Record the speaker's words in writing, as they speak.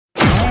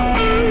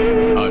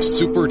a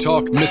Super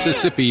Talk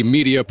Mississippi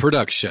media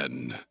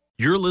production.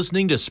 You're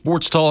listening to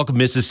Sports Talk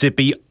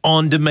Mississippi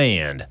On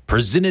Demand,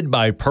 presented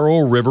by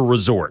Pearl River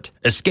Resort.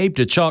 Escape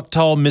to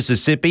Choctaw,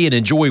 Mississippi and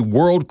enjoy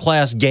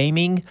world-class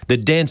gaming, the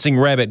Dancing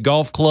Rabbit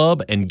Golf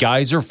Club, and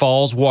Geyser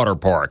Falls Water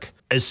Park.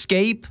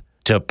 Escape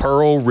to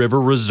Pearl River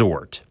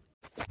Resort.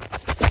 To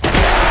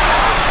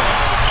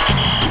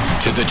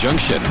the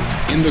junction,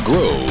 in the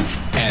Grove,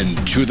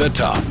 and to the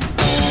top.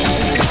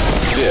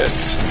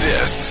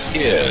 This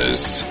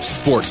is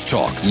Sports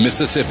Talk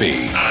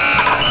Mississippi.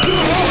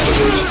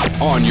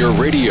 On your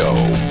radio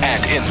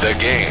and in the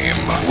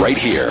game, right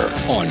here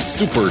on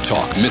Super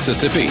Talk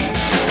Mississippi.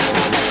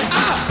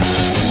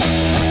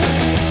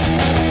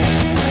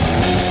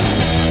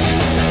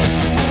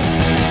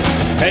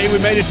 Hey, we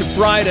made it to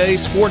Friday,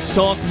 Sports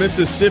Talk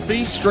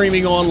Mississippi,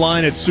 streaming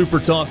online at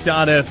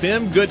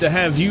supertalk.fm. Good to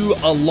have you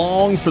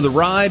along for the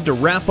ride to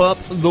wrap up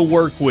the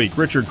work week.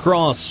 Richard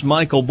Cross,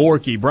 Michael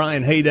Borky,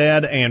 Brian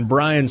Haydad, and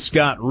Brian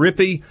Scott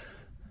Rippey.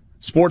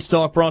 Sports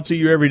Talk brought to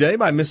you every day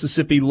by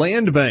Mississippi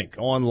Land Bank,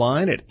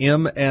 online at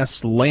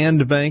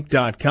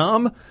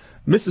mslandbank.com.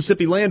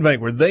 Mississippi Land Bank,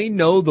 where they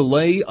know the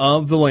lay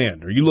of the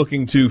land. Are you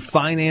looking to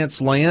finance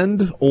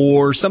land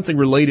or something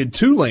related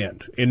to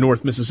land in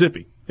North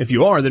Mississippi? If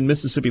you are, then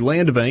Mississippi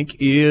Land Bank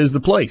is the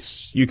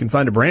place. You can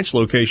find a branch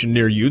location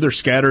near you. They're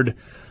scattered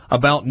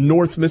about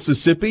North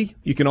Mississippi.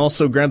 You can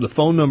also grab the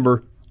phone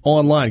number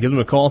online, give them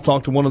a call,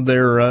 talk to one of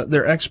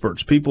their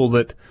experts, people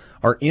that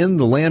are in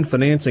the land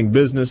financing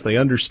business. They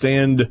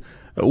understand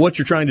what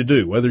you're trying to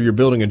do, whether you're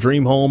building a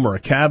dream home or a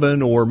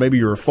cabin, or maybe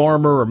you're a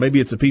farmer, or maybe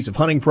it's a piece of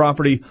hunting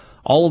property.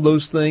 All of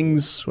those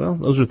things, well,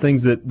 those are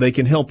things that they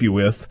can help you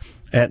with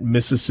at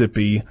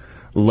Mississippi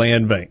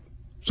Land Bank.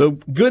 So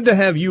good to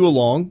have you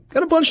along.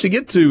 Got a bunch to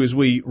get to as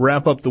we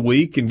wrap up the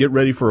week and get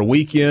ready for a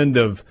weekend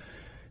of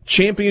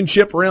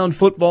championship round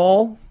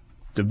football,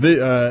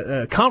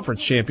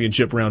 conference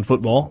championship round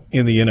football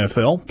in the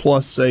NFL,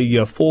 plus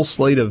a full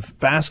slate of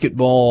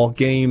basketball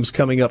games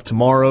coming up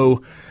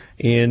tomorrow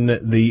in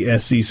the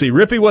SEC.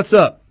 Rippy, what's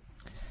up?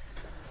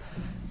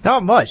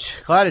 Not much.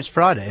 Glad it's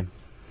Friday.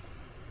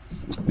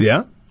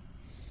 Yeah?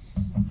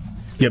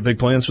 You have big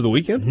plans for the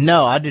weekend?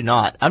 No, I do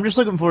not. I'm just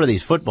looking forward to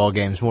these football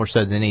games more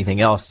so than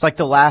anything else. It's like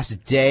the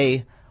last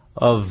day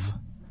of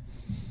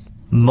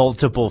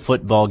multiple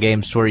football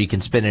games where you can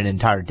spend an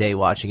entire day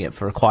watching it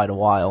for quite a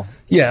while.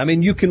 Yeah, I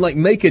mean, you can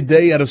make a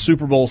day out of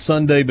Super Bowl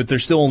Sunday, but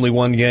there's still only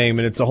one game,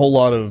 and it's a whole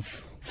lot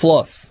of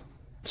fluff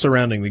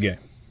surrounding the game.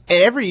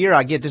 And every year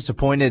I get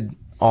disappointed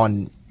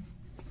on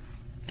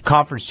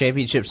Conference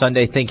Championship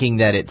Sunday thinking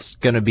that it's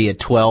going to be a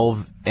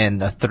 12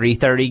 and a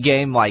 3:30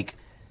 game, a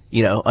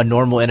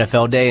normal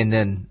NFL day, and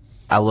then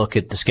I look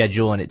at the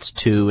schedule and it's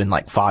 2 and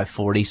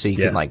 5:40, so you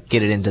can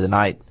get it into the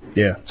night.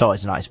 Yeah, it's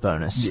always a nice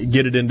bonus.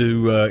 Get it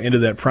into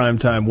that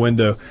primetime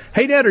window.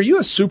 Hey, Dad, are you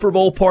a Super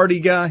Bowl party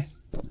guy?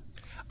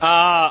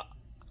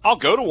 I'll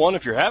go to one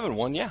if you're having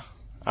one. Yeah,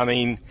 I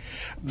mean,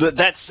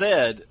 that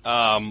said,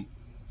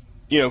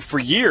 for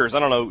years, I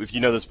don't know if you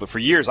know this, but for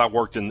years I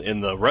worked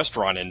in the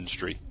restaurant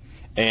industry,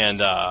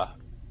 and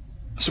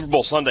Super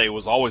Bowl Sunday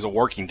was always a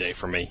working day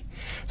for me.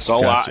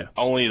 So gotcha.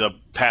 Only the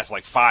past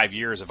 5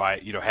 years have I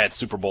had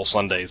Super Bowl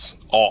Sundays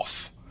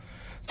off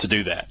to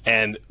do that.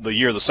 And the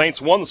year the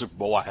Saints won the Super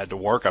Bowl, I had to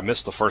work. I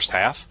missed the first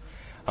half.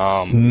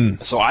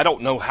 So I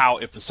don't know how,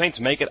 if the Saints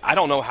make it, I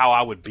don't know how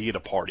I would be at a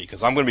party,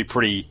 because I'm going to be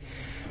pretty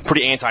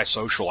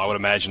antisocial, I would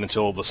imagine,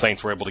 until the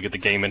Saints were able to get the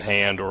game in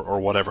hand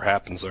or whatever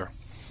happens there.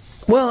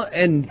 Well,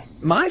 and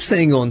my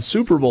thing on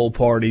Super Bowl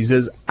parties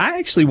is I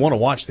actually want to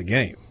watch the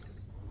game.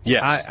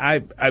 Yes. I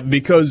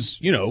because,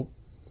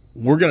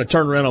 we're going to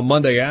turn around on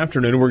Monday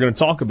afternoon and we're going to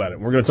talk about it.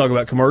 We're going to talk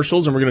about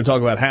commercials and we're going to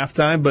talk about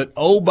halftime. But,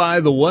 oh, by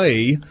the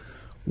way,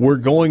 we're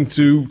going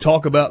to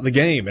talk about the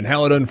game and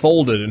how it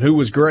unfolded and who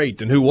was great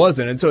and who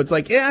wasn't. And so it's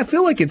I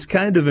feel like it's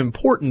kind of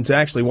important to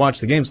actually watch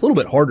the game. It's a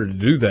little bit harder to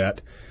do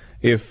that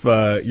if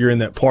you're in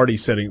that party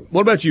setting.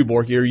 What about you,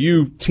 Borky? Are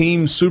you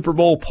team Super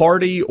Bowl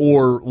party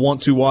or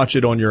want to watch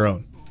it on your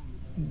own?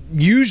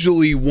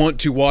 Usually want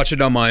to watch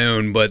it on my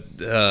own, but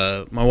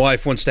my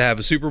wife wants to have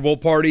a Super Bowl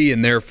party,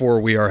 and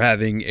therefore we are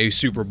having a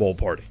Super Bowl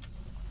party.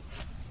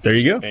 There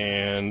you go.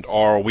 And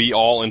are we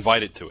all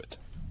invited to it?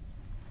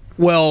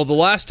 Well, the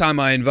last time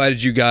I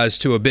invited you guys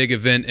to a big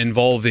event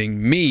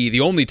involving me,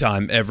 the only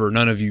time ever,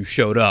 none of you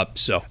showed up,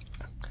 so...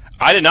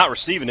 I did not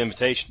receive an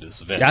invitation to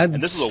this event.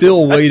 I'm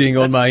still waiting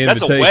on my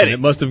invitation. It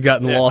must have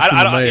gotten lost in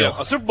the mail.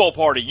 A Super Bowl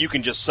party, you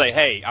can just say,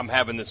 hey, I'm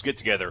having this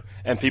get-together,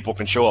 and people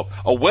can show up.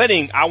 A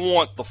wedding, I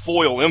want the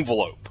foil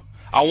envelope.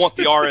 I want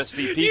the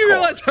RSVP card. Do you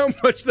realize how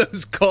much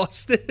those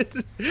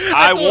costed?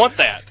 I want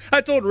that.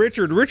 I told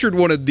Richard. Richard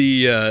wanted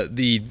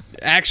the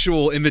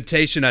actual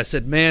invitation. I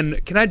said,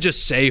 man, can I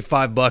just say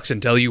 $5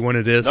 and tell you when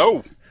it is?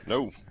 No.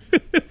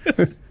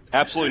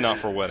 Absolutely not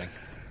for a wedding.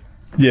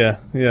 Yeah,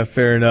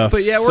 fair enough.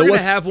 But yeah, we're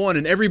going to have one,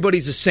 and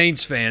everybody's a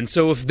Saints fan.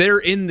 So if they're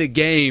in the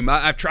game,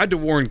 I've tried to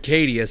warn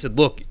Katie. I said,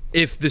 look,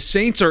 if the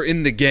Saints are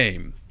in the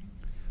game,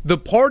 the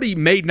party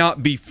may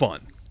not be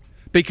fun.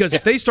 Because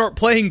if they start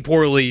playing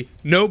poorly,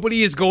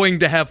 nobody is going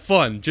to have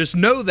fun. Just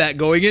know that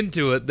going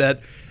into it,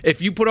 that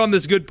if you put on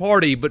this good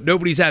party but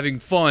nobody's having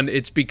fun,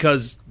 it's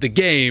because the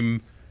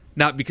game,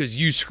 not because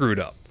you screwed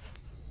up.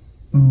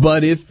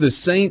 But if the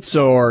Saints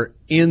are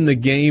in the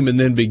game and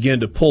then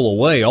begin to pull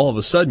away, all of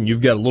a sudden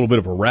you've got a little bit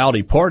of a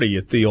rowdy party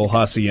at the old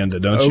Hacienda,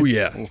 don't you? Oh,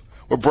 yeah.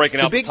 We're breaking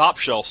out the top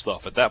shelf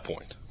stuff at that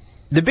point.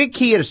 The big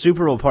key at a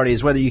Super Bowl party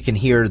is whether you can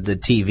hear the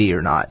TV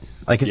or not.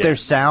 Like, if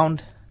there's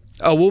sound...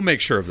 Oh, we'll make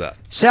sure of that.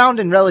 Sound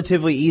and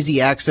relatively easy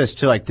access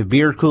to, like, the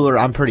beer cooler,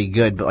 I'm pretty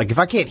good. But, like, if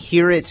I can't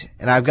hear it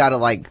and I've got to,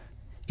 like,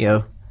 you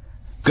know,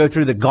 go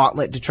through the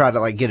gauntlet to try to,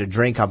 like, get a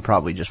drink, I'm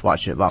probably just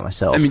watching it by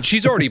myself. I mean,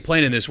 she's already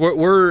planning this.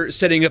 We're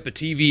setting up a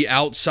TV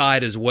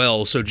outside as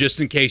well, so just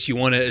in case you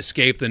want to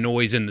escape the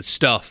noise and the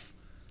stuff,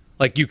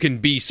 like, you can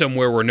be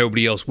somewhere where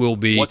nobody else will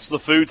be. What's the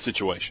food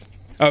situation?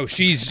 Oh,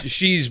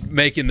 she's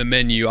making the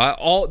menu.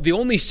 The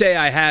only say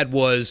I had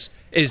was,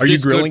 is Are you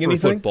this grilling good for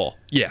anything? football?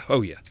 Yeah.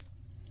 Oh, yeah.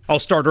 I'll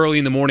start early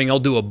in the morning. I'll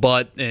do a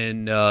butt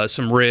and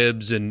some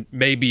ribs and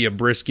maybe a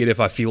brisket if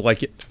I feel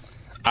like it.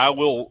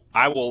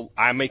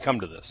 I may come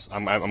to this.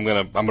 I'm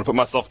gonna put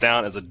myself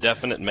down as a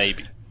definite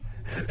maybe.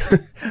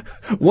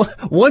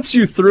 Once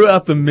you threw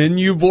out the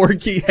menu,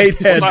 Borky,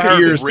 Haydad's I heard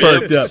ears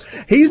perked up.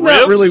 He's not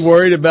Ribs? really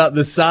worried about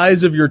the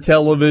size of your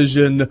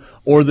television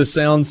or the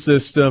sound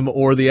system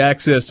or the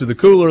access to the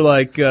cooler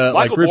like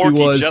Michael Rippy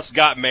Borky was. just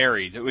got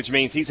married, which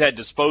means he's had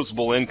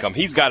disposable income.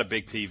 He's got a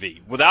big TV.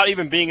 Without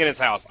even being in his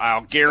house,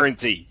 I'll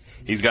guarantee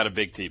he's got a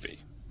big TV.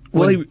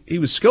 Well, he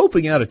was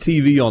scoping out a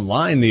TV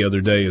online the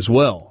other day as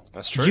well.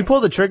 That's true. Did you pull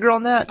the trigger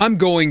on that? I'm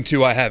going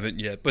to. I haven't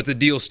yet, but the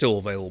deal's still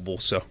available,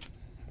 so.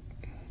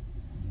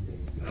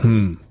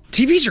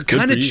 TVs are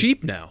kind of you.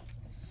 cheap now.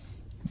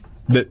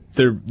 That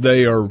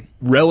they are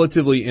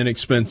relatively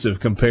inexpensive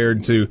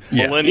compared to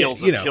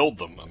Millennials you have know. killed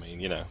them. I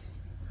mean, Just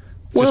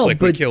Well, like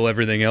we but kill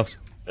everything else.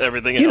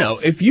 everything you know,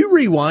 else. if you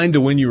rewind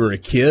to when you were a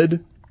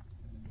kid,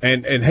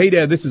 and hey,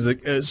 Dad, this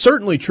is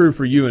certainly true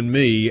for you and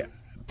me.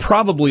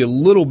 Probably a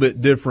little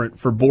bit different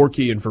for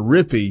Borky and for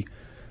Rippy,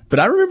 but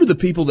I remember the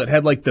people that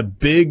had like the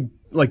big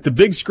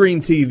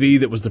screen TV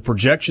that was the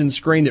projection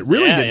screen that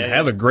really didn't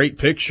have a great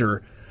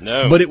picture.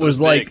 No, but it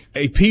was like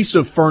big. a piece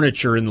of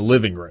furniture in the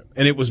living room,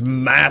 and it was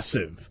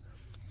massive.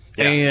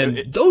 Yeah,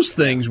 and those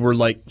things were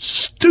like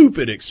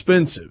stupid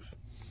expensive.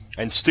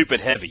 and stupid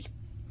heavy.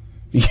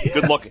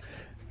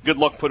 Good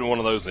luck putting one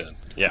of those in.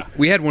 Yeah.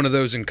 We had one of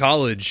those in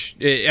college.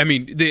 I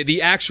mean,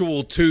 the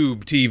actual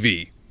tube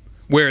TV,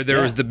 where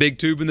there was the big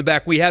tube in the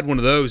back. We had one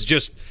of those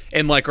just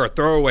in like our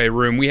throwaway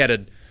room. We had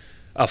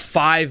a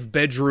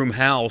 5-bedroom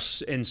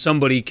house, and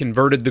somebody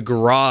converted the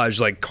garage,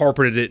 like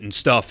carpeted it and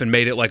stuff, and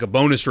made it like a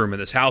bonus room in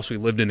this house we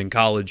lived in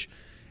college.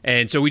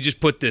 And so we just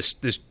put this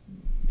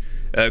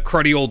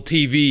cruddy old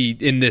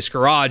TV in this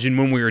garage, and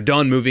when we were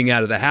done moving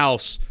out of the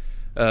house,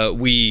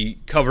 we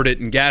covered it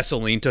in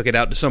gasoline, took it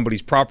out to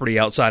somebody's property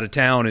outside of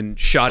town, and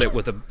shot it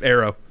with an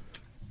arrow.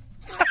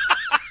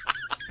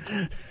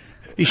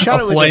 You shot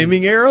A it with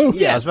flaming arrow?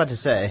 Yeah, I was about to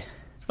say.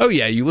 Oh,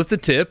 yeah, you lit the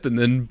tip, and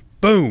then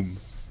boom.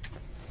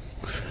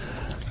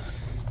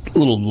 A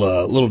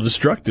little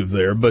destructive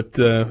there, but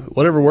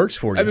whatever works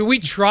for you. I mean, we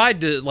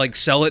tried to like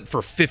sell it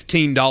for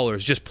 $15.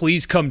 Just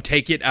please come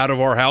take it out of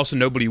our house, and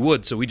nobody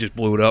would, so we just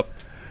blew it up.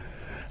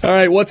 All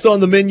right, what's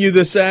on the menu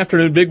this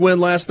afternoon? Big win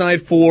last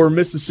night for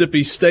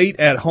Mississippi State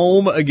at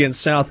home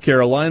against South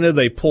Carolina.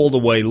 They pulled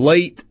away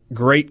late.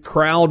 Great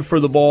crowd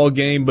for the ball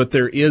game, but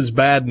there is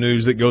bad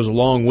news that goes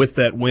along with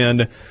that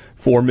win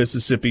for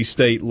Mississippi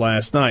State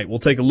last night. We'll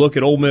take a look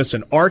at Ole Miss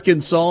and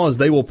Arkansas as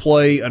they will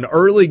play an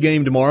early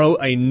game tomorrow,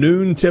 a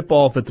noon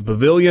tip-off at the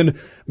Pavilion.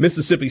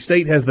 Mississippi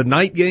State has the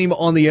night game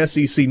on the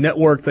SEC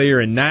Network. They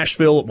are in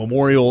Nashville at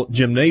Memorial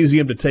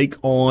Gymnasium to take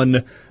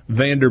on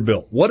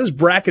Vanderbilt. What does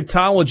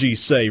bracketology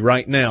say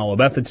right now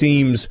about the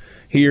teams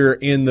here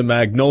in the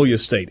Magnolia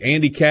State?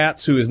 Andy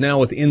Katz, who is now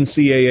with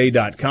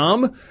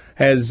NCAA.com,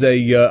 has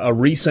a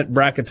recent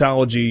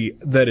bracketology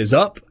that is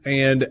up,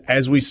 and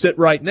as we sit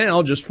right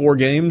now, just 4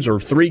 games or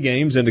 3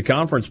 games into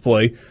conference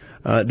play,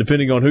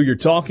 depending on who you're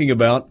talking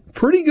about,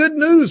 pretty good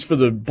news for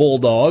the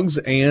Bulldogs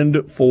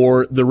and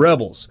for the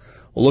Rebels.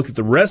 We'll look at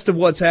the rest of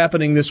what's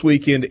happening this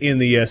weekend in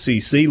the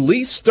SEC.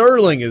 Lee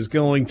Sterling is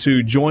going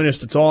to join us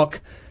to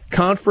talk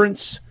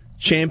conference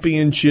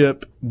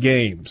championship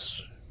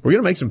games. We're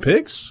going to make some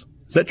picks?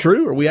 Is that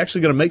true? Are we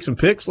actually going to make some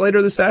picks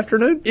later this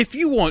afternoon? If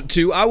you want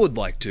to, I would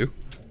like to.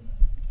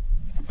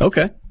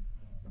 Okay.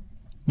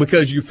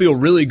 Because you feel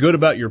really good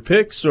about your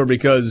picks, or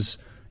because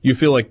you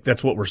feel like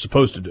that's what we're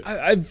supposed to do?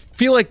 I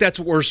feel like that's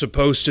what we're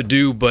supposed to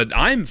do, but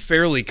I'm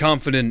fairly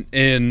confident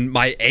in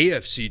my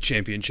AFC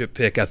championship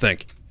pick, I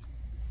think.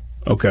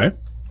 Okay.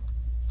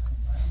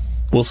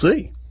 We'll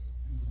see.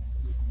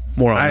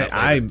 More on that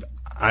later.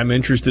 I'm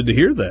interested to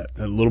hear that.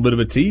 A little bit of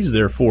a tease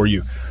there for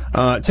you.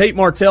 Tate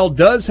Martell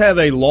does have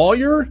a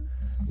lawyer.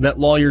 That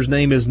lawyer's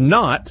name is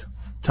not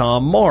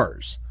Tom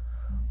Mars.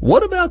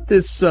 What about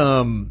this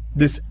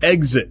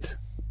exit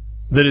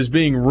that is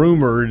being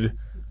rumored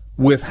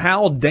with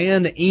how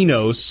Dan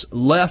Enos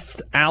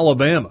left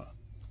Alabama?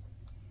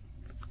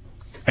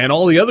 And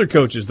all the other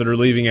coaches that are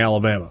leaving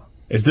Alabama.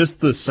 Is this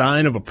the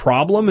sign of a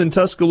problem in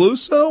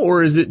Tuscaloosa,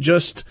 or is it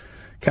just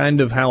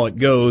kind of how it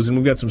goes? And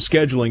we've got some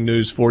scheduling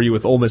news for you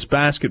with Ole Miss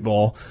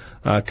basketball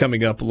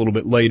coming up a little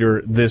bit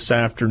later this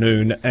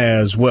afternoon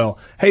as well.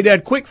 Hey,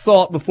 Dad, quick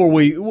thought before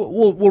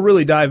we'll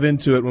really dive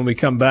into it when we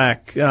come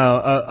back.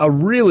 A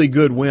really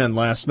good win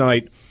last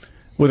night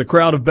with a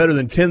crowd of better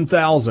than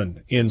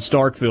 10,000 in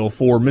Starkville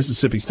for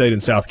Mississippi State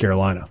and South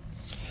Carolina.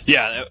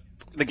 Yeah,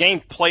 the game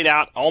played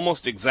out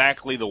almost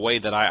exactly the way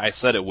that I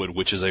said it would,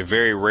 which is a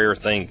very rare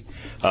thing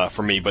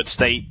for me. But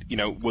State,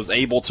 was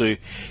able to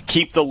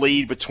keep the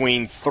lead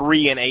between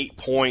 3 and 8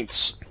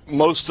 points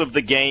most of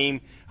the game.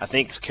 I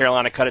think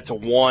Carolina cut it to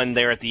 1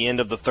 there at the end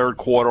of the third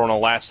quarter on a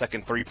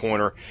last-second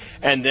three-pointer.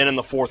 And then in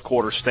the fourth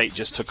quarter, State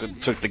just took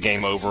the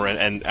game over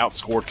and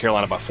outscored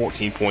Carolina by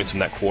 14 points in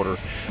that quarter.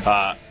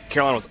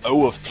 Carolina was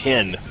 0 of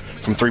 10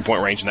 from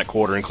three-point range in that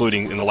quarter,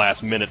 including in the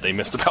last minute they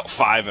missed about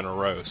 5 in a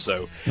row.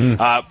 So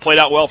played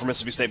out well for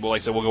Mississippi State, but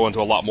like I said, we'll go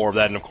into a lot more of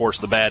that and, of course,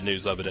 the bad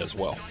news of it as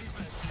well.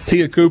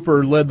 Tia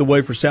Cooper led the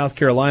way for South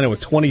Carolina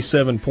with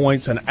 27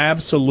 points. An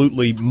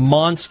absolutely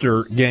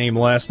monster game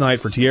last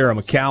night for Tiara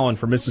McCowan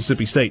for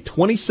Mississippi State.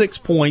 26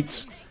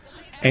 points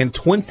and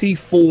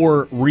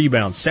 24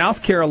 rebounds.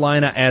 South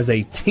Carolina as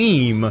a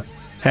team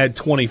had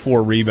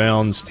 24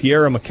 rebounds.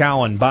 Tiara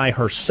McCowan by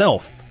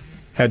herself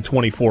had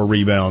 24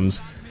 rebounds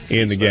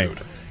in the game.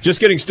 Just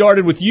getting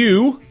started with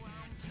you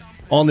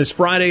on this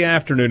Friday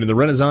afternoon in the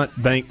Renaissance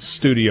Bank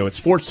studio at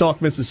Sports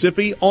Talk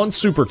Mississippi on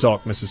Super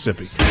Talk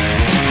Mississippi.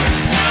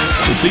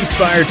 The C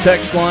Spire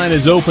text line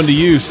is open to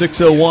you,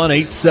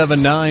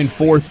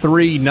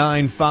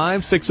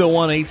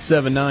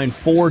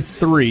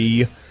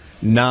 601-879-4395,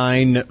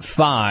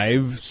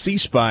 601-879-4395. C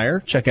Spire,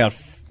 check out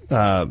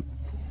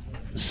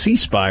C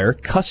Spire,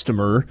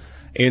 customer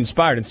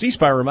inspired. And C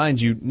Spire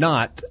reminds you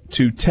not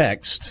to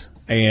text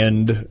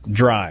and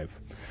drive.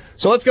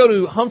 So let's go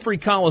to Humphrey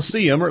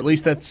Coliseum, or at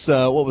least that's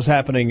what was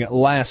happening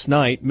last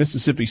night.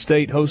 Mississippi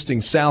State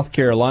hosting South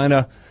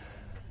Carolina.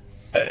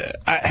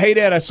 Hey,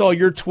 Dad, I saw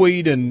your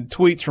tweet and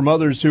tweets from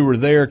others who were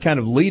there kind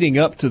of leading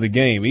up to the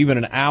game, even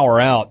an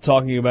hour out,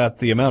 talking about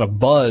the amount of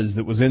buzz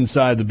that was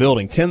inside the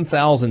building.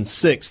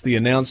 10,006, the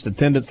announced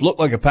attendance. Looked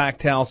like a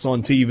packed house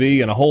on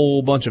TV and a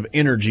whole bunch of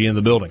energy in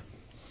the building.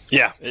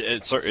 Yeah,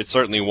 it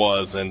certainly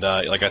was. And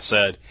like I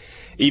said,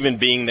 even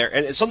being there,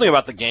 and it's something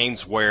about the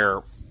games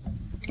where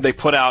they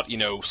put out,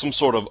 some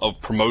sort of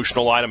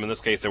promotional item. In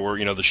this case, there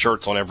were, the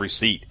shirts on every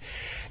seat.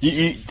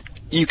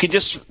 You can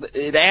just,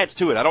 it adds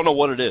to it. I don't know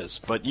what it is,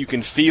 but you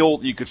could feel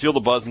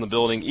the buzz in the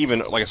building. Even,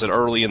 like I said,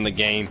 early in the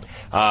game,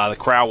 the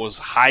crowd was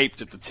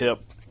hyped at the tip.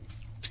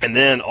 And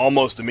then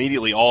almost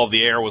immediately, all of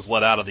the air was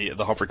let out of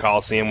the Humphrey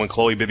Coliseum when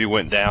Chloe Bibby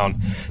went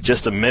down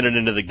just a minute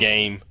into the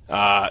game.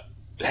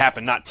 It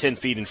happened not 10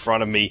 feet in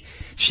front of me.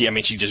 She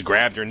just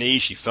grabbed her knee.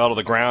 She fell to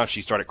the ground.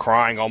 She started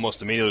crying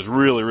almost immediately. It was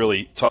really,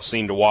 really tough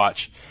scene to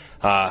watch.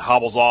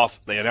 Hobbles off.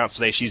 They announced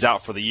today she's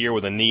out for the year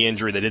with a knee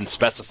injury. They didn't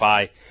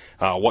specify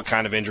what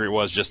kind of injury it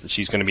was, just that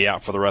she's going to be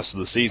out for the rest of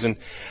the season.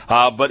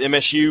 But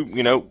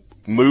MSU,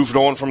 moved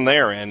on from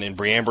there, and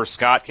Breamber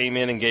Scott came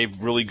in and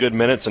gave really good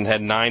minutes and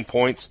had 9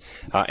 points.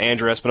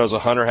 Andrew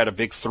Espinoza-Hunter had a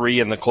big 3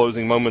 in the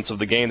closing moments of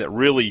the game that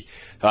really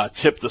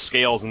tipped the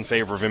scales in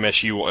favor of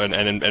MSU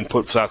and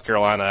put South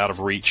Carolina out of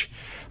reach.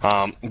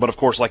 But, of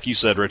course, like you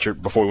said,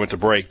 Richard, before we went to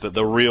break,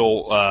 the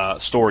real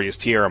story is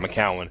Tiara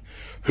McCowan,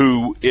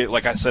 who,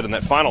 like I said, in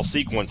that final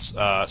sequence,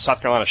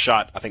 South Carolina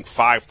shot, I think,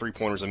 5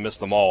 3-pointers and missed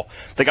them all.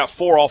 They got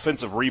 4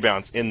 offensive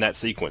rebounds in that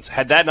sequence.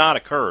 Had that not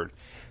occurred,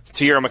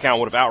 Tiara McCowan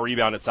would have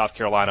out-rebounded South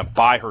Carolina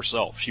by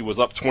herself. She was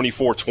up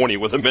 24-20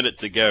 with a minute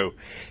to go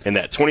in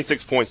that.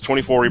 26 points,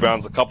 24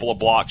 rebounds, a couple of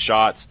block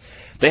shots.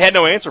 They had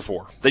no answer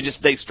for her. They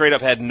straight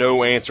up had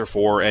no answer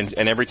for her, and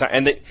every time.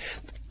 And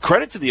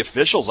credit to the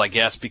officials, I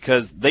guess,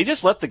 because they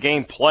just let the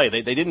game play.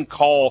 They didn't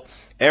call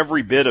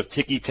every bit of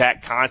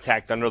ticky-tack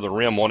contact under the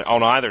rim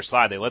on either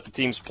side. They let the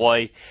teams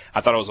play.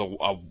 I thought it was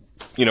a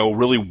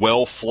really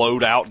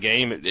well-flowed-out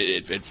game.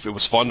 It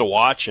was fun to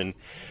watch, and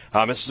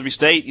Mississippi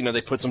State,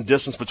 they put some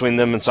distance between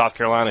them and South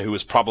Carolina, who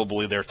is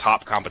probably their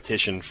top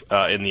competition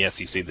in the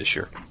SEC this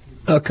year.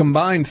 A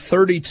combined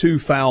 32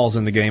 fouls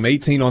in the game,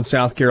 18 on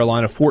South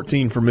Carolina,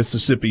 14 for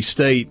Mississippi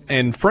State.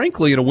 And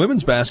frankly, in a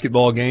women's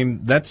basketball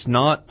game, that's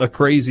not a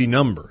crazy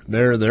number.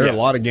 There are a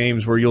lot of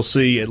games where you'll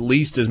see at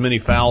least as many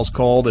fouls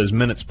called as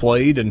minutes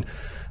played, and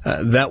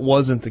that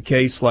wasn't the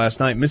case last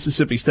night.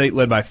 Mississippi State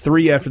led by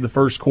 3 after the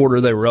first quarter.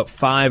 They were up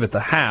 5 at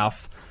the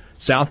half.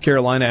 South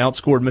Carolina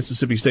outscored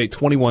Mississippi State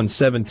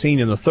 21-17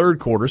 in the third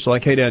quarter. So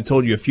like Haydad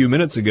told you a few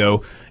minutes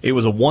ago, it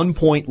was a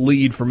 1-point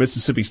lead for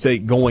Mississippi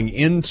State going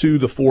into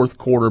the fourth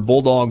quarter.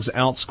 Bulldogs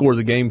outscored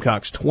the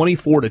Gamecocks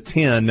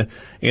 24-10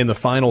 in the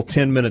final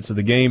 10 minutes of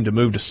the game to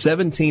move to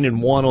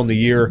 17-1 on the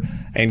year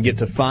and get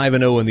to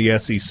 5-0 in the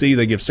SEC.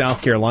 They give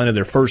South Carolina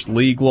their first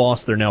league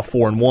loss. They're now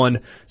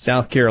 4-1.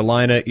 South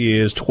Carolina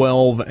is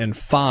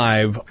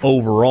 12-5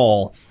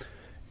 overall.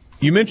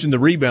 You mentioned the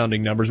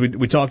rebounding numbers.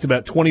 We talked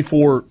about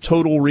 24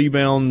 total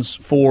rebounds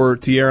for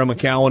Tiara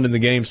McCowan in the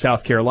game.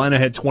 South Carolina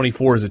had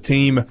 24 as a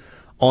team.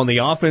 On the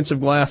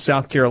offensive glass,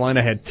 South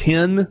Carolina had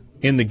 10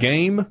 in the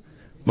game.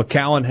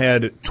 McCowan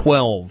had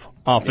 12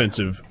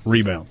 offensive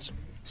rebounds.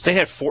 State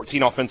had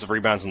 14 offensive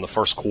rebounds in the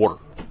first quarter.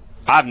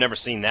 I've never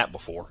seen that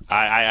before.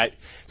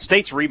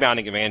 State's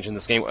rebounding advantage in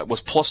this game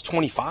was plus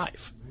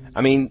 25.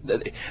 I mean,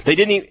 they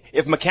didn't even,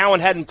 if McCowan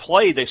hadn't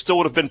played, they still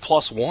would have been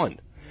plus 1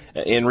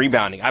 in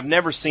rebounding. I've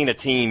never seen a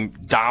team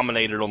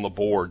dominated on the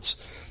boards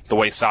the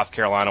way South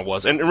Carolina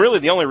was. And really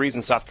the only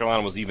reason South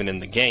Carolina was even in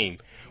the game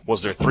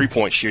was their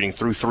three-point shooting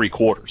through 3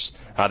 quarters.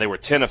 They were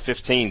 10 of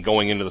 15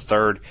 going into the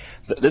third.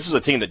 This is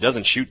a team that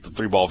doesn't shoot the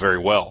three ball very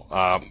well,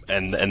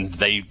 and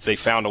they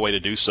found a way to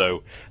do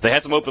so. They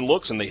had some open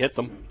looks and they hit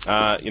them.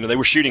 They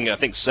were shooting, I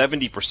think,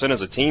 70%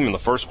 as a team in the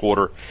first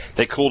quarter.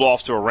 They cooled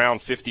off to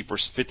around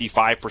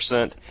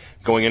 55%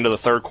 going into the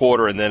third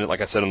quarter, and then, like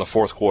I said, in the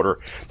fourth quarter,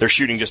 their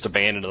shooting just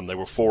abandoned them. They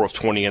were 4 of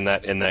 20 in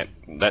that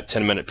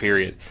 10-minute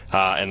period,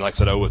 and like I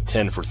said, 0 of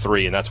 10 for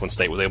 3, and that's when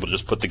State was able to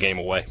just put the game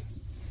away.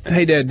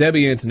 Hey, Dad,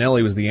 Debbie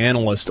Antonelli was the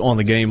analyst on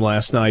the game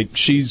last night.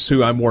 She's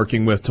who I'm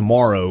working with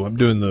tomorrow. I'm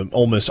doing the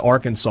Ole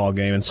Miss-Arkansas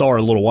game and saw her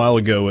a little while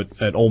ago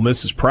at Ole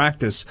Miss's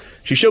practice.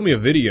 She showed me a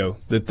video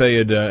that they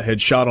had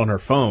shot on her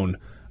phone,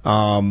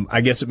 I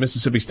guess at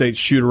Mississippi State's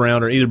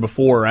shoot-around, or either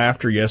before or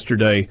after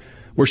yesterday,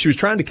 where she was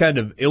trying to kind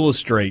of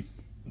illustrate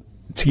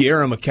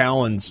Tiara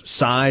McCowan's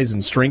size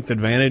and strength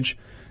advantage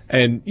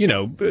and,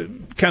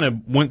 kind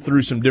of went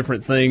through some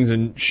different things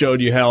and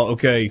showed you how,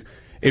 okay,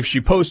 if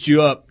she posts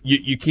you up,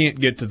 you can't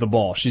get to the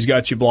ball. She's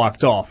got you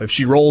blocked off. If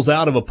she rolls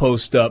out of a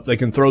post up, they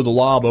can throw the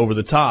lob over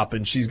the top,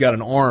 and she's got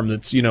an arm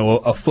that's,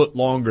 a foot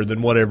longer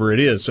than whatever it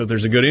is. So if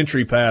there's a good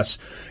entry pass,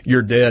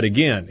 you're dead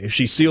again. If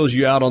she seals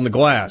you out on the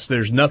glass,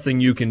 there's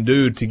nothing you can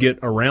do to get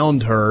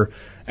around her.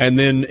 And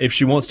then if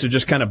she wants to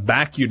just kind of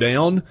back you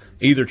down,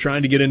 either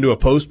trying to get into a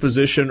post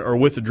position or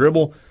with a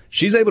dribble,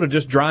 she's able to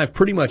just drive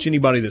pretty much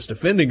anybody that's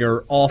defending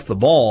her off the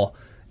ball.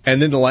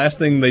 And then the last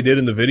thing they did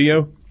in the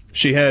video,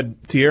 she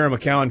had Tiara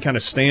McCowan kind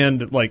of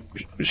stand like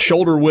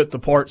shoulder width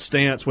apart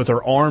stance with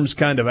her arms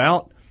kind of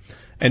out,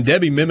 and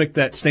Debbie mimicked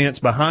that stance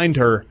behind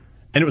her,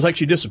 and it was like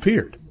she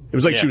disappeared. It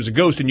was like she was a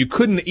ghost, and you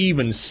couldn't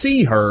even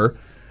see her.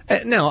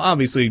 Now,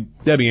 obviously,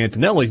 Debbie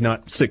Antonelli's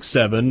not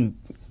 6'7",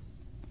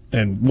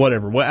 and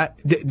whatever.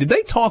 Did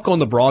they talk on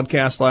the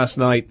broadcast last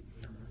night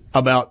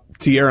about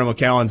Tiara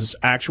McCowan's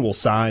actual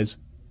size,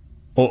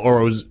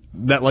 or was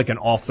that like an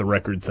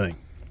off-the-record thing?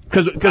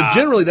 Because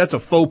generally that's a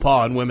faux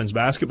pas in women's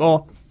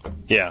basketball.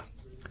 Yeah,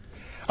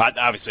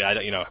 obviously,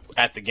 I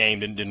at the game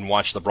didn't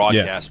watch the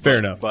broadcast. Yeah, fair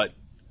enough. But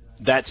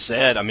that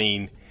said, I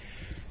mean,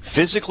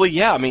 physically,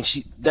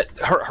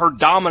 her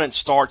dominance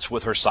starts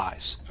with her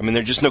size. I mean,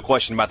 there's just no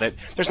question about that.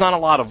 There's not a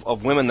lot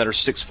of women that are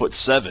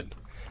 6'7"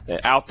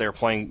 out there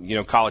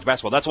playing, college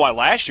basketball. That's why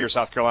last year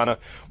South Carolina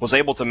was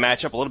able to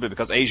match up a little bit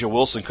because Asia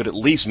Wilson could at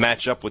least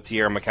match up with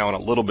Tiara McCowan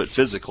a little bit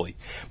physically.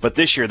 But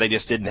this year they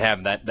just didn't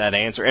have that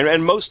answer.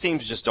 And most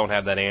teams just don't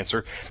have that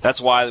answer.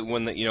 That's why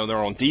when they're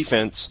on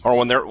defense or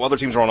when other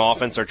teams are on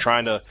offense, they're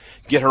trying to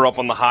get her up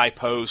on the high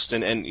post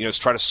and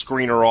try to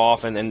screen her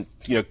off and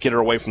get her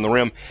away from the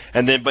rim.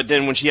 But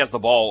then when she has the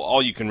ball,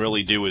 all you can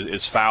really do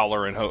is foul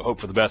her and hope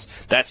for the best.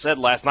 That said,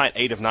 last night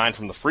 8 of 9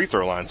 from the free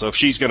throw line. So if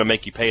she's going to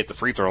make you pay at the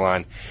free throw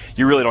line,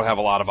 you really don't have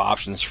a lot of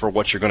options for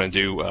what you're going to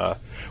do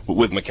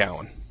with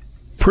McCowan.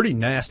 Pretty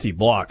nasty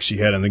block she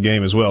had in the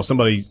game as well.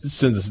 Somebody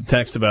sends us a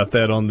text about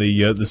that on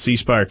the C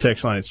Spire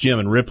text line. It's Jim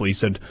and Ripley. He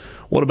said,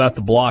 "What about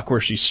the block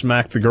where she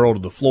smacked the girl to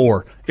the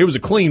floor?" It was a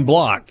clean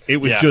block. It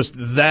was just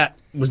that.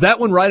 Was that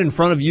one right in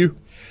front of you?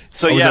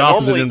 So or was it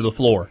opposite end of the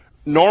floor?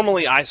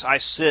 Normally, I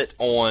sit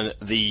on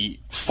the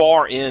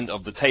far end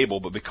of the table,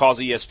 but because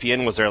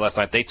ESPN was there last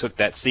night, they took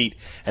that seat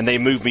and they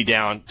moved me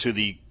down to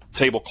the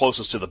table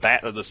closest to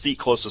the seat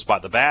closest by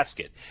the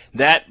basket.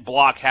 That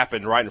block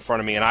happened right in front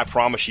of me, and I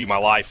promise you, my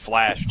life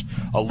flashed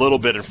a little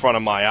bit in front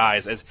of my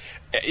eyes.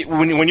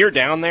 When you're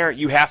down there,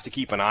 you have to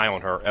keep an eye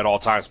on her at all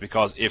times,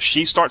 because if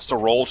she starts to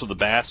roll to the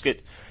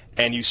basket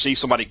and you see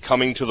somebody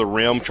coming to the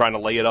rim trying to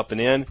lay it up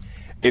and in,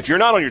 if you're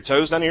not on your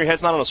toes down there, your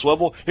head's not on a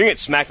swivel, you're going to get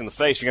smacked in the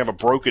face. You're going to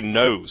have a broken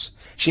nose.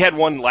 She had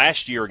one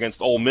last year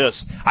against Ole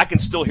Miss. I can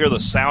still hear the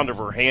sound of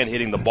her hand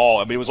hitting the ball.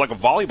 I mean, it was like a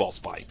volleyball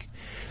spike.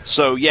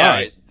 So,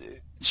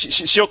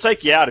 she'll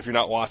take you out if you're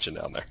not watching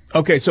down there.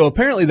 Okay, so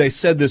apparently they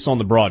said this on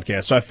the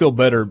broadcast, so I feel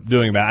better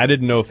doing that. I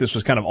didn't know if this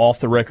was kind of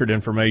off-the-record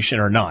information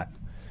or not.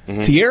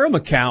 Mm-hmm. Tiara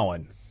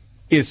McCowan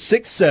is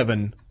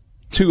 6'7",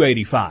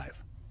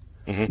 285.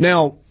 Mm-hmm.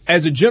 Now,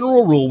 as a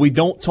general rule, we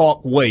don't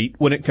talk weight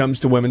when it comes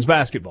to women's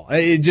basketball.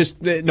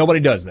 Nobody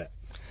does that.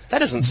 That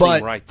doesn't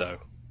seem right, though.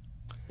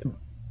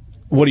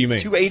 What do you mean?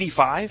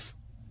 285?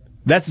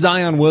 That's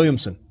Zion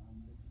Williamson.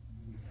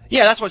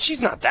 Yeah, that's what.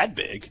 She's not that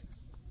big.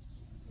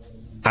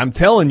 I'm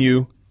telling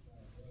you,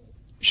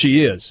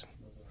 she is.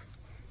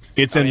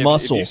 It's in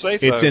muscle. If you say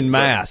so, it's in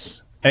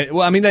mass. And,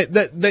 well, I mean,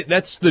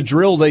 that's the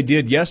drill they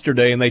did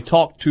yesterday, and they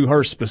talked to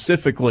her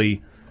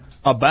specifically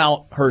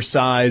about her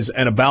size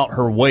and about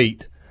her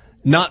weight.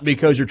 Not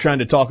because you're trying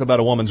to talk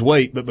about a woman's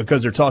weight, but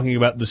because they're talking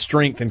about the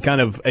strength and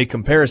kind of a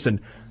comparison.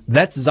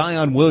 That's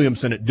Zion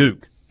Williamson at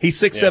Duke. He's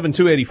 6'7",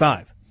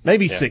 285.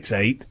 maybe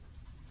 6'8".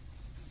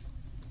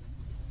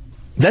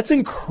 That's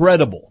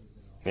incredible.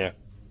 Yeah.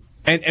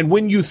 And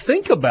when you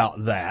think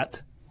about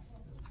that,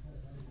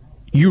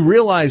 you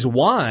realize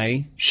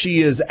why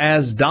she is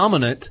as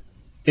dominant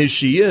as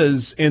she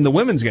is in the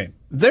women's game.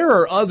 There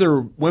are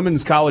other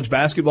women's college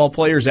basketball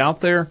players out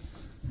there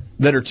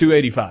that are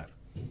 285.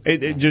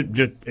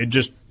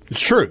 It's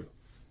true.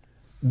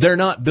 They're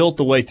not built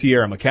the way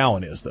Tierra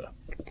McCowan is, though.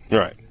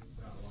 Right.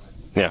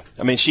 Yeah.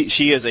 I mean,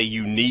 she is a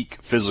unique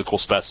physical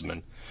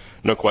specimen.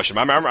 No question.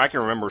 I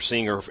can remember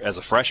seeing her as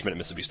a freshman at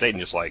Mississippi State and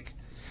just like,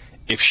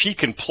 if she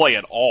can play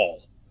at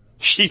all,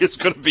 she is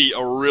going to be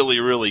a really,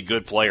 really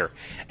good player.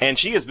 And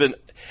it's been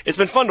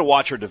fun to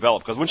watch her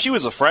develop because when she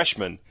was a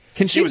freshman,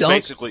 she was dunk?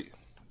 basically,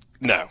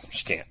 no,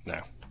 she can't,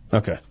 no.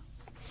 Okay.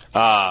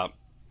 But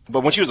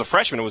when she was a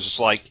freshman, it was just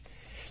like,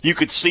 you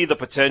could see the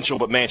potential,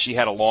 but man, she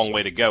had a long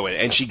way to go.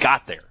 And she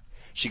got there.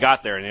 She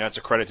got there, and that's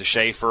a credit to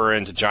Schaefer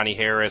and to Johnny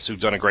Harris,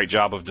 who've done a great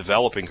job of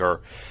developing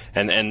her.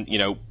 And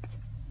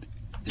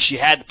she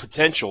had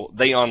potential.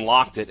 They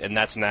unlocked it, and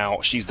that's now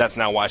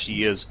why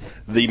she is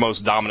the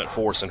most dominant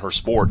force in her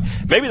sport.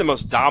 Maybe the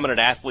most dominant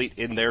athlete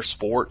in their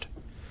sport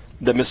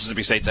that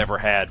Mississippi State's ever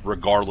had,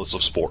 regardless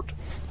of sport.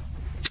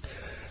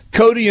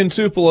 Cody in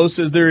Tupelo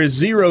says there is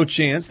zero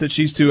chance that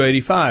she's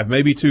 285,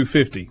 maybe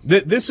 250.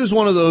 This is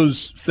one of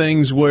those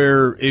things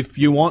where if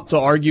you want to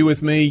argue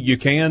with me, you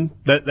can.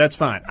 That's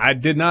fine. I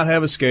did not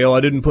have a scale.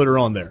 I didn't put her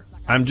on there.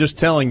 I'm just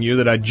telling you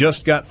that I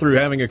just got through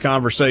having a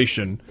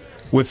conversation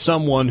with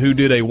someone who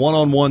did a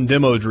one-on-one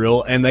demo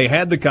drill, and they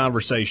had the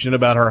conversation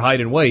about her height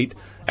and weight,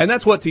 and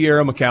that's what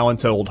Tierra McCowan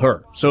told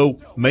her. So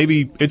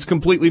maybe it's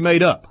completely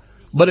made up.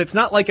 But it's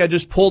not like I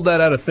just pulled that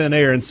out of thin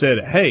air and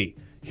said, hey,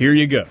 here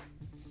you go.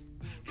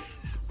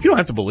 You don't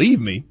have to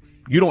believe me.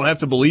 You don't have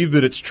to believe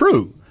that it's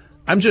true.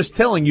 I'm just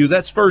telling you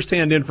that's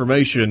firsthand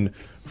information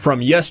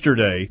from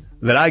yesterday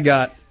that I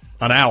got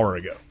an hour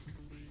ago.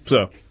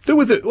 So do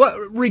with it. Well,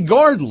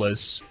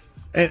 regardless,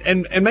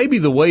 and maybe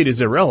the weight is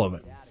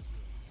irrelevant.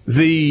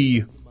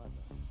 The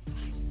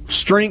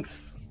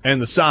strength and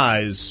the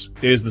size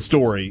is the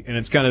story, and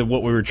it's kind of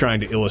what we were trying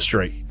to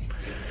illustrate.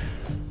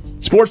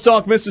 Sports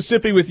Talk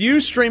Mississippi with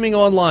you, streaming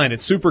online at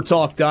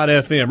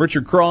supertalk.fm.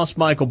 Richard Cross,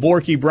 Michael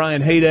Borky,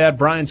 Brian Haydad,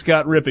 Brian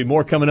Scott Rippey.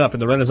 More coming up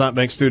in the Renaissance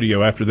Bank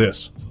studio after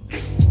this.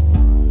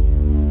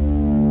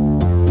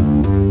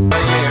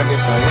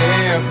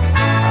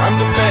 I'm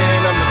the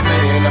man.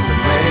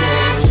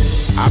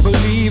 I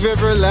believe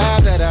every lie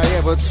that I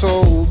ever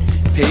told.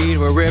 Paid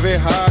for every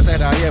heart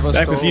that I ever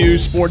Back stole. with you,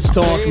 Sports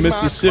Talk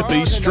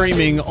Mississippi,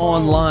 streaming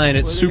online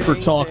at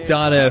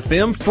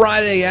supertalk.fm.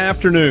 Friday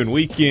afternoon,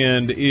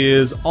 weekend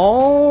is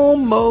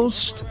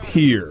almost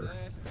here.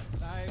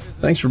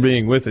 Thanks for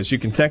being with us. You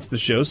can text the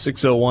show,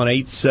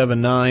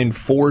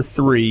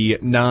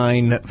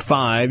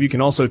 601-879-4395. You can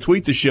also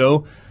tweet the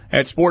show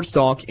at Sports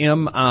Talk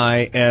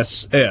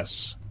MISS.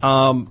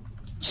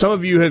 Some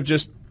of you have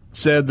just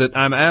said that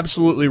I'm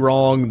absolutely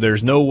wrong.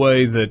 There's no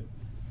way that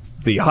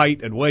the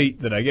height and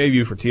weight that I gave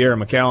you for Tierra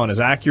McCowan is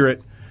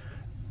accurate.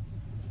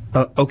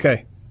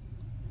 Okay.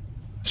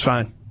 It's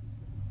fine.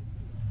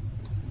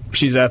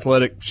 She's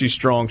athletic. She's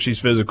strong. She's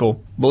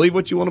physical. Believe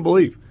what you want to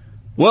believe.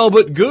 Well,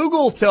 but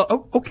Google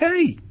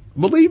okay.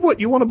 Believe what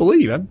you want to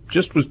believe. I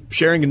just was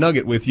sharing a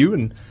nugget with you,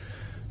 and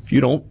if you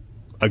don't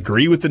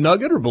agree with the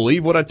nugget or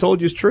believe what I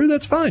told you is true,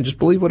 that's fine. Just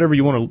believe whatever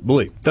you want to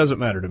believe. Doesn't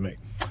matter to me.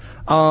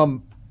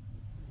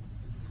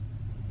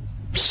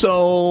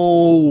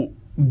 So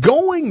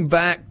going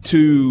back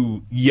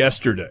to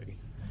yesterday,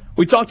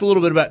 we talked a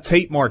little bit about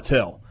Tate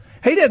Martell.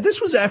 Hey, Dad, this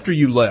was after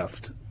you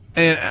left,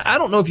 and I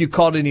don't know if you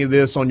caught any of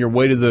this on your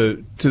way to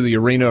the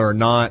arena or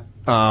not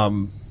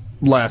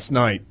last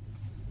night.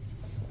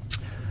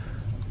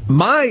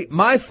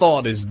 My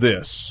thought is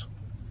this.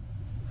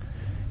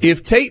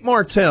 If Tate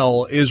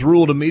Martell is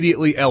ruled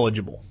immediately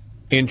eligible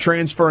in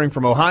transferring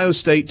from Ohio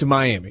State to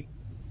Miami,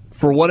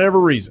 for whatever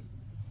reason,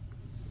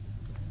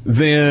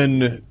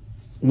 then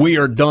we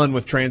are done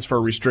with transfer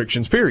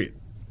restrictions, period.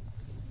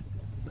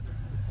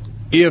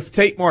 If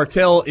Tate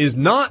Martell is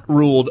not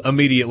ruled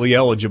immediately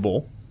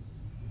eligible,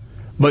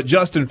 but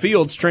Justin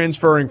Fields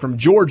transferring from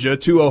Georgia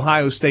to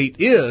Ohio State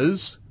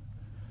is,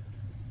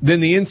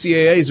 then the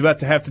NCAA is about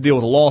to have to deal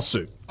with a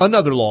lawsuit.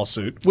 Another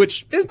lawsuit,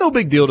 which is no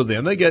big deal to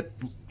them. They get,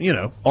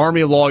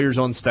 army of lawyers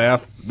on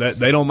staff that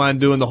they don't mind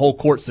doing the whole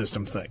court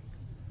system thing.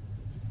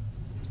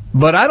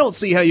 But I don't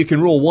see how you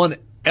can rule one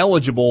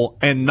eligible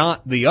and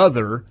not the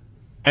other.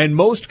 And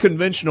most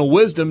conventional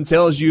wisdom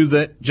tells you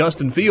that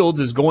Justin Fields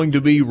is going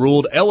to be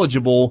ruled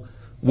eligible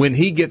when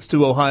he gets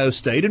to Ohio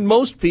State. And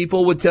most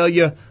people would tell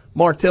you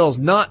Martell's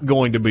not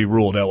going to be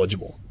ruled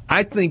eligible.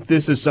 I think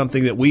this is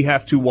something that we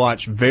have to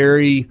watch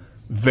very,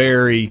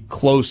 very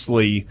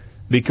closely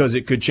because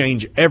it could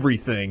change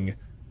everything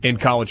in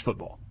college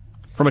football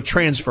from a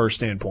transfer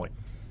standpoint.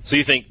 So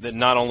you think that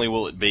not only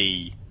will it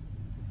be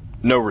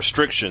no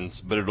restrictions,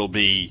 but it'll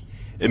be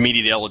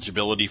immediate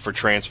eligibility for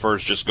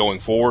transfers just going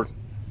forward?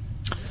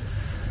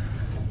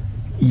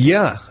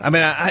 Yeah,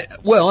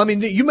 I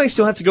mean, you may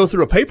still have to go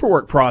through a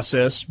paperwork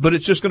process, but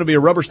it's just going to be a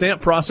rubber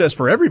stamp process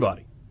for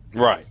everybody.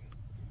 Right.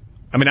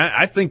 I mean,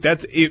 I think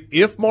that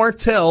if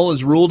Martell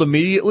is ruled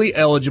immediately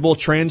eligible,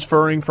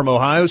 transferring from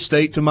Ohio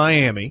State to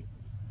Miami,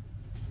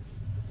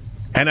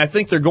 and I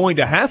think they're going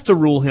to have to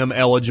rule him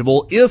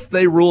eligible if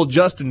they rule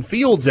Justin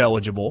Fields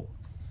eligible,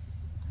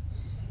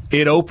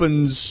 it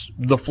opens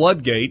the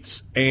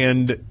floodgates,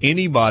 and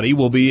anybody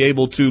will be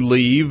able to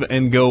leave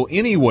and go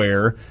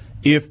anywhere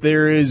if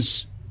there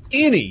is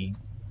any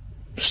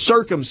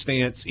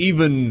circumstance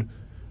even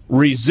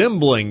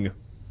resembling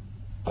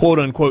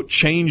quote-unquote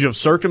change of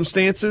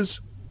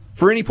circumstances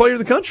for any player in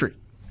the country.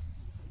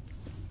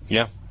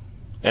 Yeah.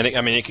 And,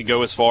 it could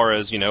go as far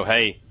as,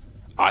 hey,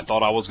 I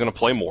thought I was going to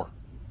play more.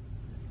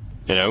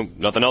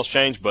 Nothing else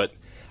changed, but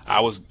I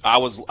was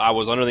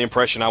under the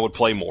impression I would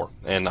play more,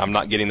 and I'm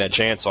not getting that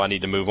chance, so I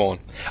need to move on.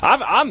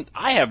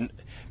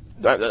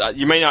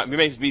 You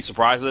may be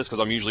surprised with this because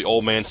I'm usually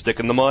old man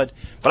stick in the mud,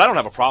 but I don't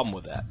have a problem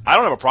with that. I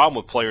don't have a problem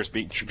with players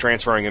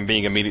transferring and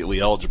being immediately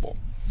eligible.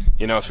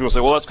 If people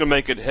say, well, that's going to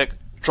make it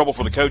trouble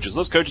for the coaches.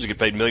 Those coaches get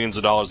paid millions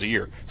of dollars a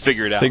year.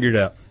 Figure it out.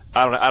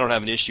 I don't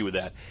have an issue with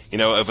that.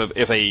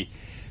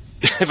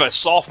 If a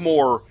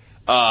sophomore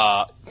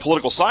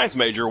political science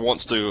major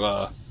wants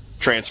to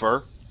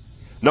transfer,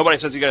 nobody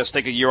says he got to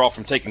take a year off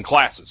from taking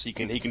classes. He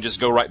can just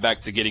go right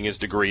back to getting his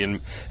degree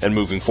and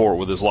moving forward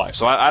with his life.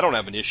 So I don't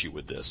have an issue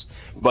with this.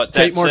 But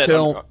that said,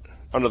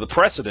 under the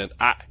precedent,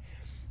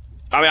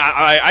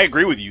 I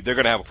agree with you. They're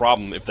going to have a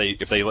problem if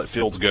they let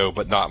Fields go,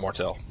 but not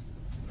Martell.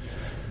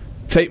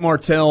 Tate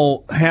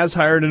Martell has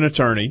hired an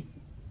attorney.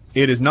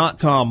 It is not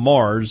Tom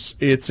Mars.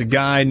 It's a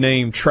guy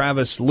named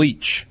Travis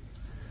Leach.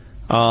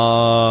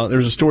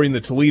 There's a story in the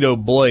Toledo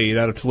Blade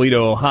out of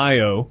Toledo,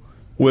 Ohio,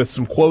 with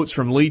some quotes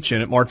from Leach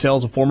in it.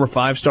 Martell's a former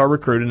 5-star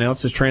recruit,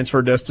 announced his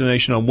transfer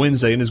destination on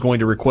Wednesday and is going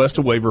to request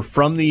a waiver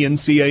from the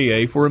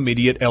NCAA for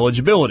immediate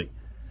eligibility.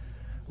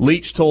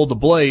 Leach told the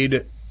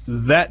Blade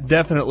that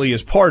definitely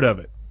is part of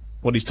it.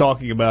 What he's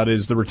talking about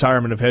is the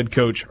retirement of head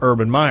coach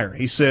Urban Meyer.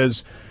 He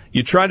says,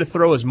 you try to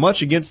throw as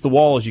much against the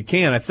wall as you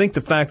can. I think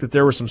the fact that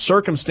there were some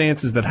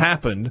circumstances that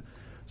happened,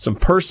 some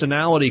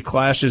personality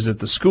clashes at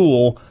the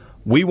school,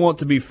 we want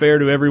to be fair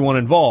to everyone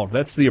involved.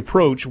 That's the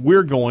approach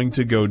we're going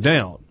to go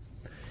down.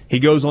 He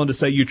goes on to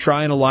say you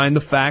try and align the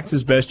facts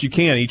as best you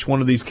can. Each one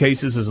of these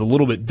cases is a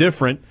little bit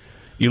different.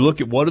 You look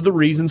at what are the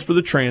reasons for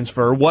the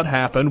transfer, what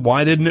happened,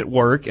 why didn't it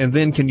work, and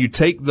then can you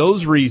take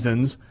those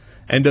reasons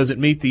and does it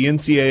meet the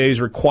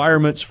NCAA's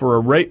requirements for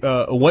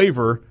a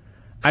waiver?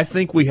 I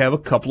think we have a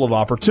couple of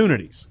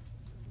opportunities.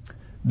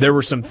 There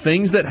were some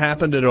things that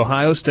happened at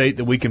Ohio State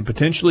that we can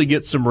potentially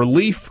get some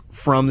relief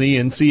from the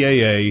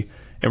NCAA,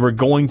 and we're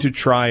going to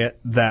try it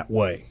that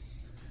way.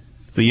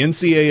 If the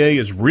NCAA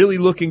is really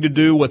looking to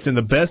do what's in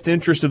the best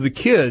interest of the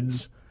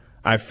kids,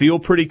 I feel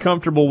pretty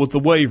comfortable with the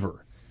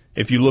waiver.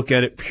 If you look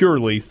at it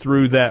purely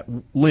through that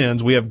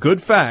lens, we have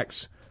good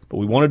facts, but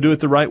we want to do it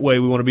the right way.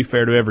 We want to be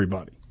fair to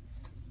everybody.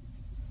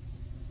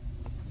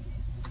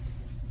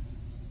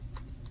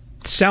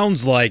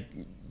 Sounds like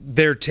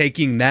they're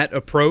taking that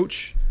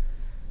approach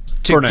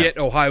to get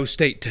Ohio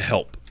State to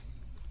help.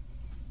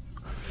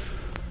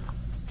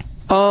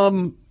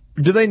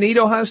 Do they need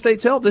Ohio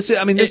State's help? This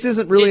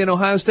isn't really an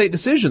Ohio State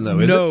decision, though,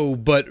 is it? No,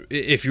 but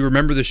if you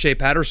remember the Shea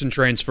Patterson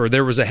transfer,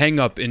 there was a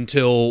hang-up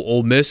until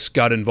Ole Miss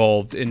got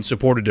involved and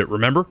supported it,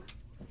 remember?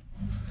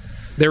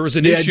 There was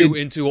an issue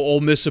until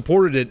Ole Miss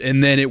supported it,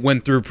 and then it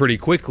went through pretty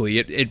quickly.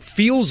 It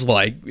feels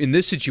like, in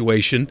this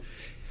situation,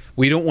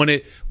 we don't want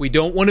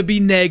to be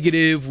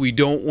negative. We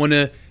don't want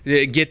to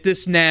get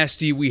this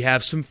nasty. We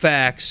have some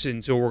facts,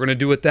 and so we're going to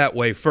do it that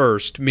way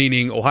first,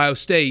 meaning Ohio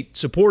State,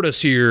 support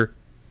us here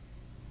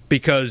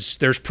because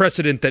there's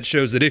precedent that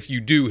shows that if you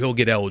do, he'll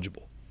get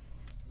eligible.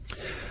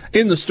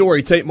 In the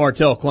story, Tate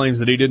Martell claims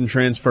that he didn't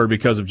transfer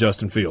because of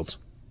Justin Fields.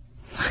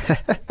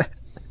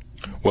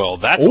 Well,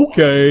 that's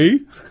okay.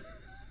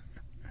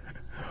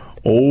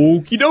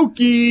 Okie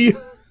dokie.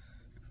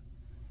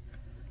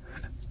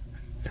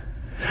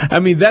 I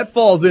mean, that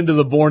falls into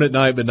the born at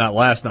night but not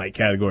last night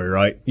category,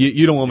 right?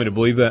 You don't want me to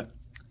believe that?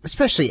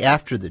 Especially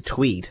after the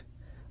tweet.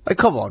 Like,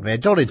 come on, man.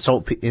 Don't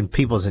insult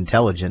people's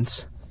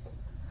intelligence.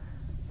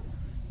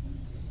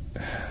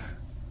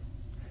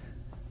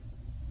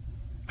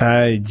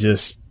 Yay.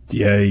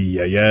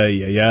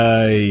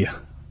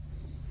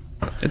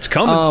 It's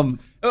coming.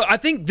 I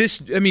think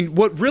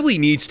what really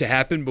needs to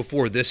happen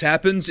before this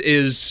happens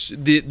is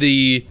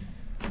the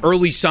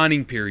early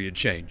signing period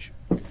change.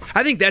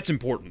 I think that's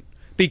important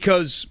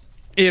because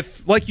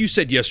if, like you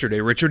said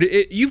yesterday, Richard,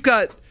 you've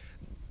got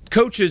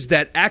coaches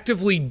that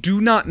actively do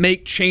not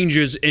make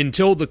changes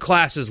until the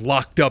class is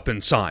locked up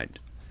and signed,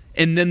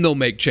 and then they'll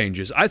make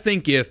changes. I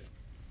think if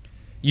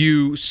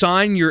you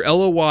sign your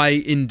LOI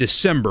in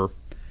December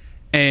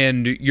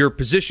and your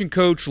position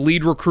coach,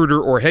 lead recruiter,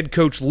 or head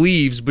coach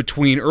leaves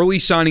between early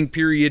signing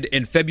period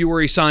and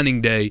February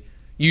signing day,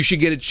 you should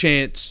get a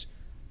chance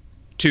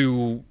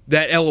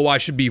that LOI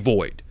should be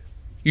void.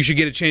 You should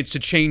get a chance to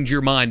change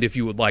your mind if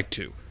you would like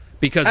to,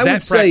 because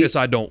that practice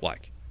I don't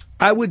like.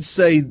 I would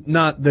say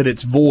not that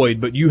it's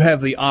void, but you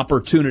have the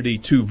opportunity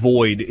to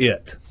void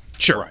it.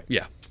 Sure. Right.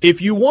 Yeah.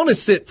 If you want to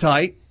sit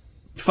tight,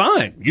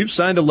 fine. You've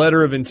signed a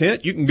letter of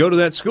intent. You can go to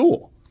that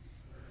school.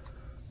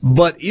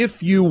 But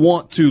if you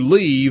want to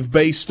leave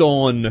based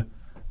on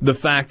the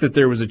fact that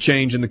there was a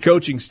change in the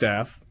coaching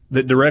staff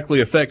that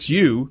directly affects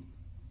you,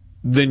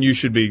 then you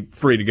should be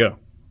free to go.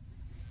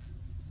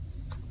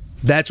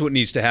 That's what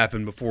needs to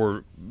happen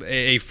before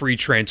a free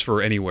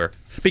transfer anywhere.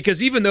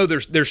 Because even though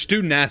they're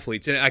student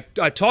athletes, and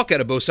I talk out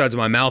of both sides of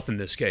my mouth in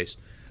this case,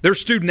 they're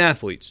student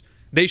athletes.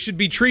 They should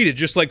be treated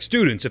just like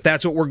students, if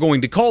that's what we're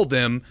going to call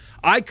them.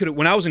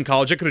 When I was in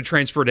college, I could have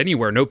transferred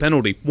anywhere, no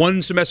penalty.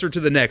 One semester to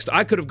the next.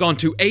 I could have gone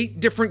to 8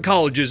 different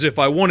colleges if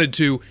I wanted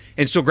to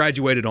and still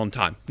graduated on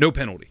time. No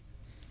penalty.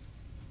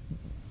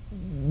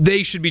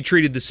 They should be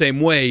treated the same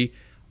way.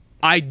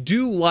 I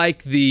do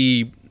like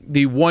the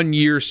 1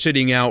 year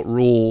sitting out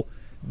rule.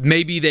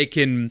 Maybe they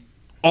can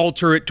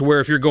alter it to where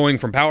if you're going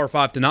from Power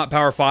 5 to not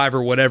Power 5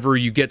 or whatever,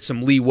 you get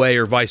some leeway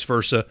or vice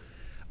versa.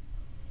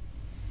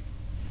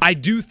 I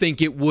do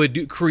think it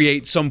would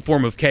create some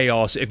form of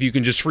chaos if you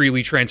can just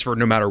freely transfer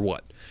no matter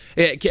what.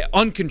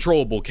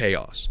 Uncontrollable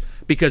chaos.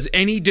 Because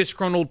any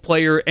disgruntled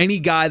player, any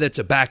guy that's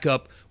a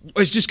backup,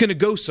 is just going to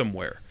go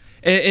somewhere.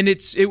 And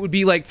it would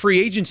be like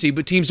free agency,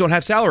 but teams don't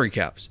have salary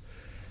caps.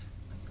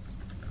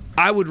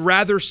 I would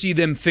rather see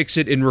them fix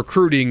it in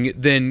recruiting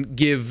than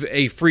give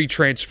a free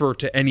transfer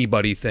to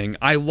anybody thing.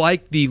 I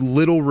like the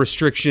little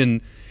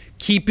restriction,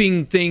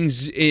 keeping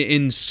things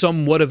in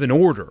somewhat of an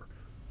order.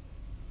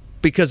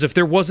 Because if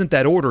there wasn't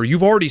that order,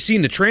 you've already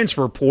seen the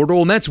transfer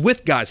portal, and that's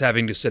with guys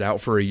having to sit out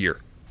for a year.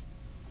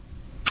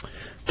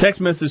 Text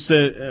message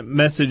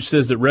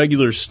says that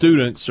regular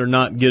students are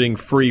not getting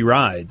free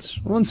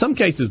rides. Well, in some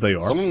cases they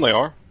are. Some of them they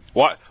are.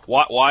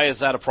 Why is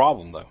that a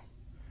problem, though?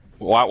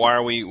 Why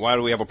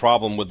do we have a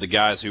problem with the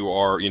guys who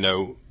are,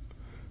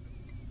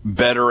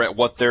 better at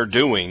what they're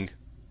doing,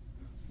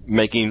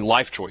 making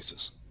life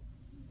choices?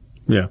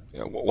 Yeah.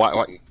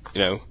 Why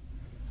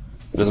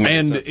it doesn't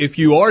make sense. If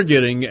you are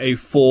getting a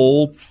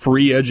full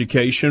free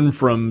education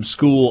from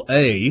school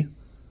A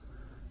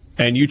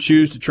and you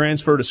choose to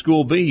transfer to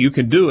school B, you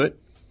can do it.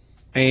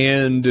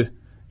 And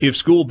if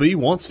school B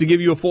wants to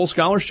give you a full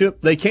scholarship,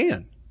 they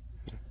can.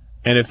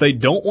 And if they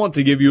don't want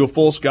to give you a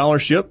full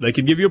scholarship, they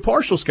can give you a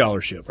partial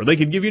scholarship, or they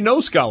can give you no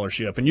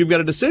scholarship, and you've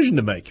got a decision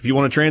to make. If you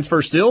want to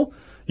transfer still,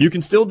 you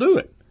can still do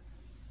it.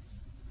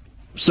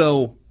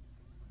 So,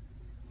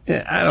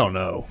 I don't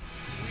know.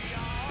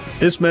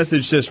 This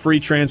message says free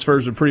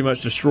transfers would pretty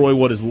much destroy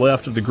what is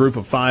left of the group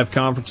of 5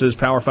 conferences.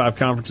 Power 5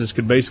 conferences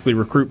could basically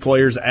recruit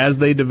players as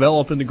they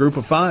develop in the group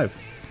of 5.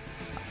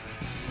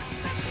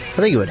 I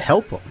think it would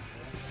help them.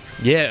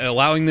 Yeah,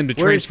 allowing them to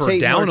transfer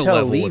down a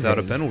level without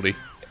a penalty.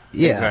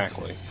 Yeah.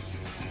 Exactly.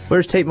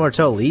 Where's Tate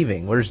Martell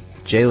leaving? Where's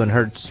Jalen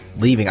Hurts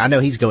leaving? I know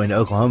he's going to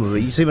Oklahoma, but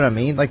you see what I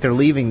mean? Like, they're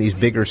leaving these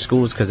bigger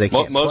schools because they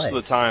can't Most play. of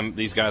the time,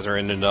 these guys are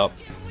ending up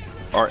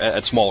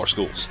at smaller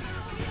schools.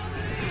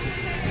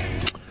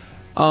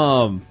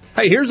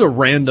 Hey, here's a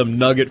random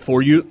nugget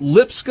for you.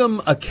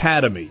 Lipscomb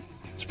Academy,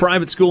 it's a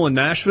private school in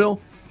Nashville,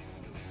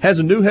 has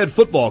a new head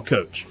football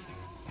coach.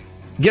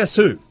 Guess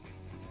who?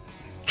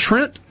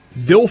 Trent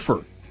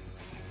Dilfer.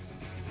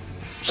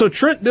 So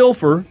Trent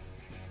Dilfer,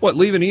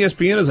 leaving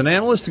ESPN as an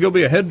analyst to go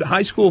be a head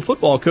high school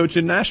football coach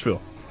in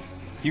Nashville?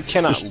 You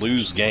cannot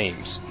lose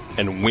games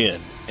and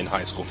win in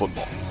high school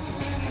football.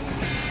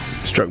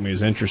 Struck me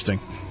as interesting.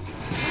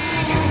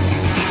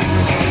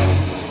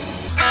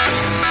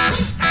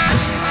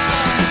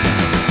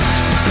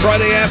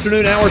 Friday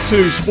afternoon, hour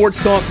 2,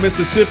 Sports Talk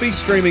Mississippi,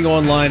 streaming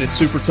online at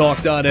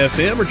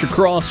supertalk.fm. Richard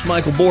Cross,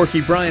 Michael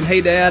Borky, Brian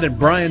Haydad, and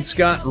Brian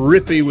Scott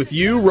Rippey with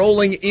you,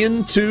 rolling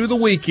into the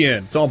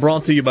weekend. It's all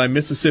brought to you by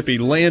Mississippi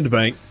Land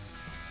Bank.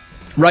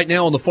 Right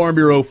now on the Farm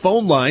Bureau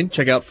phone line,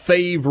 check out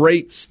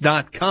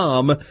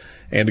favrates.com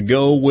and to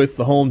go with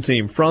the home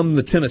team. From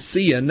the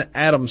Tennessean,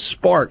 Adam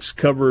Sparks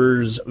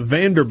covers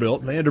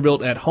Vanderbilt.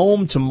 Vanderbilt at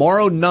home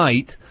tomorrow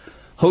night,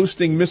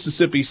 hosting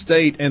Mississippi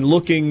State and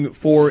looking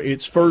for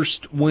its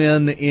first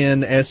win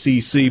in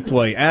SEC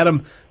play.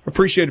 Adam,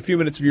 appreciate a few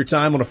minutes of your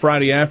time on a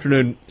Friday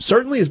afternoon.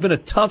 Certainly has been a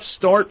tough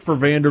start for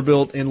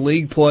Vanderbilt in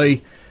league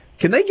play.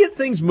 Can they get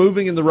things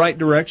moving in the right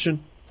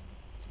direction?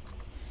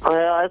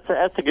 Well,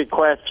 that's a good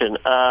question.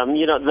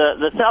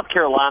 The South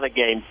Carolina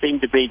game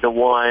seemed to be the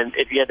one,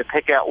 if you had to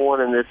pick out one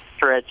in this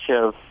stretch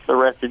of the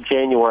rest of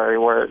January,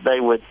 where they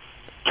would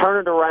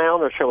turn it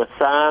around or show a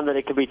sign that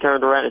it could be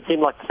turned around. It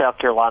seemed like the South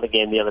Carolina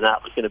game the other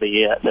night was going to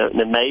be it. Now,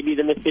 maybe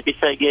the Mississippi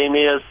State game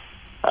is,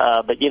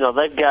 but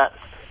they've got,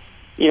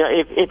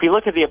 if you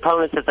look at the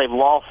opponents that they've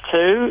lost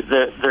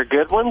to, they're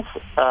good ones.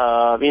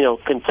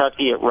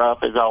 Kentucky at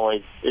Rupp is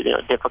always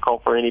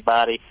difficult for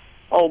anybody.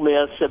 Ole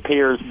Miss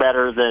appears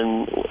better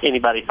than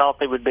anybody thought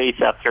they would be.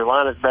 South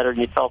Carolina's better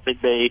than you thought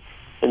they'd be,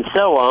 and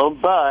so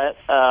on. But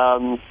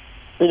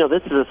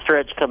this is a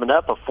stretch coming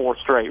up of 4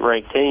 straight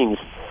ranked teams.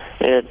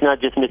 And it's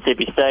not just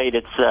Mississippi State.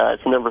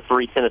 It's number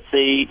 3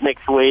 Tennessee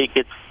next week.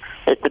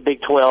 It's the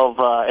Big 12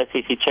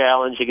 SEC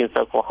Challenge against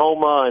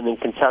Oklahoma, and then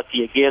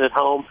Kentucky again at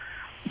home.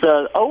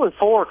 So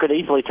 0-4 could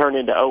easily turn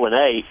into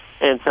 0-8.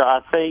 And so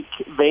I think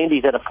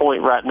Vandy's at a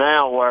point right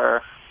now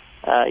where,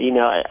 I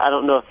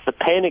don't know if the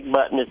panic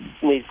button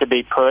needs to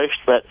be pushed,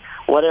 but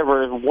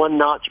whatever is one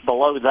notch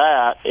below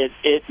that,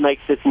 it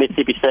makes this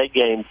Mississippi State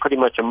game pretty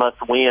much a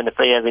must-win if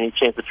they have any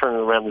chance of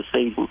turning around the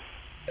season.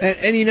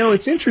 And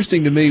it's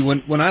interesting to me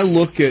when I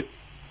look at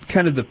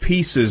kind of the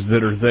pieces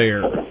that are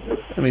there.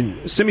 I mean,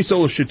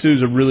 Simisola Shatu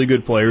is a really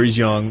good player. He's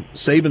young.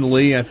 Saban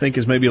Lee, I think,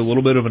 is maybe a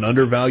little bit of an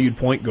undervalued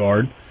point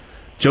guard.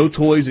 Joe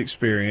Toy's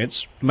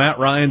experience. Matt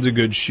Ryan's a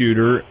good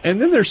shooter.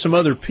 And then there's some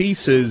other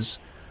pieces,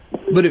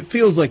 but it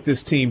feels like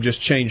this team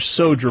just changed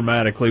so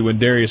dramatically when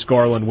Darius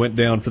Garland went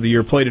down for the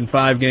year, played in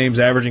 5 games,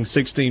 averaging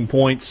 16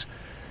 points.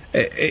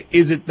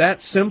 Is it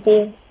that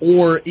simple,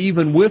 or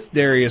even with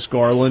Darius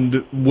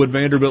Garland, would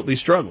Vanderbilt be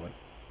struggling?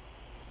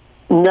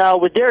 No,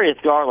 with Darius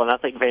Garland, I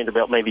think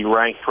Vanderbilt may be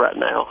ranked right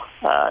now.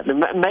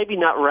 Maybe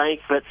not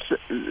ranked, but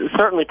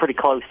certainly pretty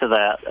close to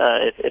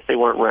that if they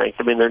weren't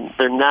ranked. I mean,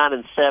 they're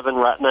 9-7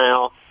 right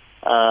now.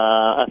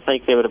 I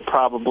think they would have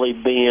probably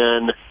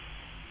been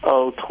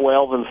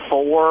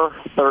 12-4,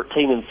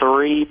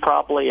 13-3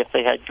 probably if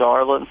they had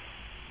Garland.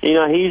 He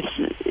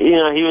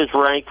was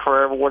ranked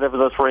for whatever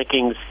those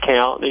rankings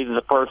count, either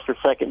the first or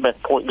second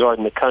best point guard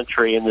in the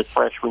country in this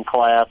freshman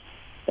class,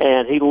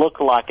 and he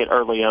looked like it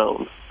early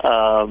on.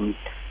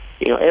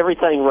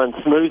 Everything runs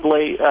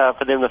smoothly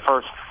for them the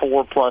first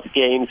 4+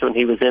 games when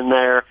he was in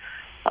there.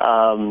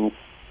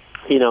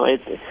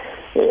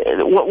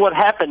 What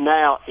happened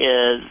now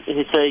is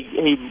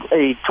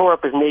he tore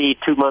up his knee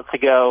 2 months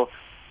ago,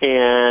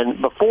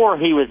 and before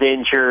he was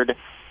injured,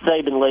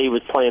 Saban Lee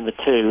was playing the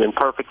 2 and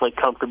perfectly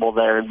comfortable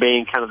there and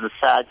being kind of the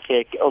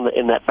sidekick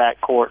in that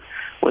backcourt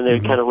when they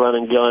would kind of run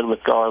and gun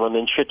with Garland.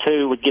 And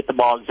Shatu would get the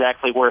ball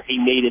exactly where he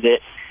needed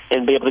it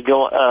and be able to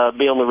go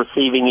be on the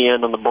receiving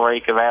end on the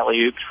break of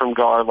alley-oops from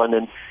Garland.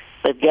 And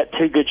they've got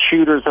 2 good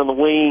shooters on the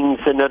wings,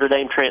 a Notre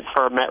Dame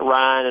transfer, Matt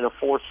Ryan, and a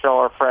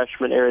 4-star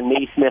freshman, Aaron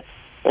Neesmith.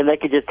 And they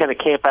could just kind of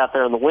camp out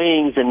there on the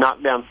wings and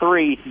knock down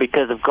threes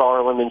because of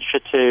Garland and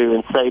Shatu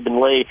and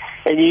Saban Lee.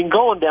 And you can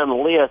go on down the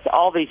list,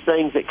 all these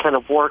things that kind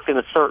of work in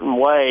a certain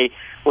way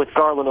with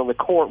Garland on the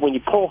court. When you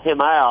pull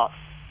him out,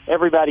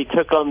 everybody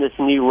took on this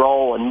new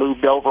role and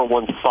moved over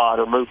one spot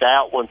or moved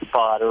out one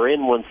spot or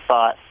in one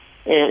spot.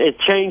 And it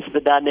changed the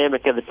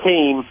dynamic of the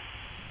team.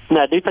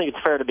 Now, I do think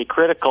it's fair to be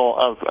critical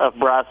of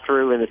Bryce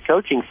Drew and his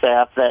coaching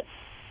staff that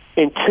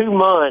in 2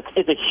 months,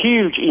 it's a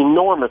huge,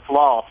 enormous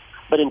loss.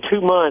 But in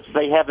 2 months,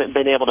 they haven't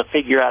been able to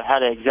figure out how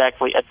to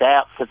exactly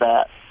adapt to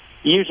that.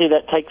 Usually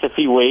that takes a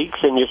few weeks,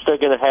 and you're still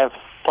going to have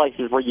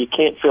places where you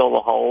can't fill the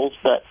holes.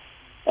 But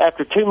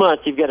after 2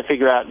 months, you've got to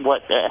figure out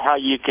how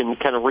you can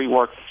kind of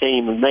rework the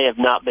team, and they have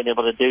not been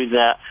able to do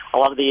that. A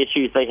lot of the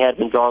issues they had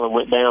when Garland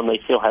went down, they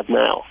still have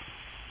now.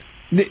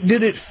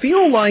 Did it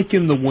feel like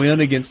in the win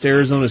against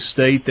Arizona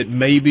State that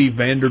maybe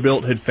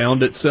Vanderbilt had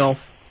found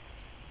itself?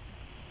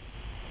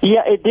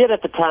 Yeah, it did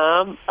at the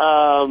time.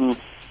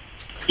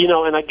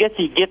 And I guess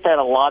you get that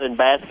a lot in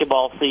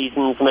basketball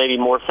seasons, maybe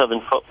more so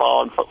than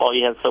football. In football,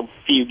 you have so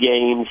few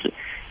games.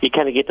 You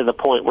kind of get to the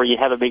point where you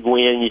have a big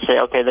win, and you say,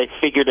 okay, they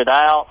figured it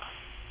out.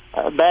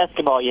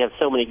 Basketball, you have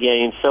so many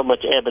games, so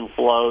much ebb and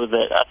flow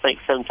that I think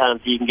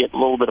sometimes you can get a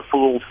little bit of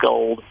fool's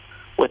gold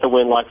with a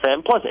win like that.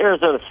 And plus,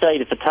 Arizona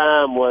State at the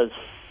time was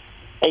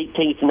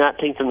 18th,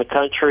 19th in the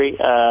country.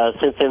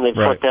 Since then, they've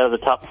slipped out of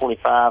the top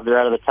 25. They're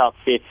out of the top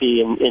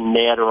 50 in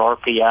net or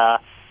RPI.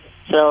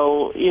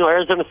 So,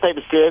 Arizona State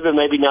was good, but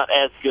maybe not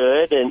as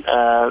good. And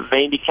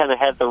Vandy kind of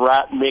had the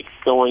right mix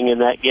going in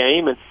that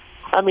game. And,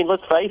 I mean,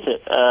 let's face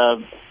it,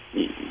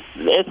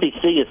 the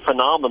SEC is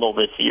phenomenal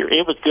this year.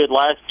 It was good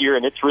last year,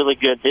 and it's really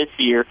good this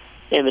year.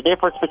 And the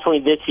difference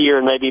between this year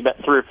and maybe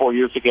about 3 or 4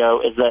 years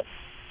ago is that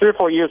 3 or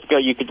 4 years ago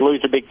you could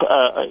lose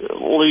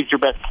lose your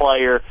best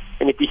player,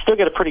 and if you still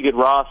get a pretty good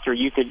roster,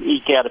 you could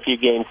eke out a few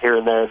games here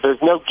and there.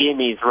 There's no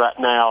gimmies right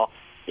now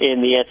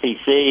in the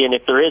SEC, and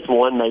if there is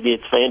one, maybe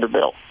it's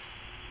Vanderbilt.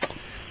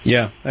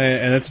 Yeah,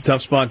 and that's a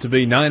tough spot to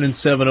be.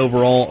 9-7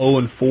 overall,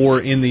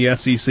 0-4 in the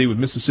SEC with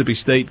Mississippi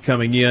State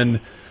coming in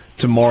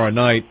tomorrow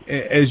night.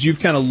 As you've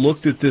kind of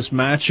looked at this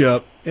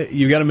matchup,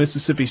 you've got a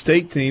Mississippi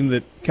State team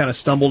that kind of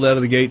stumbled out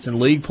of the gates in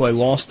league play,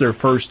 lost their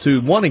first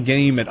 2, won a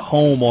game at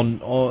home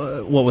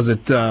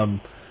on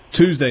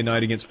Tuesday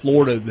night against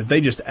Florida that they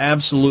just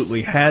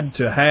absolutely had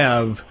to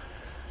have.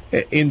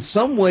 In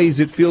some ways,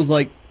 it feels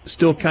like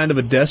still kind of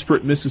a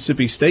desperate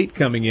Mississippi State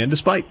coming in,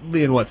 despite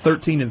being,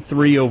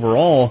 13-3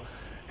 overall.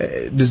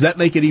 Does that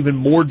make it even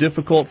more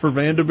difficult for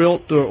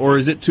Vanderbilt, or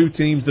is it 2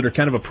 teams that are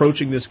kind of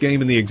approaching this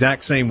game in the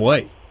exact same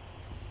way?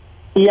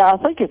 Yeah, I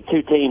think it's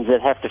 2 teams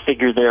that have to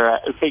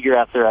figure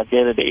out their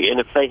identity, and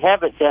if they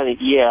haven't done it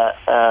yet,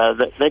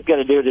 they've got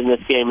to do it in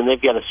this game, and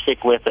they've got to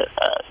stick with it.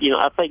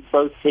 I think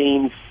both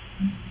teams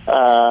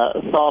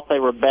thought they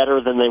were better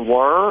than they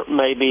were,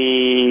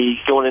 maybe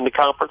going into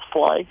conference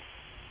play.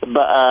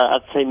 But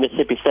I'd say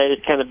Mississippi State has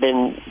kind of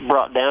been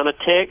brought down a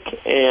tick,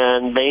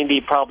 and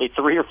Vandy probably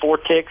 3 or 4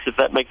 ticks, if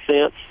that makes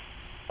sense.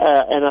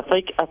 And I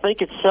think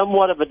it's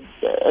somewhat of a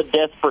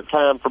desperate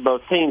time for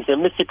both teams.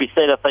 And Mississippi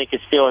State, I think,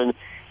 is still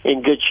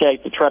in good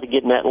shape to try to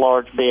get in that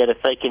large bid if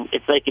they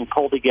can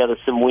pull together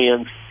some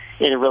wins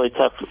in a really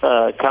tough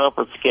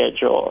conference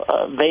schedule.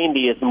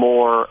 Vandy is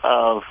more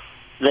of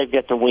they've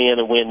got to win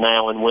and win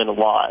now and win a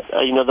lot.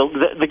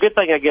 The good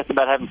thing, I guess,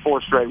 about having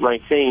 4 straight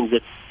ranked teams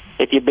is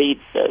if you beat,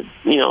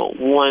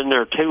 1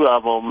 or 2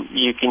 of them,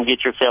 you can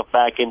get yourself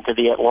back into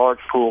the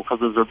at-large pool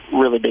because those are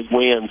really big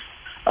wins.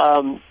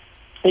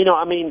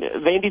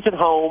 Vandy's at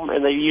home,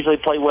 and they usually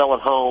play well at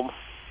home.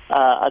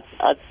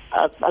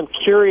 I'm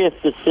curious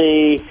to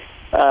see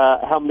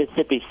how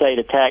Mississippi State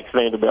attacks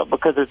Vanderbilt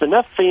because there's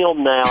enough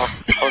film now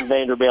on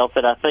Vanderbilt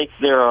that I think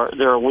there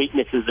are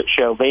weaknesses that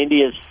show.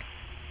 Vandy has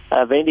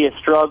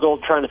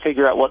struggled trying to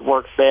figure out what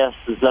works best,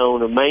 the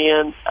zone or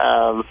man.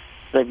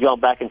 They've gone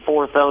back and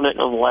forth on it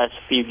on the last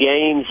few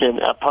games, and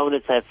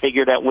opponents have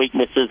figured out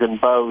weaknesses in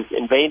both.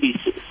 And Vandy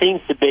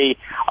seems to be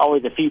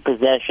always a few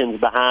possessions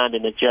behind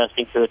in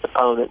adjusting to its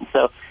opponent. And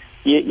so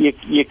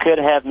you could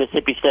have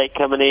Mississippi State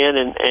coming in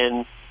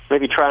and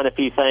maybe trying a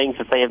few things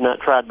that they have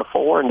not tried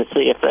before, and to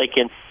see if they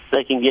can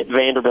get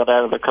Vanderbilt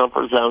out of their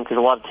comfort zone because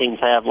a lot of teams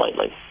have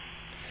lately.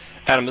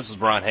 Adam, this is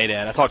Brian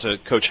Haydad. I talked to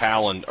Coach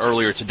Howland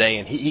earlier today,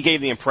 and he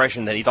gave the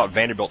impression that he thought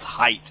Vanderbilt's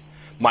height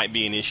might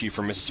be an issue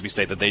for Mississippi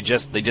State, that they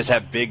just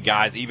have big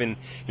guys. Even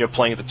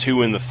playing at the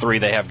 2 and the 3,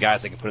 they have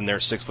guys they can put in there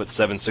 6'7",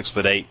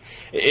 6'8".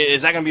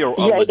 Is that going to be a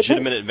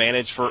legitimate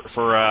advantage for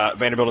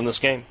Vanderbilt in this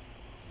game?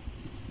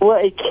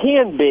 Well, it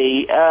can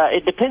be.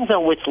 It depends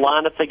on which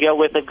lineup they go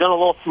with. They've gone a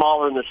little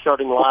smaller in their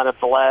starting lineup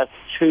the last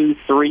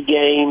 2-3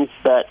 games,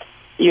 but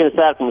even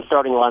aside from the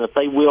starting lineup,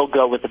 they will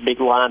go with a big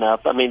lineup.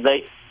 I mean,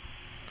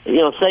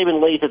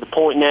 Saban Lee's at the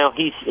point now.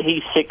 He's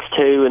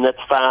 6'2", and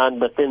that's fine.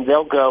 But then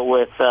they'll go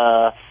with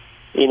 6'10"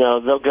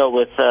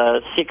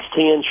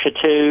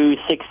 Chateau,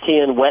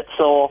 6'10"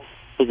 Wetzel,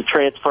 who's a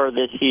transfer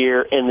this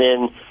year, and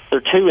then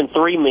their 2 and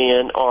 3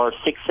 men are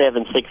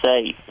 6'7",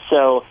 6'8".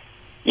 So,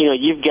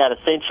 you've got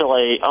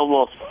essentially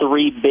almost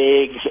 3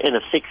 bigs and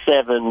a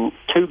 6'7"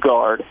 2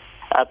 guard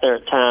out there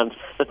at times.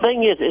 The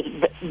thing is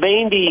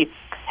Vandy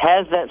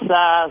has that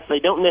size. They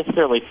don't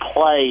necessarily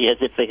play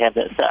as if they have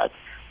that size.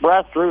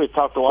 Bryce Drew has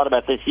talked a lot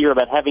about this year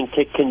about having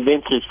to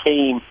convince his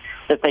team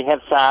that they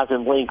have size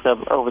and length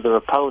over their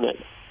opponent.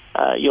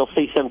 You'll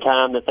see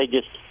sometime that they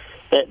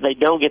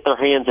don't get their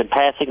hands in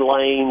passing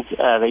lanes.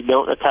 They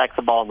don't attack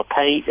the ball in the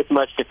paint as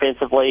much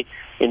defensively,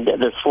 and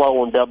they're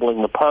slow on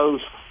doubling the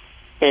post.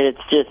 And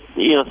it's just,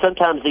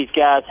 sometimes these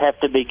guys have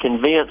to be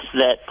convinced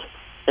that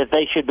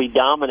they should be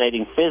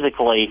dominating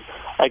physically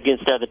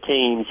against other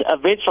teams.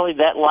 Eventually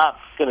that light's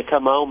going to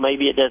come on.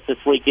 Maybe it does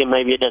this weekend,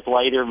 maybe it does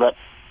later, but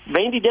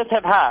Vandy does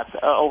have height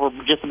over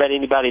just about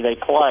anybody they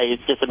play.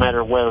 It's just a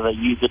matter of whether they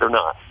use it or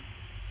not.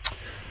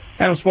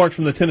 Adam Sparks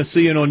from the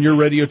Tennessean on your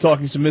radio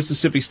talking some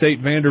Mississippi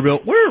State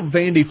Vanderbilt. Where are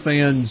Vandy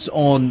fans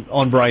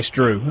on Bryce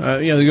Drew?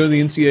 They go to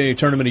the NCAA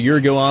tournament a year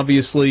ago,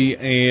 obviously,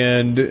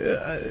 and,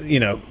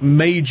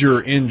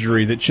 major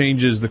injury that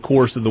changes the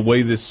course of the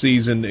way this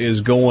season is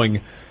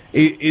going.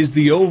 Is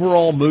the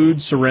overall mood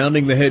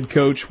surrounding the head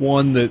coach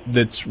one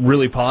that's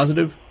really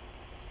positive?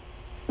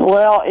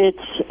 Well, it's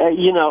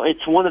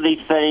one of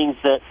these things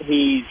that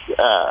he's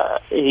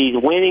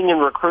winning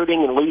and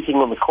recruiting and losing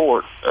on the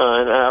court.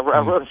 And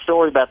I wrote a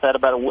story about that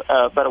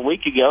about a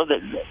week ago.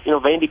 That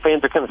Vandy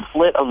fans are kind of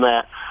split on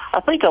that.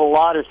 I think a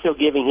lot are still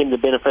giving him the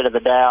benefit of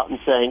the doubt and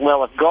saying,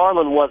 well, if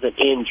Garland wasn't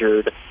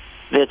injured,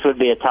 this would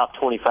be a top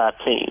 25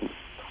 team.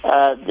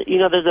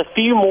 There's a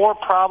few more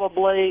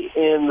probably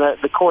in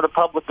the court of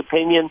public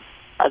opinion.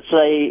 I'd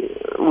say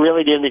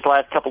really during these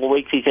last couple of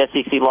weeks, these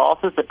SEC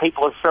losses, that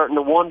people are starting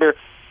to wonder.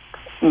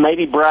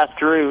 Maybe Bryce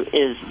Drew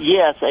is,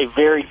 yes, a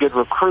very good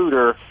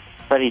recruiter,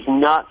 but he's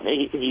not.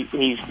 He's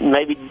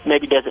maybe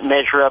doesn't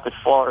measure up as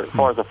far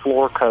as a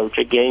floor coach,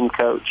 a game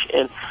coach,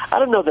 and I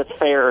don't know if that's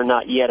fair or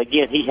not yet.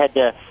 Again, he had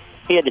to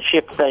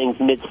shift things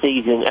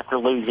mid-season after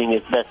losing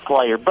his best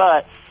player,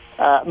 but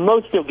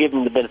most still give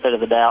him the benefit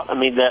of the doubt. I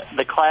mean,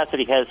 the class that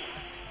he has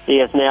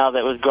now,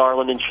 that was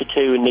Garland and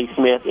Chateau and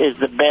Neesmith, is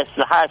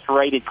the highest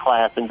rated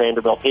class in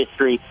Vanderbilt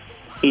history.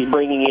 He's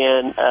bringing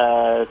in 2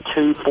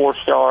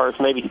 4-stars,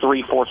 maybe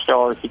 3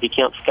 4-stars if you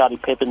count Scottie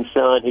Pippen's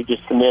son, who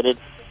just committed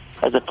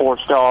as a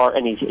 4-star,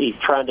 and he's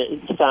trying to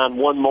sign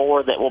one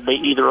more that will be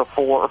either a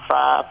 4 or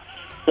 5.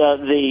 So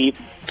the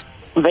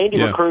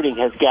Vandy recruiting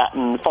has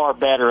gotten far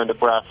better under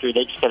Bryce Drew.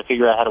 They just got to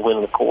figure out how to win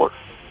on the court.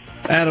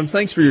 Adam,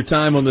 thanks for your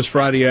time on this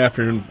Friday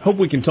afternoon. Hope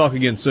we can talk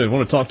again soon. I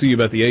want to talk to you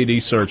about the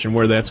AD search and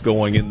where that's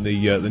going in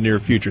the near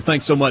future.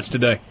 Thanks so much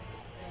today.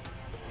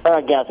 All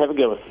right, guys. Have a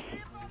good one.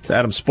 It's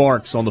Adam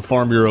Sparks on the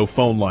Farm Bureau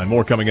phone line.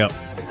 More coming up.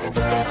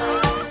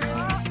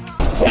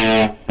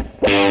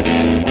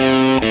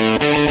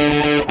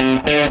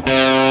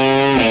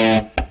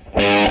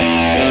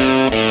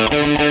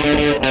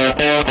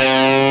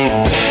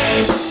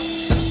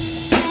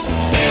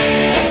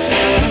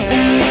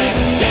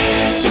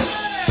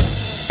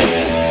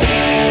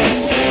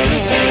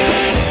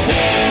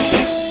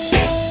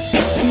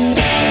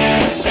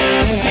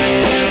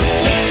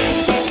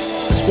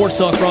 Sports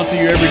Talk brought to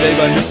you every day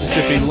by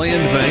Mississippi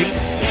Land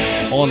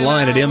Bank.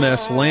 Online at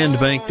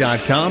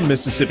mslandbank.com.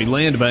 Mississippi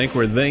Land Bank,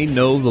 where they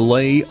know the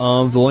lay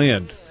of the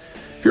land.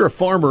 If you're a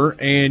farmer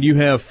and you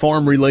have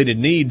farm-related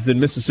needs, then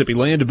Mississippi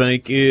Land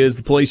Bank is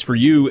the place for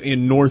you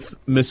in North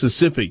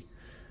Mississippi.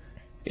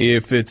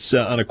 If it's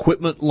an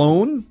equipment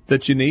loan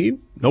that you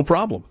need, no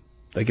problem.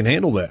 They can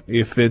handle that.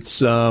 If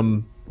it's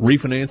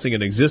refinancing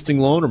an existing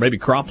loan or maybe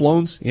crop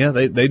loans, yeah,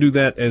 they do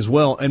that as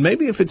well. And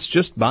maybe if it's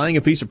just buying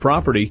a piece of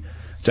property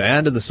to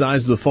add to the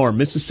size of the farm,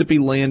 Mississippi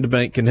Land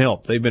Bank can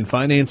help. They've been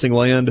financing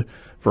land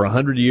for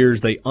 100 years.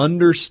 They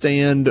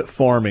understand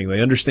farming. They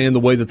understand the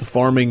way that the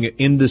farming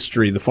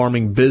industry, the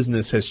farming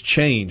business has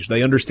changed.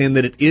 They understand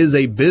that it is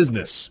a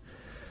business,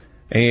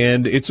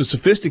 and it's a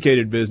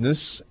sophisticated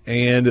business,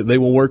 and they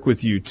will work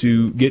with you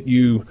to get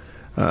you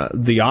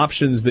the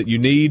options that you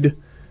need.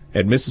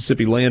 At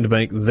Mississippi Land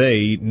Bank,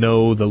 they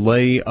know the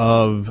lay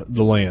of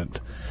the land.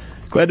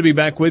 Glad to be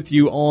back with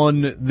you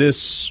on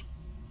this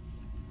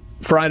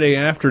Friday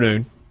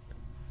afternoon.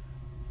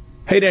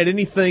 Hey, Dad,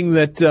 anything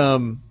that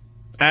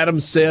Adam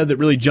said that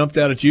really jumped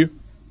out at you?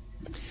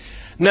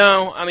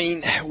 No, I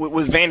mean,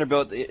 with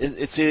Vanderbilt,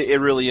 it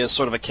really is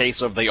sort of a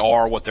case of they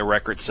are what their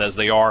record says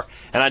they are,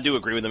 and I do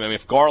agree with them. I mean,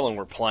 if Garland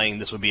were playing,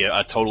 this would be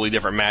a totally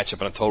different matchup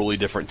and a totally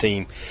different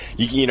team.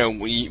 You know,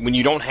 when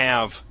you don't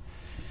have...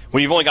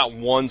 When you've only got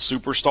one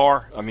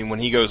superstar, I mean, when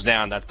he goes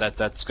down,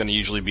 that's going to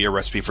usually be a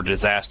recipe for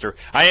disaster.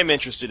 I am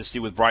interested to see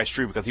with Bryce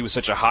Drew, because he was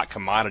such a hot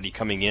commodity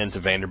coming into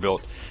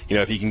Vanderbilt, you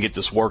know, if he can get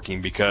this working,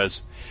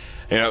 because,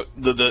 you know,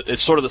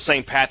 it's sort of the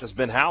same path as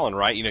Ben Howland,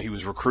 right? You know, he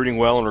was recruiting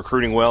well,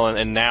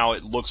 and now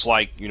it looks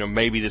like, you know,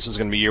 maybe this is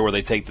going to be a year where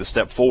they take the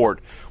step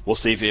forward. We'll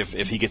see if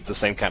he gets the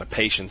same kind of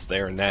patience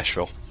there in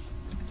Nashville.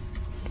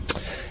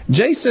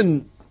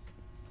 Jason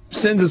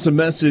sends us a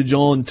message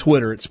on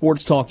Twitter at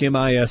Sports Talk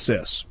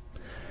MISS.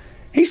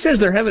 He says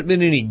there haven't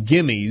been any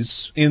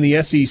gimmies in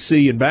the SEC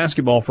in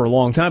basketball for a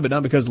long time, but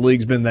not because the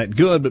league's been that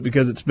good, but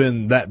because it's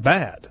been that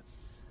bad.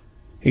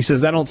 He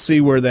says, I don't see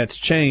where that's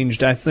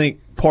changed. I think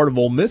part of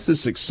Ole Miss's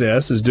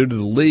success is due to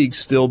the league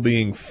still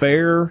being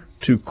fair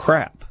to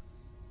crap.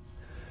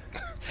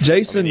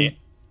 Jason... I mean,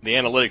 the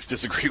analytics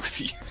disagree with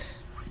you.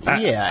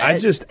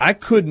 I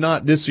could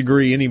not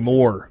disagree any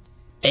more.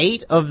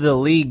 8 of the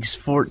league's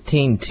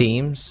 14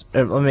 teams,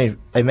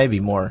 it may be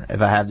more if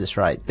I have this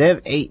right. They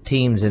have 8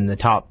 teams in the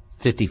top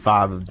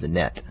 55 of the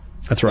net.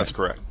 That's right. That's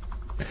correct.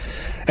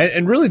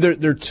 And really,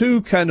 there are two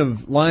kind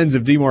of lines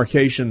of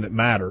demarcation that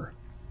matter.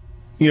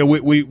 You know,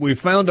 we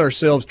found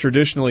ourselves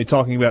traditionally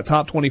talking about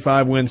top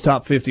 25 wins,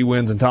 top 50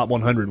 wins, and top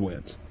 100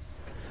 wins.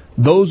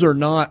 Those are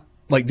not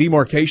like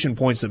demarcation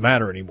points that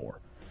matter anymore.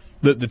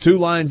 The two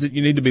lines that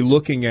you need to be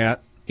looking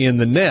at in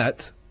the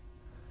net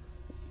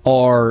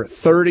are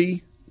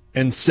 30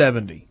 and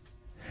 70.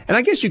 And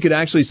I guess you could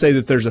actually say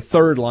that there's a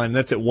third line, and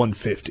that's at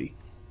 150.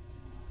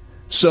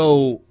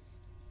 So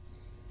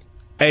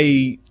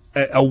a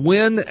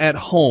win at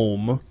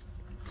home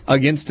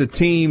against a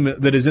team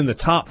that is in the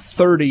top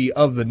 30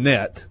 of the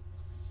net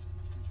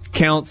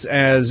counts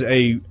as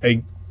a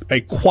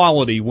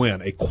quality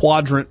win, a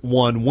quadrant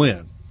 1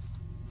 win.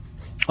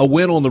 A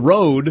win on the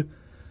road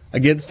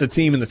against a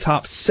team in the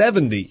top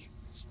 70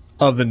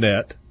 of the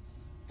net.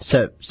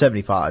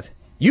 75.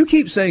 You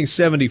keep saying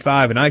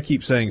 75, and I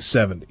keep saying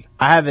 70.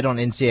 I have it on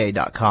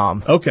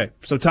NCAA.com. Okay,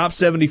 so top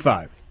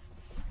 75.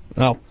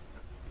 Well,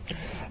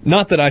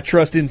 not that I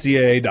trust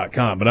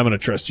NCAA.com, but I'm going to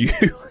trust you.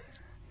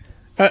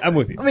 I'm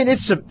with you. I mean,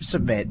 it's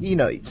submit. You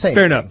know, same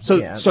fair thing. enough. So,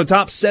 yeah. So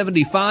top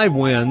 75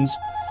 wins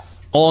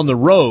on the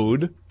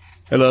road.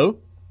 Hello?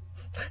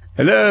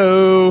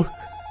 Hello?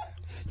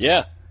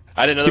 Yeah.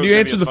 I didn't know. Can you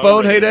answer the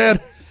phone? Hey, Dad?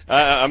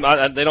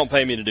 They don't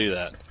pay me to do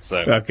that. So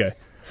okay.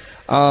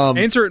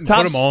 Answer it and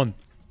put them on.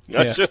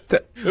 Yeah. See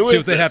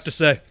what they have to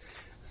say.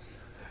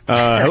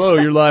 Hello,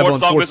 you're live Sports on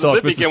Talk Sports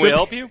Talk Mississippi. Can we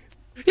help you?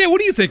 Yeah, what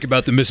do you think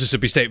about the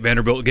Mississippi State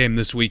Vanderbilt game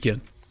this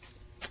weekend?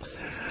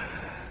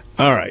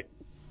 All right.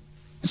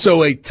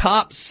 So a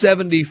top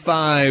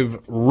 75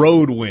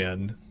 road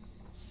win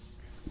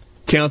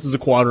counts as a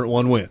quadrant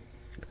 1 win.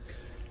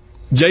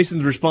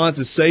 Jason's response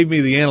is, save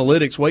me the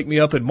analytics, wake me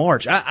up in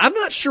March. I'm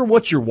not sure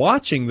what you're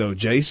watching, though,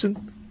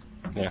 Jason.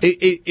 Yeah.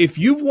 If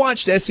you've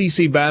watched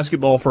SEC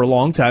basketball for a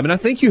long time, and I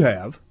think you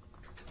have,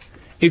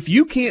 if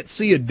you can't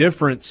see a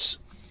difference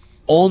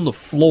on the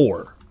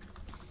floor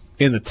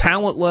in the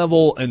talent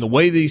level and the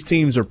way these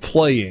teams are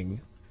playing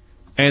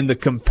and the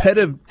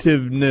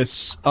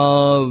competitiveness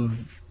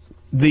of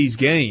these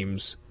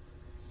games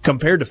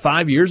compared to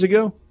 5 years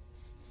ago,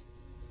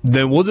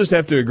 then we'll just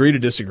have to agree to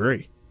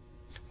disagree.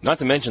 Not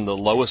to mention the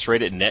lowest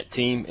rated net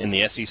team in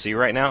the SEC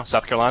right now,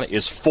 South Carolina,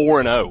 is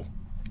 4-0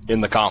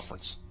 in the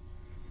conference.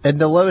 And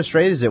the lowest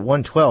rate is at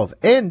 112.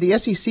 And the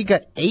SEC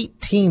got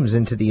 8 teams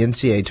into the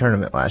NCAA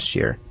tournament last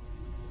year.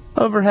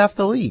 Over half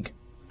the league.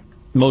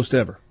 Most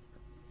ever.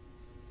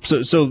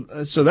 So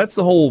that's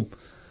the whole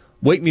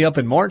wake me up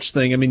in March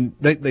thing. I mean,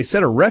 they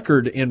set a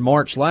record in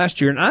March last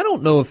year, and I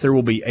don't know if there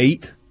will be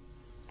 8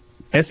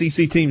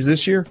 SEC teams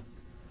this year,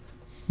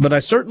 but I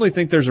certainly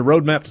think there's a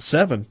roadmap to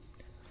 7.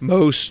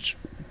 Most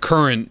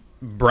current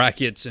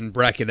brackets and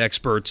bracket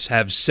experts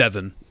have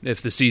 7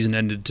 if the season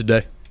ended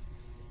today.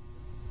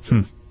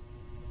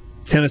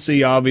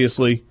 Tennessee,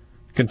 obviously.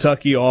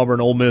 Kentucky, Auburn,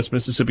 Ole Miss,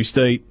 Mississippi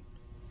State,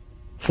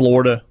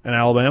 Florida, and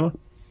Alabama.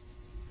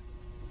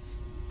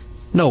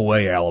 No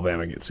way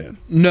Alabama gets in.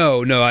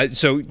 No.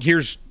 So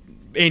here's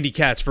Andy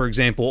Katz, for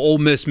example. Ole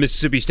Miss,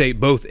 Mississippi State,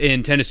 both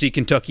in. Tennessee,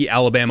 Kentucky,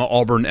 Alabama,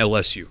 Auburn,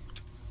 LSU.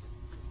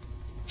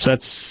 So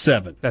that's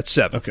 7. That's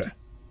 7. Okay.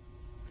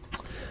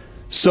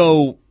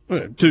 So,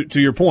 to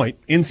your point,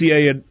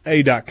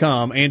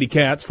 NCAA.com, Andy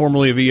Katz,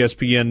 formerly of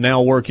ESPN,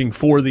 now working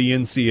for the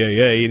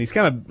NCAA, and he's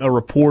kind of a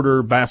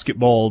reporter,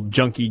 basketball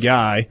junkie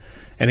guy,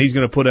 and he's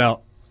going to put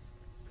out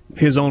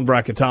his own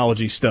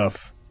bracketology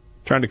stuff,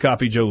 trying to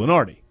copy Joe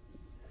Lunardi.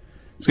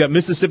 He's got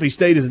Mississippi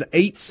State as an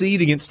 8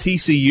 seed against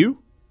TCU.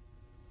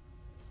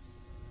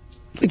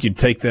 I think you'd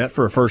take that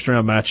for a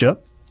first-round matchup.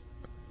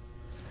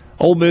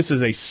 Ole Miss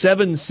is a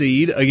 7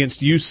 seed against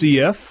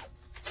UCF.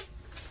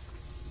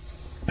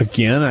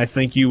 Again, I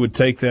think you would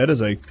take that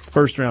as a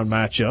first-round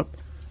matchup.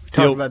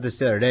 Talked about this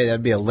the other day.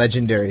 That'd be a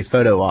legendary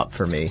photo op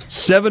for me.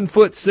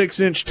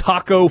 7'6"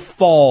 Taco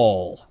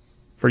Fall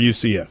for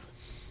UCF.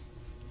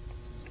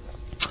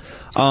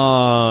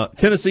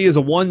 Tennessee is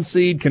a 1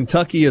 seed.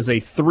 Kentucky is a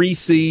 3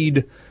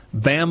 seed.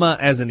 Bama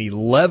as an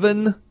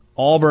 11.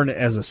 Auburn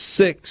as a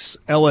 6.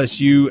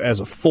 LSU as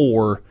a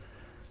 4.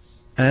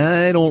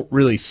 I don't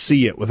really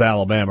see it with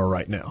Alabama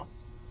right now.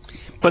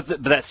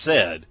 But that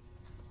said,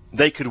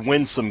 they could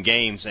win some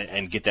games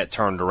and get that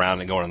turned around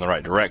and going in the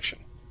right direction.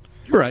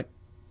 You're right.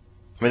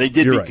 I mean, they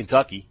did beat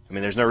Kentucky. I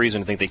mean, there's no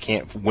reason to think they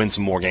can't win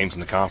some more games in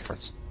the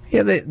conference.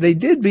 Yeah, they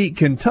did beat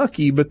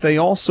Kentucky, but they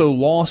also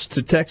lost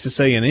to Texas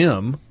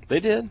A&M. They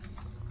did.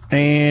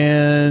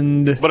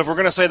 But if we're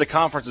going to say the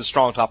conference is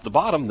strong top to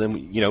bottom,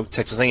 then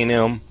Texas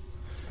A&M,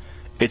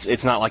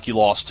 it's not like you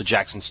lost to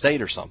Jackson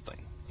State or something.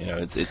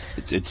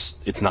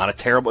 It's not a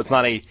terrible. It's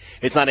not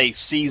a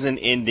season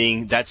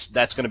ending. That's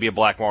going to be a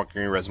black mark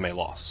on your resume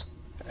loss.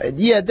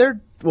 Yeah, they're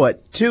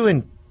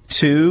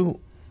 2-2.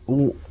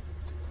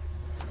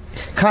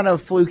 Kind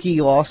of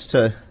fluky loss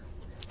to.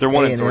 They're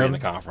 1-3 in the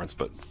conference,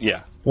 but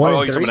yeah.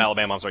 1-3 you're talking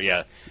Alabama. I'm sorry.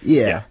 Yeah.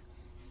 Yeah.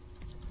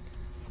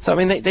 So I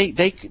mean, they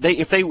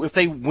if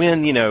they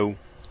win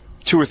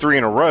 2 or 3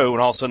 in a row,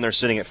 and all of a sudden they're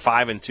sitting at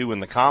 5-2 in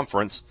the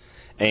conference,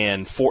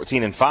 and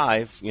 14-5,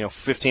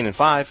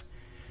 15-5.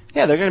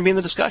 Yeah, they're going to be in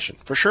the discussion,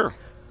 for sure.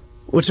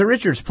 Well, to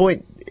Richard's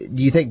point,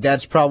 do you think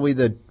that's probably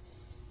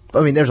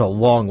there's a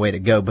long way to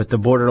go, but the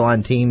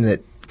borderline team that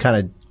kind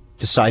of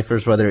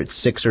deciphers whether it's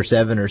 6 or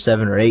 7 or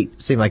 7 or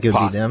 8 seem like it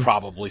would be them?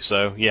 Probably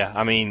so, yeah.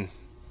 I mean,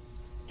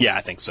 yeah,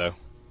 I think so.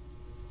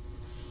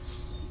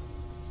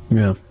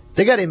 Yeah.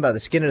 They got in by the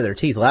skin of their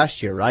teeth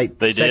last year, right?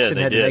 They Sexton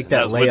did. had to make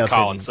that was layup with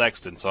Colin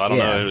Sexton, so I don't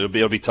know.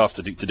 It'll be tough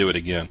to do it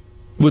again.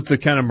 With the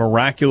kind of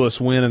miraculous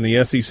win in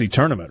the SEC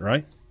tournament,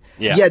 right?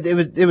 Yeah,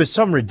 it was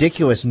some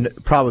ridiculous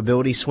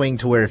probability swing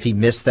to where if he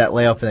missed that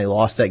layup and they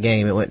lost that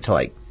game, it went to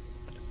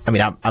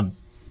I'm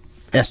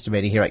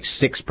estimating here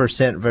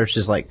 6%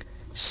 versus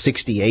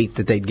 68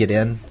 that they'd get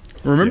in.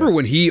 Remember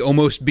when he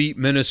almost beat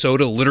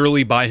Minnesota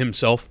literally by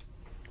himself?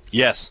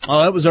 Yes.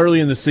 Oh, that was early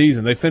in the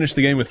season. They finished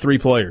the game with 3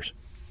 players.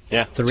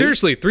 Yeah.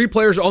 Seriously, 3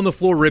 players on the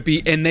floor,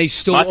 Rippy, and they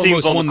still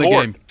almost won the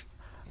game.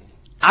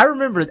 I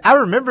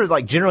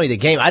remember generally the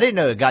game. I didn't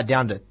know it got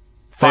down to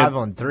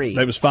 5-on-3.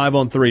 It was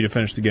 5-on-3 to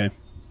finish the game.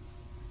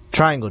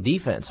 Triangle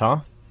defense,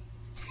 huh?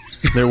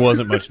 There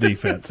wasn't much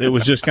defense. It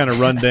was just kind of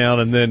run down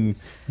and then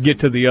get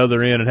to the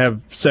other end and have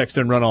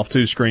Sexton run off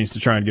 2 screens to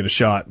try and get a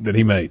shot that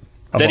he made.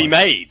 That he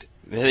made.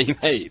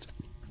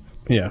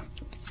 Yeah.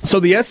 So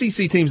the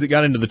SEC teams that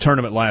got into the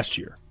tournament last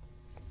year,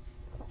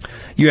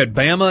 you had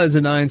Bama as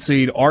a 9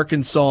 seed,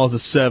 Arkansas as a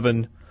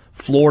 7,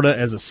 Florida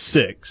as a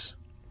 6,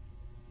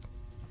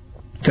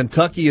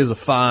 Kentucky as a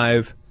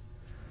 5,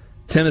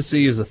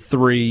 Tennessee as a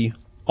 3,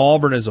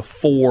 Auburn as a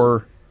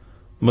 4,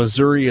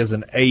 Missouri as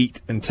an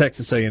 8, and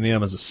Texas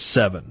A&M as a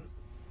 7.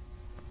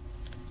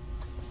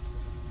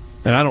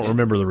 And I don't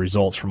remember the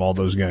results from all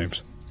those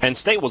games. And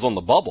State was on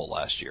the bubble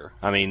last year.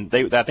 I mean,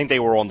 I think they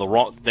were on the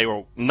wrong. They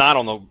were not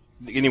on the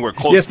anywhere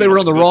close. Yes, they were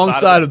on the wrong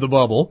side of the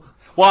bubble.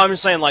 Well, I'm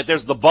just saying,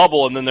 there's the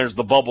bubble, and then there's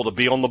the bubble to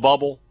be on the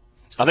bubble.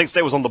 I think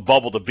State was on the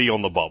bubble to be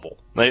on the bubble.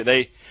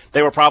 They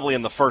were probably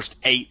in the first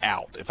 8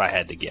 out, if I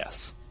had to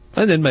guess.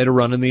 And then made a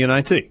run in the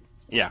NIT.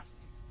 Yeah.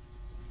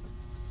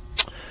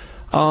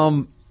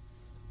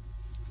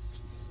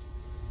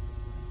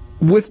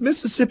 With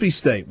Mississippi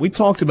State, we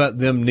talked about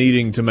them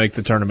needing to make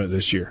the tournament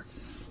this year.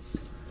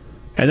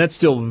 And that's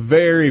still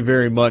very,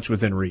 very much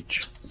within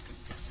reach.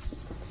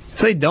 If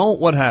they don't,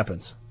 what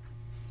happens?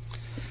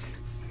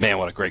 Man,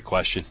 what a great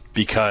question.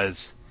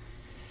 Because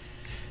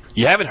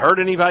you haven't heard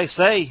anybody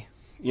say,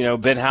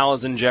 Ben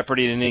Howell's in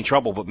jeopardy and in any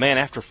trouble. But, man,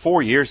 after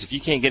 4 years, if you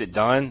can't get it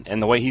done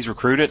and the way he's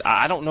recruited,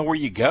 I don't know where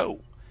you go.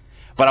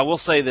 But I will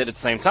say that at the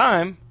same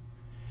time,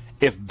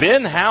 if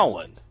Ben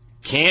Howland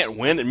can't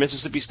win at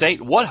Mississippi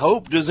State, what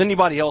hope does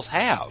anybody else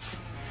have?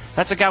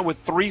 That's a guy with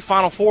 3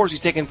 Final Fours.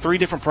 He's taken 3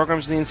 different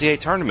programs in the NCAA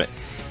tournament.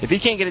 if he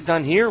can't get it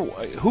done here,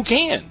 who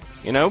can?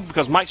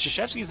 Because Mike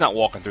Krzyzewski's not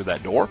walking through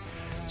that door.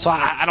 So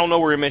I don't know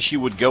where MSU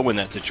would go in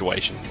that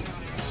situation.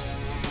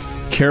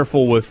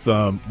 Careful with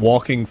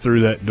walking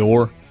through that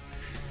door.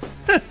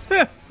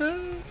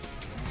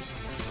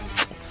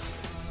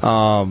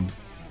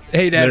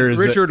 Hey, Dad,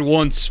 Richard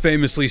once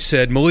famously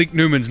said, Malik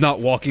Newman's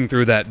not walking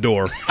through that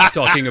door.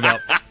 Talking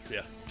about...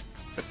 Yeah.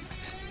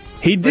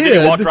 He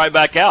did. He walked right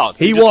back out.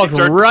 He walked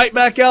right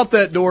back out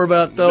that door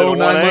about 9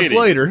 months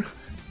later.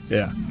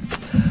 Yeah.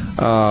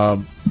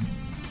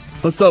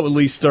 Let's start with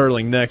Lee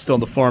Sterling next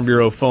on the Farm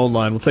Bureau phone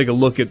line. We'll take a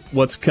look at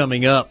what's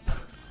coming up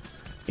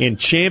in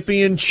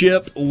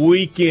championship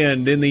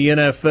weekend in the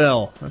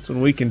NFL. That's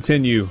when we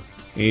continue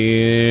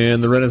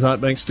in the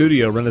Renaissance Bank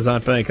studio.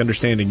 Renaissance Bank,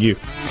 understanding you.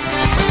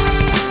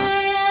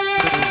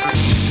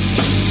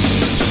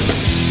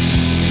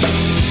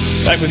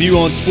 Back with you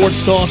on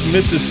Sports Talk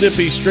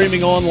Mississippi,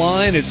 streaming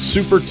online at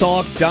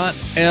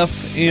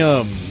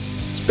supertalk.fm.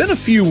 It's been a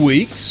few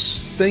weeks.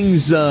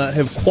 Things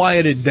have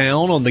quieted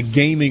down on the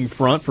gaming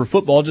front for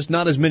football, just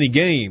not as many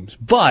games.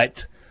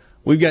 But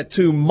we've got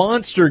 2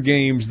 monster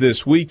games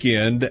this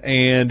weekend,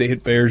 and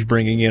it bears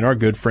bringing in our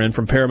good friend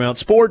from Paramount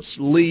Sports,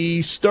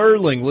 Lee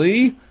Sterling.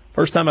 Lee,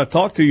 first time I've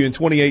talked to you in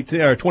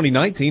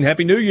 2019.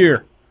 Happy New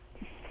Year.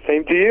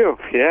 Same to you.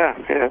 Yeah,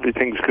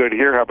 everything's good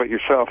here. How about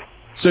yourself?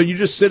 So you're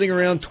just sitting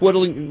around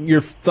twiddling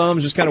your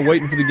thumbs, just kind of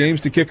waiting for the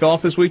games to kick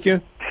off this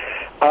weekend?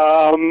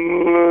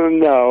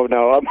 No.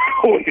 I'm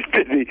always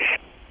busy.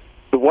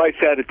 The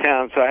wife's out of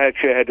town, so I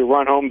actually had to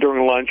run home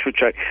during lunch,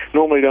 which I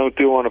normally don't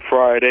do on a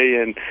Friday,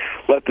 and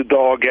let the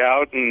dog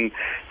out. And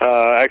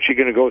actually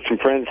going to go with some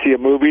friends, see a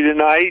movie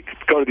tonight,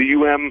 go to the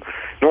UM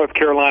North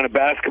Carolina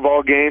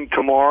basketball game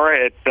tomorrow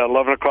at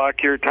 11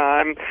 o'clock your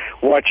time,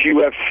 watch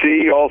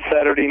UFC all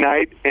Saturday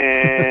night,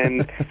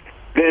 and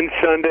then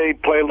Sunday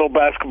play a little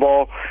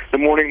basketball the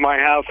morning at my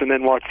house, and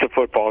then watch the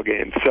football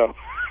game. So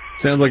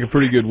sounds like a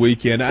pretty good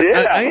weekend. I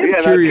am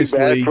not curious, too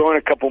bad. Lee. Throwing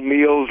a couple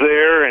meals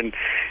there and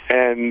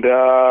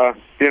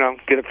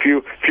get a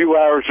few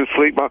hours of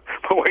sleep. My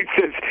wife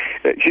says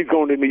that she's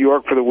going to New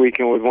York for the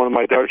weekend with one of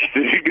my daughters. She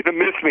says, "You're going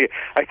to miss me."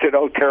 I said,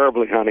 "Oh,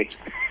 terribly, honey."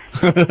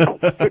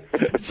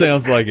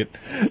 Sounds like it.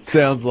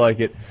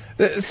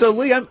 So,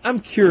 Lee, I'm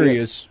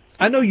curious.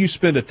 I know you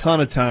spend a ton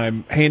of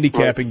time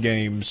handicapping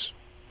games,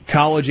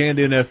 college and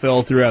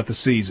NFL, throughout the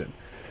season.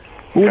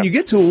 But when you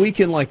get to a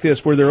weekend like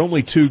this where there are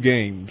only 2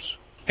 games,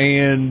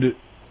 and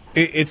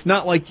it's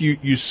not like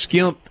you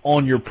skimp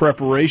on your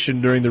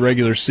preparation during the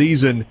regular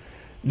season,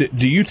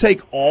 do you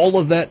take all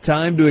of that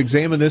time to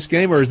examine this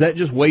game, or is that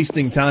just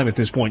wasting time at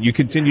this point? You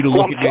continue to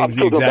look at games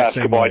the exact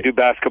same way? I do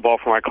basketball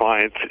for my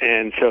clients,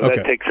 and so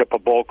that takes up a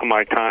bulk of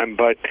my time.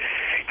 But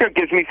it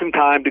gives me some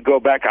time to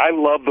go back. I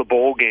love the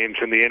bowl games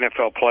in the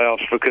NFL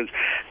playoffs because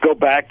go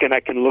back and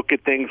I can look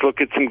at things, look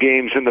at some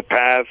games in the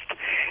past,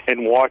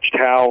 and watched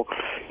how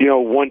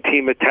one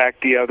team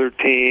attacked the other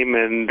team,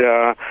 and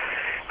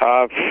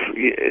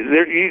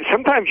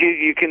sometimes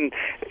you can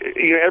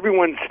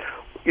everyone's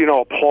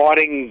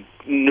applauding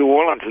New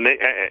Orleans and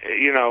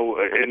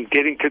and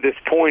getting to this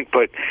point,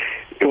 but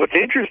what's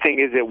interesting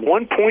is at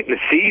one point in the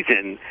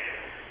season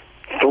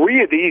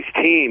 3 of these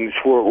teams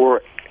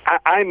were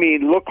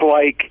looked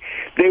like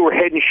they were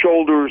head and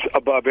shoulders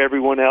above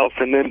everyone else,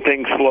 and then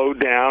things slowed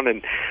down,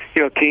 and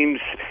teams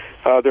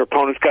their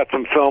opponents got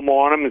some film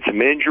on them and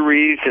some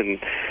injuries and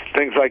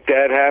things like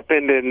that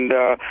happened. And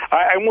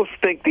I almost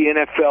think the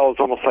NFL is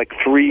almost like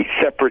 3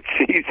 separate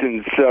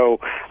seasons. So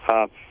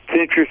it's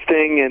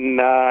interesting,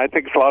 and I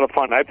think it's a lot of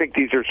fun. I think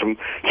these are some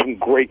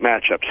great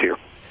matchups here.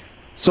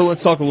 So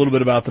let's talk a little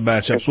bit about the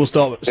matchups. We'll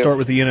start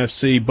with the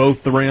NFC.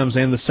 Both the Rams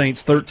and the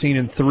Saints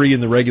 13-3 in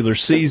the regular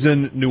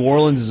season. New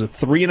Orleans is a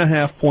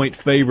 3.5-point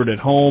favorite at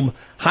home.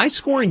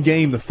 High-scoring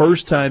game the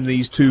first time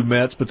these two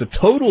met, but the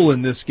total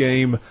in this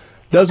game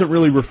doesn't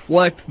really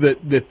reflect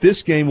that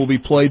this game will be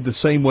played the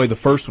same way the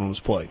first one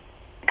was played.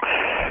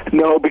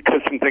 No,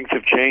 because some things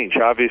have changed.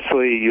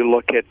 Obviously, you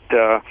look at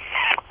the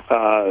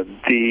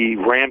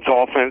Rams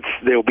offense,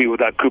 they'll be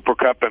without Cooper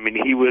Kupp. I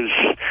mean, he was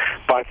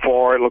by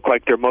far, it looked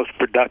like their most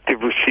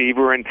productive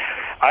receiver. And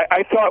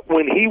I thought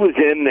when he was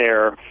in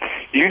there,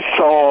 you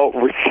saw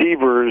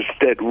receivers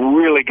that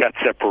really got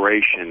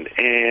separation,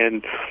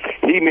 and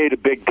he made a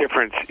big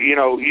difference.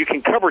 You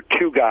can cover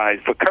 2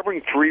 guys, but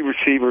covering 3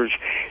 receivers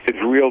is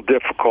real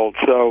difficult.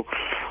 So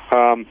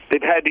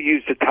they've had to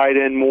use the tight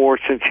end more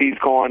since he's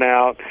gone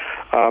out.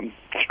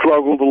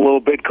 Struggled a little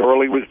bit.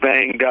 Gurley was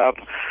banged up.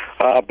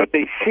 But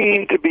they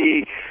seem to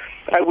be,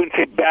 I wouldn't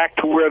say back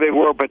to where they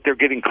were, but they're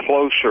getting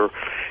closer.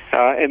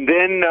 And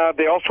then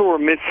they also were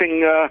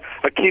missing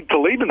Aqib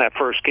Talib in that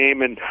first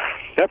game. And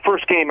that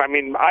first game, I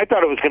mean, I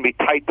thought it was going to be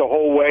tight the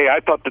whole way. I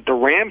thought that the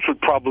Rams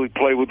would probably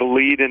play with the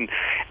lead and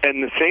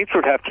the Saints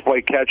would have to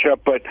play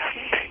catch-up. But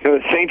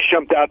the Saints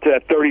jumped out to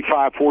that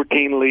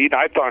 35-14 lead.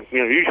 I thought,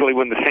 usually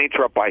when the Saints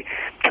are up by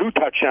 2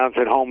 touchdowns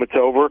at home, it's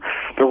over.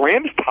 The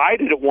Rams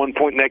tied it at one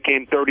point in that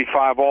game,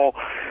 35-all,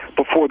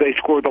 before they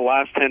scored the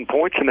last 10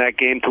 points in that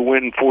game to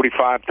win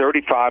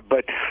 45-35.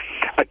 But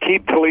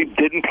Aqib Talib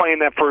didn't play in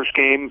that first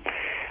game.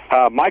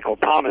 Michael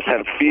Thomas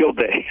had a field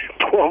day,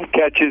 12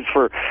 catches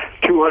for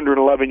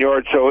 211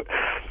 yards. So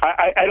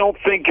I don't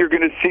think you're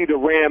going to see the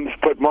Rams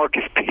put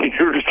Marcus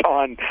Peters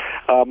on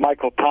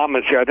Michael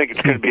Thomas here. I think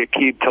it's going to be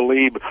Aqib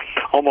Talib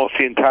almost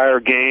the entire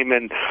game.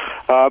 And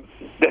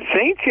the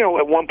Saints,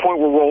 at one point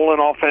were rolling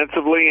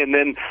offensively, and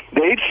then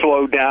they've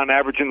slowed down,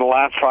 averaging the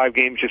last 5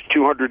 games just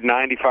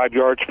 295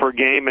 yards per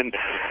game. And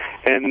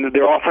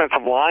their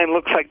offensive line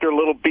looks like they're a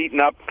little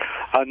beaten up.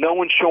 No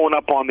one's showing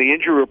up on the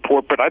injury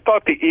report, but I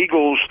thought the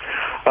Eagles,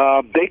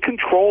 they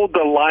controlled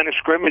the line of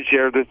scrimmage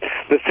there.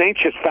 The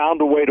Saints just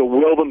found a way to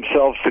will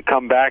themselves to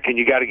come back, and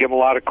you got to give them a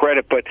lot of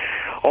credit. But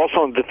also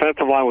on the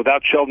defensive line,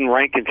 without Sheldon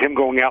Rankins, him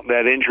going out in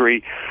that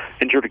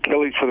injured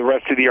Achilles for the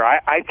rest of the year,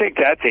 I think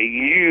that's a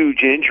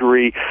huge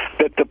injury.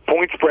 That the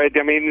point spread,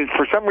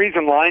 for some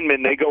reason,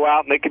 linemen, they go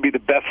out and they could be the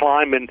best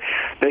linemen.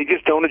 They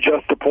just don't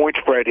adjust the point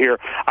spread here.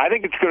 I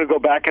think it's going to go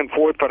back and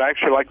forth, but I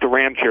actually like the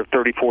Rams here,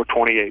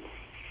 34-28.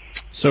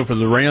 So for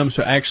the Rams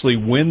to actually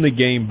win the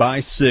game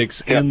by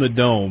 6 in the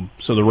Dome,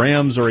 so the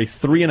Rams are a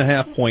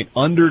 3.5-point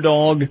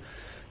underdog.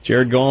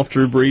 Jared Goff,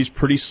 Drew Brees,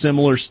 pretty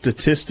similar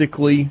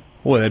statistically.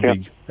 Boy,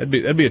 that'd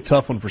be a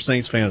tough one for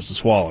Saints fans to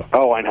swallow.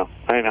 Oh, I know.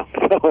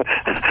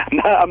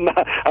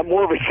 I'm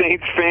more of a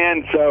Saints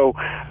fan, so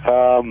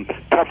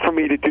tough for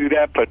me to do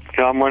that. But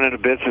I'm running a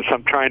business.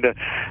 I'm trying to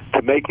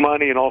make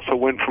money and also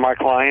win for my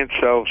clients.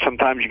 So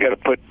sometimes you got to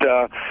put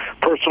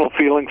personal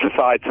feelings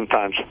aside.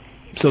 Sometimes.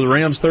 So the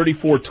Rams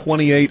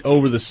 34-28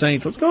 over the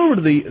Saints. Let's go over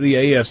to the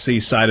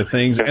AFC side of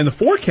things. And the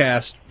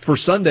forecast for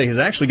Sunday has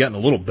actually gotten a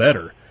little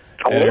better.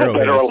 A lot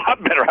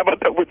better. How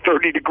about that with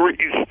 30 degrees?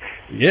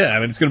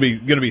 Yeah, it's going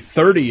to be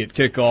 30 at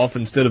kickoff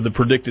instead of the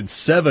predicted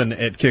 7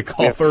 at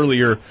kickoff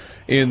earlier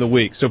in the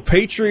week. So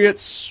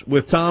Patriots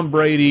with Tom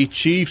Brady,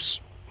 Chiefs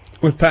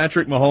with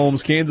Patrick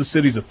Mahomes. Kansas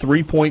City's a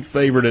 3-point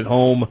favorite at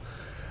home.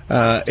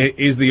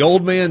 Is the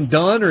old man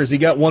done, or has he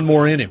got one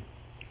more in him?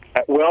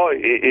 Well,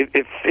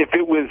 if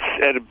it was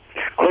at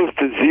close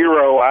to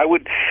 0, I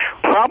would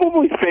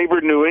probably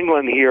favor New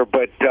England here,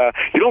 but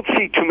you don't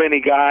see too many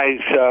guys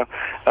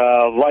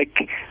like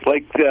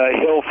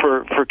Hill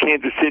for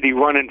Kansas City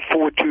running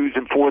 4.2s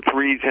and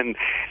 4.3s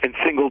and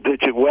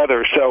single-digit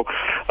weather. So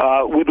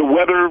with the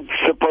weather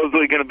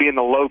supposedly going to be in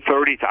the low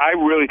 30s, I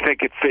really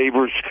think it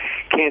favors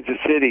Kansas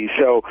City.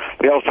 So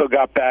they also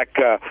got back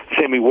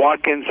Sammy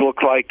Watkins.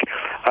 Look like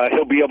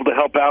he'll be able to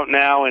help out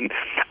now. And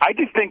I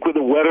just think with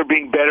the weather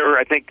being better,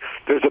 I think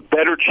there's a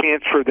better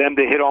chance for them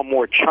to hit on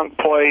more chunk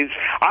plays.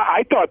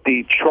 I thought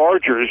the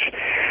Chargers,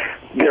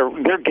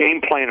 their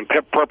game plan and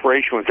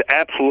preparation was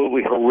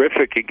absolutely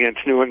horrific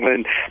against New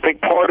England. I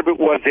think part of it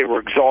was they were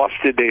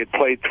exhausted. They had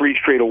played 3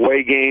 straight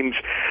away games,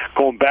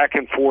 going back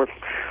and forth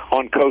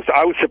on coast.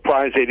 I was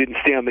surprised they didn't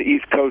stay on the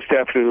East Coast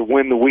after the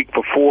win the week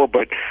before,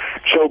 but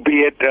so be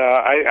it.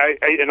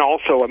 And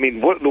also,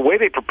 the way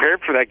they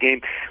prepared for that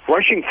game,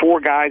 rushing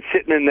 4 guys,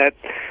 sitting in that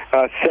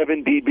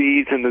 7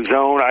 DBs in the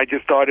zone, I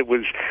just thought it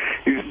was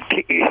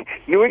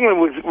New England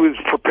was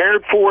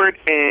prepared for it,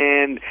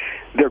 and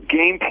their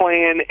game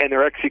plan and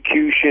their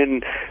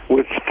execution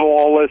was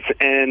flawless,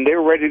 and they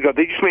were ready to go.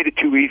 They just made it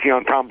too easy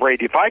on Tom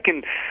Brady. If I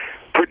can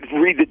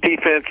read the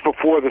defense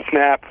before the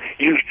snap,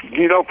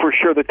 you know for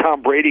sure that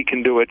Tom Brady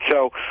can do it.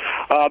 So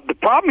the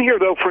problem here,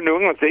 though, for New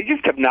England, they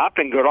just have not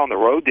been good on the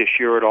road this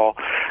year at all,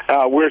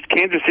 whereas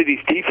Kansas City's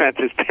defense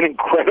has been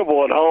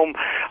incredible at home.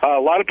 A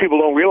lot of people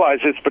don't realize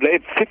this, but they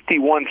had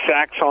 51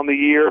 sacks on the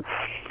year.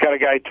 Got a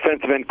guy,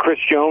 defensive end Chris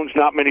Jones,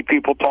 not many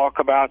people talk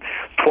about,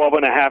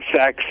 12.5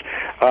 sacks.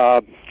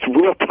 It's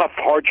real tough,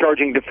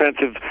 hard-charging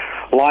defensive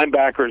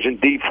linebackers in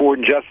Dee Ford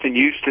and Justin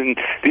Houston.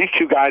 These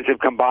 2 guys have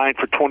combined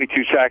for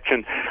 22 sacks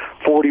and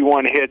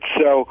 41 hits.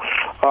 So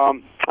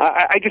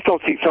I just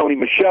don't see Sony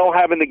Michel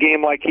having the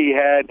game like he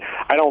had.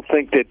 I don't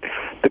think that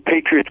the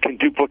Patriots can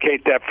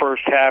duplicate that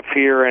first half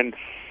here, and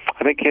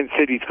I think Kansas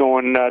City's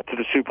going to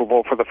the Super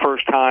Bowl for the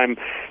first time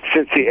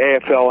since the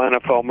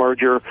AFL-NFL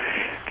merger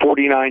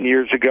 49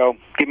 years ago.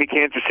 Give me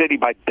Kansas City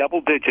by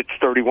double digits,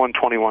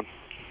 31-21.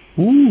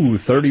 Ooh,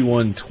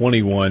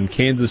 31-21,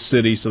 Kansas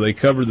City. So they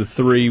covered the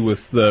 3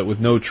 with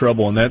no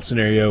trouble in that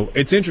scenario.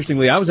 It's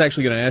interestingly, I was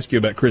actually going to ask you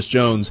about Chris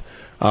Jones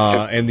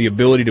and the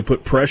ability to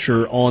put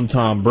pressure on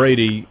Tom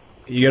Brady.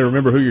 You got to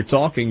remember who you're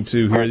talking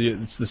to here.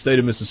 It's the state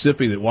of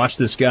Mississippi that watched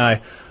this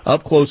guy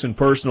up close and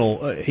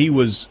personal. He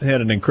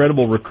had an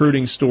incredible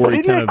recruiting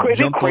story, kind of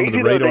jumped onto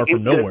the radar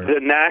from nowhere. The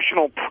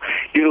national,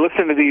 you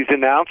listen to these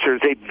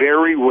announcers, they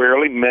very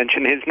rarely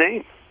mention his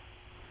name.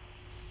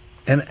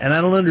 And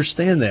I don't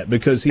understand that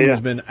because he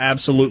has been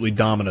absolutely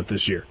dominant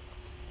this year.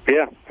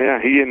 Yeah.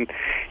 He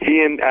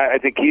and I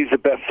think he's the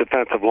best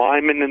defensive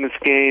lineman in this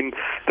game.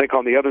 I think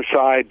on the other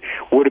side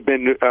would have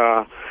been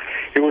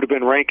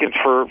Rankins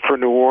for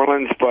New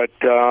Orleans, but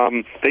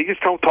they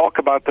just don't talk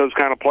about those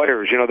kind of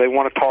players. They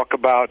want to talk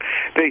about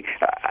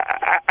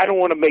I don't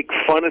want to make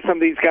fun of some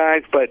of these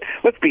guys, but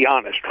let's be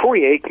honest. Troy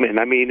Aikman,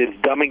 is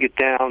dumbing it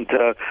down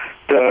to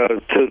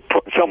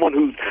someone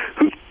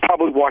who's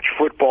probably watch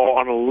football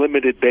on a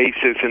limited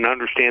basis and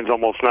understands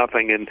almost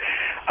nothing. And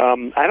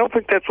I don't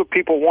think that's what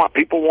people want.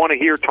 People want to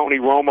hear Tony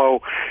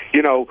Romo,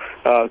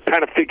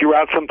 kind of figure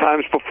out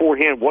sometimes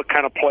beforehand what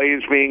kind of play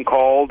is being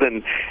called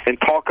and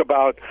talk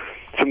about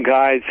some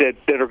guys that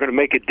are going to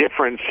make a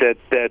difference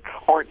that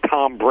aren't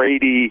Tom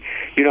Brady,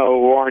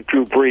 or aren't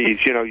Drew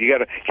Brees. You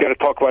got to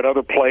talk about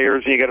other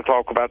players, and you got to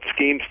talk about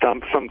scheme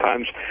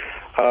sometimes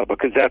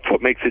because that's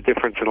what makes a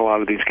difference in a lot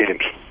of these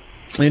games.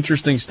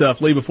 Interesting stuff.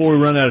 Lee, before we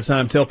run out of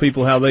time, tell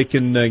people how they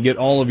can get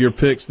all of your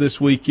picks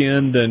this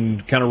weekend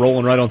and kind of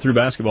rolling right on through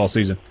basketball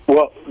season.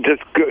 Well,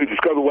 just go to the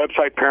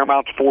website,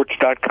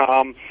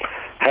 ParamountSports.com.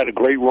 Had a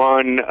great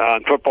run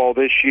on football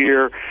this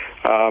year.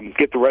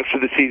 Get the rest of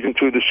the season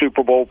through the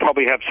Super Bowl.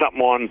 Probably have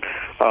something on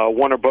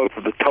one or both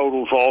of the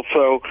totals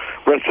also.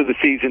 Rest of the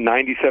season,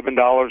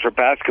 $97 or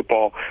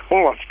basketball. We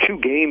lost 2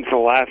 games in the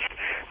last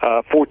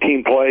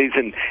 14 plays,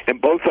 and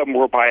both of them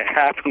were by a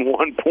half and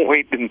 1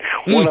 point. And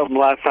one of them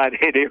last night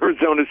hit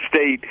Arizona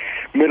State,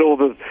 middle of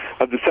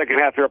the second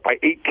half. They're up by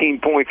 18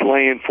 points,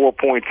 laying 4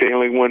 points. They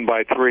only win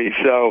by 3.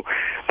 So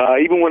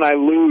even when I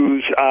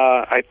lose,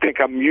 I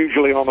think I'm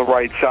usually on the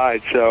right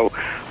side. So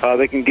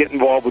they can get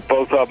involved with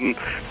both of them.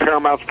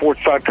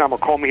 ParamountSports.com or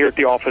call me here at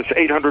the office,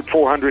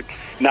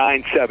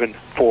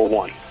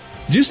 800-400-9741.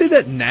 Did you see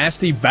that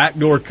nasty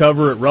backdoor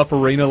cover at Rupp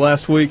Arena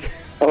last week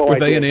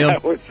with A&M?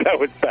 That was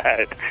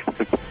bad.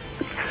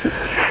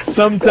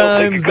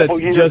 Sometimes that's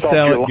just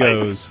how it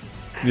goes.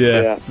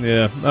 Yeah.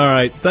 All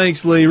right.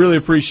 Thanks, Lee. Really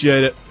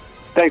appreciate it.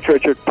 Thanks,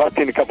 Richard. Talk to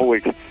you in a couple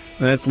weeks.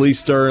 That's Lee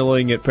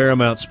Sterling at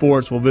Paramount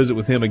Sports. We'll visit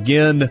with him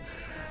again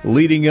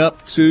leading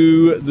up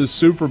to the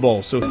Super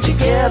Bowl. So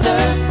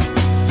together,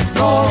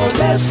 more or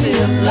less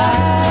in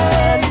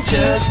line,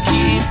 just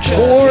keep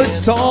Sports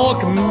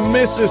Talk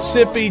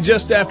Mississippi,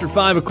 just after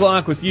 5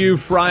 o'clock with you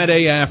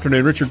Friday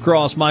afternoon. Richard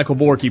Cross, Michael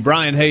Borky,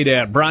 Brian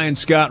Haydad, Brian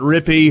Scott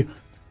Rippey.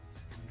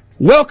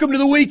 Welcome to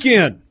the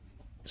weekend.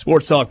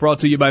 Sports Talk brought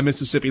to you by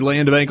Mississippi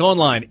Land Bank.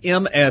 Online,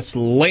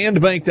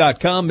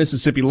 mslandbank.com.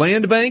 Mississippi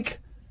Land Bank,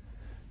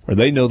 where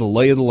they know the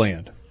lay of the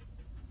land.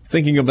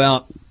 Thinking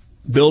about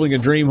building a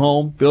dream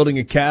home, building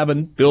a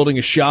cabin, building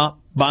a shop,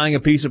 buying a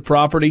piece of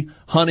property,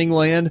 hunting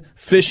land,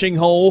 fishing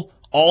hole,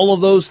 all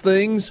of those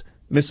things,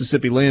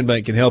 Mississippi Land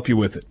Bank can help you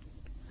with it.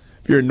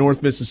 If you're in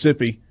North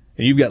Mississippi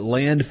and you've got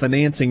land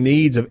financing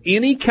needs of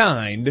any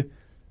kind,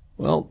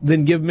 well,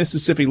 then give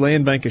Mississippi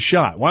Land Bank a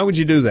shot. Why would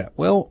you do that?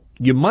 Well,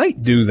 you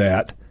might do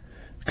that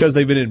because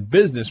they've been in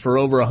business for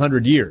over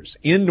 100 years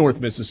in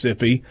North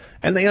Mississippi,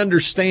 and they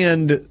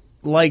understand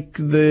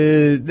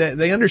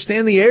they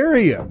understand the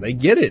area. They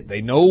get it.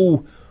 They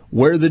know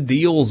where the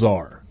deals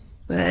are.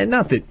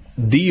 Not that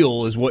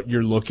deal is what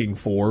you're looking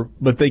for,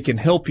 but they can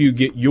help you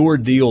get your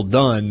deal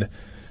done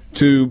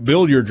to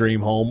build your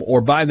dream home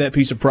or buy that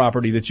piece of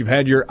property that you've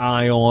had your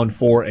eye on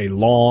for a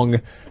long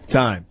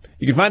time.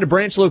 You can find a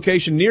branch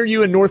location near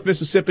you in North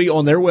Mississippi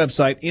on their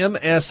website,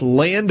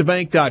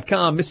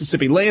 mslandbank.com,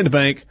 Mississippi Land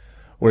Bank,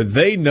 where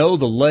they know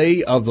the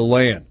lay of the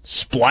land.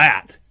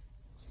 Splat.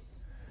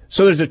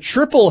 So there's a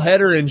triple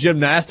header in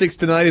gymnastics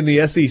tonight in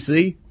the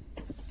SEC,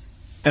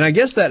 and I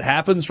guess that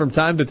happens from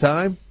time to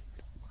time.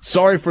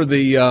 Sorry for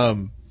the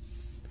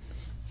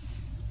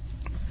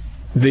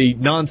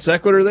non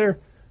sequitur there.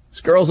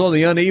 This girl's on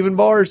the uneven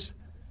bars,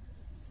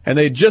 and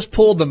they just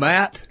pulled the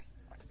mat,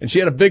 and she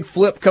had a big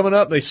flip coming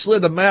up. They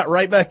slid the mat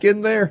right back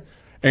in there,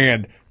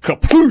 and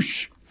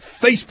kapoosh,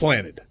 face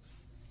planted.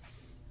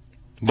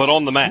 But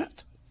on the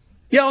mat?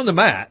 Yeah, on the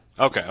mat.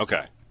 Okay.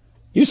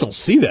 You just don't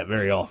see that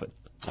very often.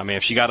 I mean,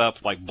 if she got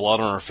up like blood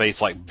on her face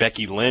like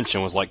Becky Lynch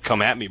and was like,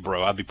 "Come at me,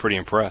 bro," I'd be pretty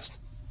impressed.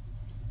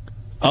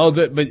 Oh,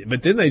 but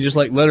then they just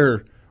let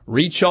her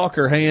re-chalk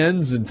her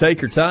hands and take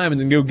her time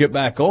and then go get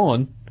back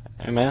on.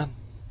 Hey, man.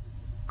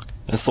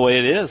 That's the way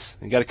it is.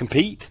 You got to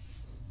compete.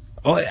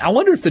 Oh, I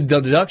wonder if the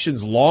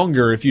deduction's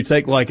longer if you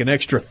take like an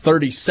extra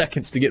 30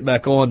 seconds to get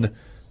back on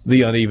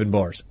the uneven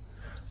bars.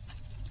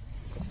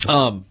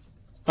 All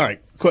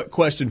right, quick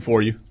question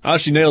for you.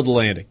 She nailed the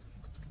landing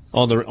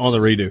on the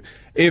redo.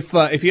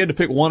 If you had to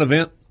pick one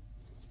event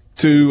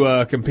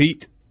to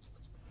compete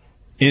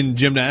in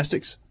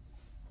gymnastics,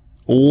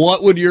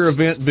 what would your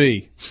event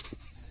be?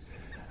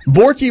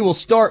 Borky, will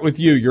start with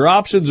you. Your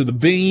options are the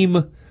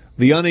beam,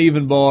 the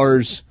uneven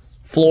bars,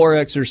 floor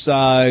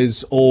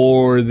exercise,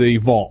 or the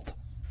vault.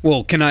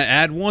 Well, can I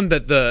add one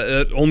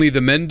that only the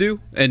men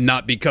do, and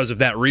not because of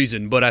that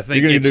reason? But I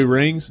think you're going to do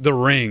rings. The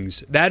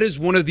rings. That is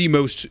one of the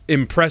most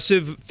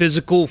impressive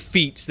physical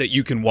feats that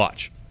you can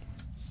watch.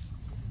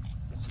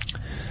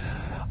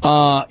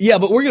 Yeah,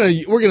 but we're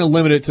gonna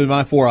limit it to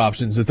my 4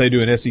 options that they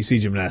do in SEC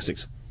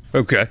gymnastics.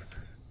 Okay.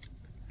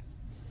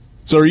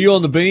 So are you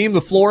on the beam,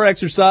 the floor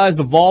exercise,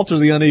 the vault, or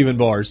the uneven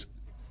bars?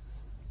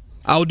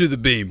 I'll do the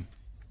beam.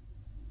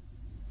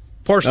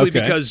 Partially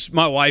because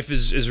my wife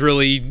is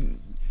really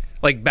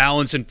like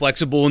balanced and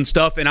flexible and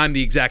stuff, and I'm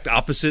the exact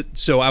opposite.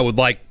 So I would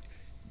like,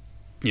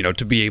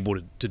 to be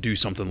able to do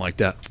something like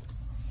that.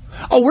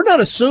 Oh, we're not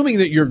assuming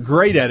that you're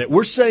great at it.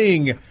 We're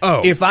saying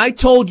if I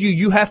told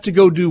you have to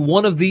go do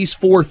one of these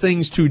 4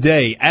 things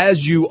today,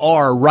 as you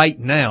are right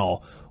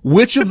now,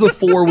 which of the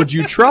 4 would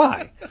you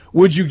try?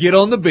 Would you get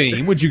on the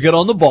beam? Would you get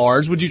on the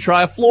bars? Would you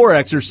try a floor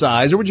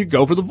exercise? Or would you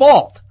go for the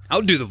vault? I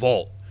would do the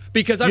vault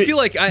because I feel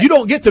like you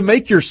don't get to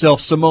make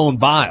yourself Simone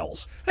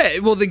Biles. Hey,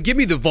 well, then give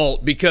me the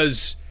vault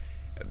because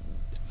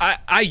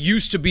I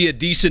used to be a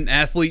decent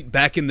athlete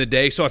back in the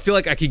day, so I feel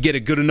like I could get a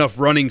good enough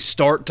running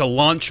start to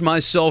launch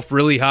myself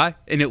really high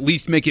and at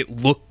least make it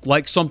look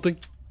like something.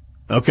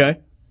 Okay.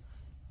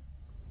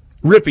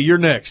 Rippy, you're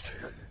next.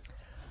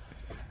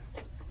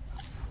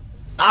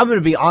 I'm going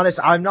to be honest,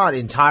 I'm not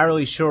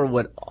entirely sure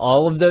what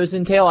all of those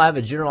entail. I have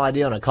a general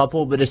idea on a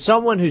couple, but as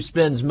someone who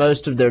spends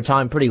most of their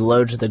time pretty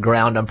low to the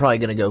ground, I'm probably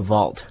going to go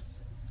vault.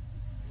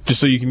 Just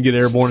so you can get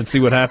airborne and see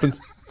what happens?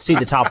 See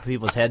the top of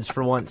people's heads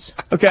for once.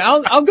 Okay,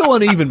 I'll go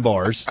on even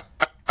bars.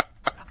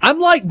 I'm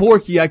like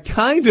Borky. I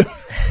kind of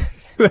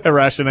that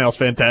rationale's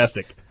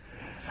fantastic.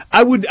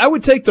 I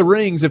would take the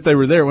rings if they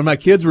were there. When my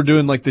kids were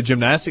doing like the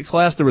gymnastics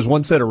class, there was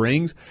one set of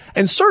rings,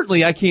 and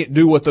certainly I can't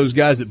do what those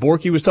guys that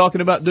Borky was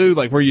talking about do,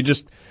 like where you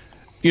just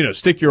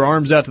stick your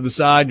arms out to the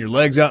side and your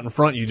legs out in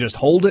front, and you just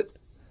hold it.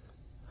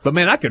 But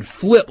man, I could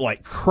flip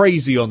like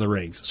crazy on the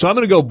rings. So I'm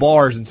going to go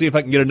bars and see if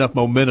I can get enough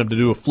momentum to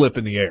do a flip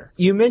in the air.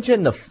 You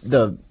mentioned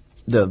the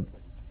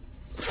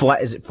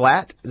flat. Is it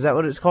flat? Is that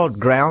what it's called?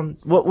 Ground?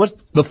 What's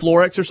the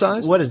floor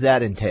exercise? What does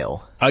that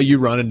entail? You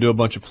run and do a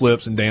bunch of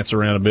flips and dance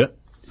around a bit.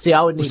 See,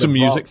 I would need some a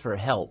vault music for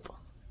help.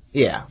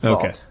 Yeah.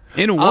 Okay. Vault.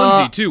 In a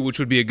onesie too, which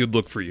would be a good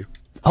look for you.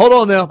 Hold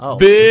on now. Oh,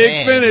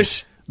 Big man.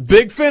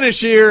 finish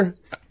here.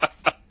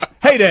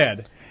 Hey,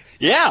 Dad.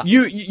 Yeah.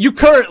 You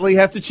currently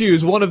have to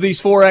choose one of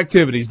these 4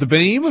 activities: the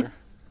beam,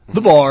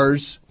 the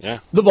bars,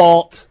 the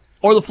vault,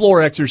 or the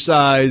floor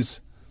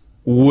exercise.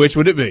 Which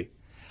would it be?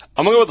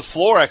 I'm going to go with the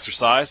floor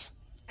exercise,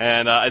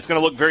 and it's going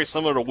to look very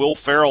similar to Will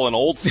Ferrell in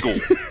Old School.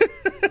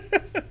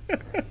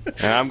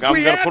 And I'm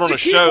going to put on a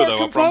show, though.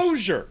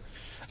 Composure.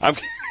 I'm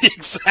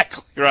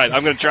exactly right.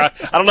 I'm going to try.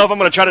 I don't know if I'm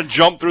going to try to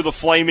jump through the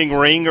flaming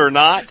ring or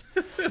not,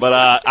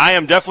 but I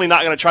am definitely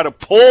not going to try to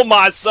pull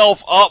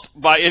myself up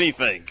by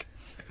anything.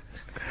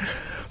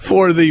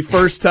 For the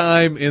first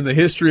time in the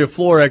history of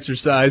floor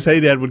exercise, Hey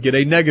Dad would get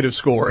a negative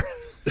score.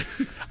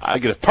 I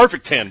get a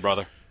perfect 10,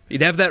 brother.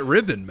 You'd have that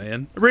ribbon,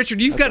 man. Richard,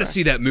 you've got to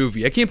see that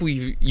movie. I can't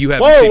believe you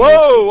haven't Whoa, seen it.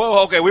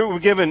 whoa. Okay, we were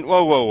giving.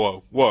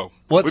 Whoa.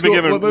 We've been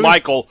giving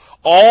Michael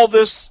all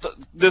this.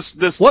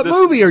 What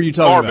movie are you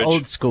talking garbage. about?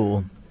 Old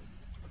School.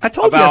 I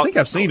told you I think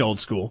I've seen Old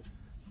School.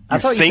 I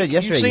thought you think said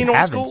yesterday you've seen you Old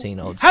haven't School? seen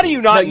Old School. How do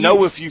you not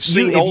know if you've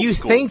seen Old If you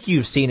School? think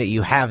you've seen it,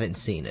 you haven't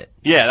seen it.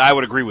 Yeah, I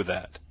would agree with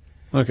that.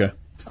 Okay.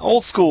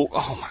 Old School.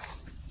 Oh my!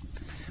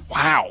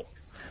 Wow.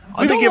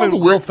 We've been giving the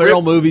Will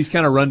Ferrell movies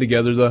kind of run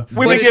together though.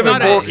 We've been giving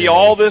Borky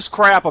all this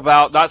crap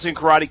about not seeing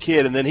Karate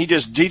Kid, and then he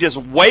just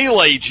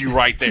waylaid you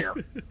right there.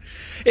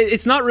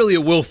 It's not really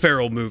a Will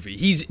Ferrell movie.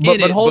 He's in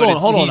it. But hold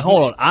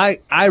on.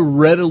 I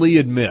readily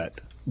admit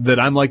that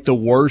I'm like the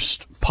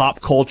worst pop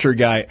culture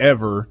guy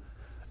ever.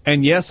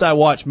 And yes, I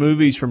watch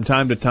movies from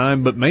time to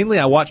time, but mainly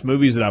I watch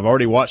movies that I've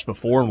already watched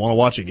before and want to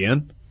watch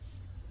again.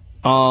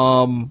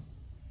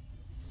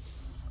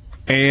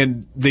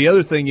 And the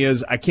other thing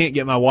is, I can't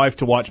get my wife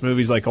to watch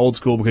movies like Old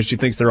School because she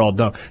thinks they're all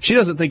dumb. She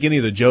doesn't think any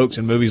of the jokes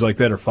in movies like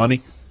that are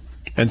funny.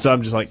 And so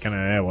I'm just like, kind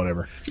of,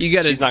 whatever.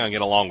 She's not going to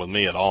get along with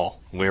me at all.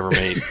 We ever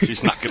meet.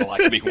 She's not going to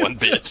like me one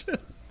bit.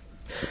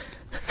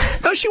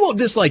 No, she won't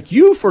dislike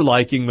you for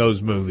liking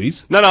those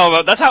movies.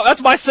 No,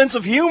 that's my sense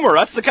of humor.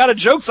 That's the kind of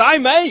jokes I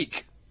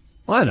make.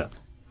 Well, I know.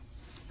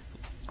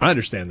 I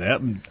understand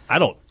that. I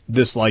don't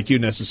dislike you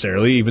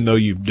necessarily, even though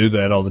you do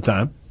that all the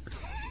time.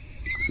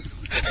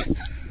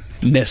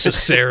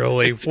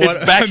 Necessarily. It's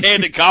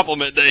backhanded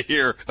compliment day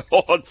here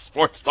on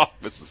Sports Talk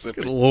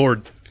Mississippi. Good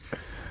Lord.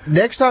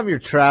 Next time you're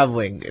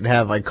traveling and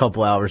have like a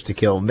couple hours to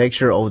kill, make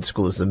sure Old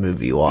School is the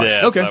movie you watch.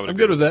 Yes, okay, I'm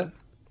good with that.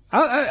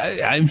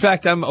 I, in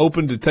fact, I'm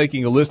open to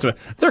taking a list of.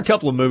 There are a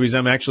couple of movies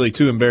I'm actually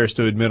too embarrassed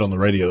to admit on the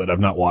radio that I've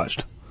not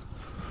watched.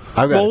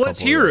 Well, let's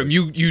hear him.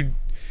 You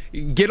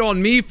get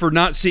on me for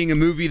not seeing a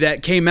movie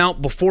that came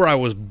out before I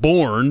was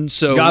born.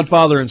 So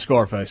Godfather and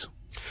Scarface.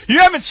 You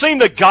haven't seen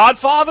The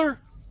Godfather?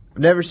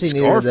 Never seen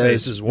either of those.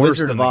 Scarface is worse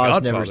Wizard than of The Oz,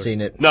 Godfather. never seen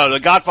it. No,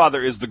 The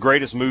Godfather is the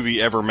greatest movie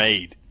ever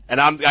made.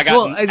 And I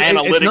got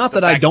analytics. It's not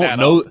that I don't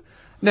know.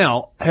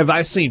 Now, have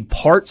I seen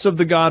parts of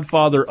The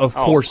Godfather? Of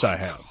course I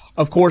have.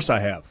 Of course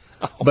I have.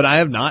 But I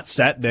have not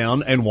sat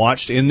down and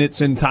watched in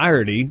its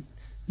entirety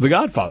The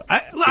Godfather.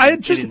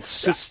 It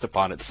insists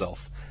upon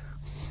itself.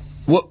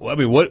 What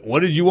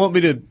did you want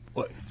me to?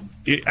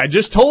 I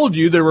just told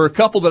you there were a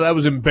couple that I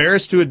was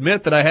embarrassed to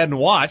admit that I hadn't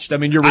watched. I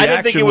mean, your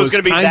reaction was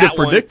kind of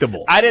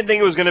predictable. I didn't think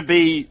it was going to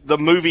be the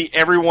movie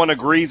everyone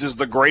agrees is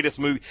the greatest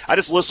movie. I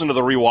just listened to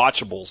the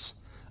Rewatchables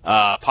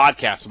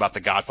podcast about The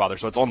Godfather,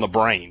 so it's on the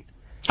brain.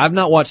 I've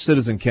not watched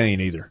Citizen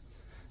Kane either.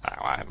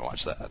 I haven't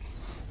watched that.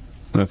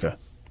 Okay.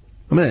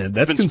 I mean,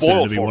 that's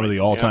considered to be one of the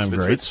all-time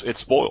greats. It's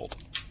spoiled.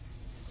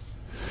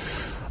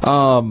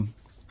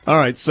 All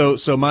right, so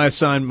my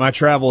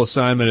travel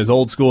assignment is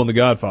Old School and The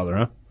Godfather,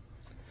 huh?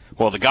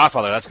 Well, The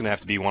Godfather, that's going to have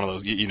to be one of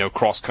those,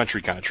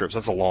 cross-country kind of trips.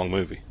 That's a long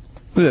movie.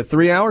 What is that,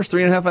 3 hours,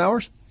 3.5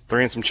 hours?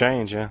 3 and some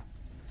change, yeah.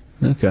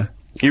 Okay.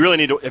 You really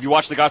need to. Have you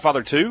watched The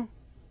Godfather 2?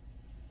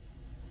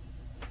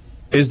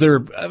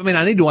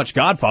 I need to watch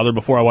Godfather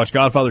before I watch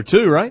Godfather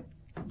 2, right?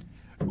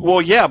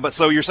 Well, yeah, but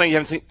so you're saying you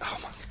haven't seen. Oh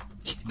my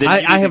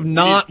God. I have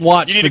not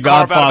watched the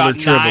Godfather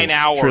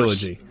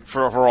trilogy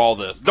for all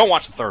this. Don't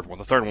watch the third one.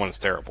 The third one is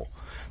terrible.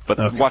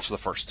 But watch the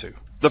first two.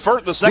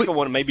 The second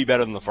one may be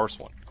better than the first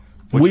one.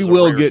 We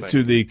will get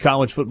to the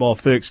college football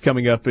fix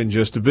coming up in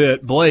just a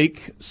bit.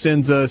 Blake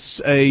sends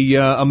us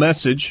a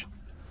message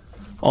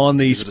on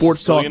the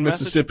Sports Talk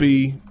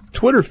Mississippi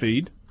Twitter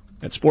feed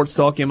at Sports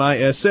Talk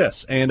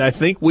MISS. And I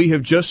think we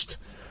have just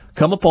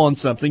come upon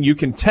something. You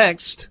can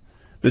text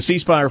the C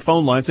Spire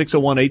phone line,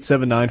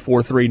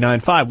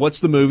 601-879-4395. What's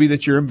the movie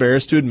that you're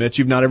embarrassed to admit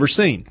you've not ever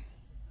seen?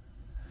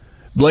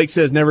 Blake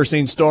says never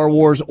seen Star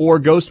Wars or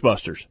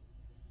Ghostbusters.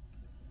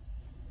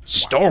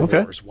 Star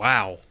Wars,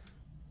 wow.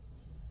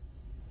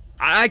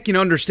 I can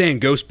understand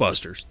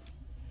Ghostbusters.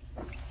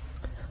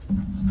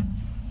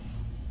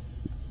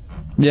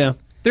 Yeah.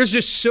 There's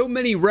just so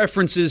many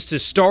references to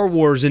Star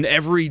Wars in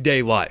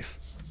everyday life.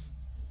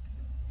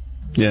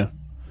 Yeah.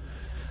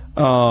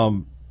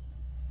 I've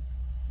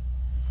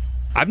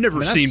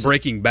never seen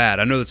Breaking Bad.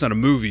 I know that's not a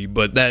movie,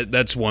 but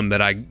that's one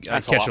that I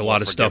catch a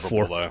lot of stuff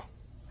for. Though.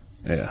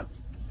 Yeah.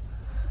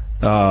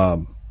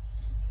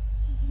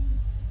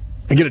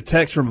 I get a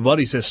text from a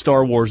buddy who says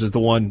Star Wars is the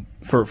one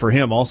for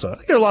him also.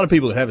 I get a lot of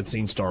people that haven't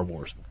seen Star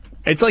Wars.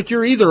 It's like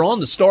you're either on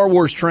the Star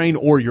Wars train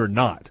or you're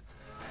not.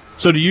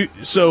 So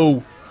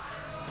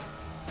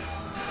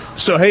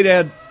hey,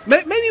 Dad,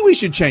 maybe we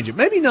should change it.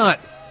 Maybe not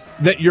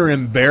that you're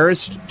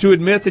embarrassed to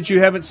admit that you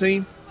haven't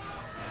seen,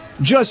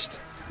 just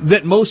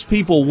that most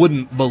people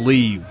wouldn't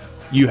believe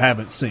you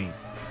haven't seen.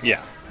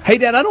 Yeah. Hey,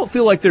 Dad, I don't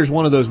feel like there's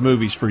one of those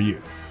movies for you.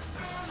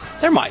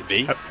 There might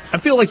be. I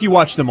feel like you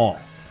watched them all.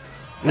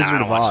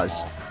 Wizard of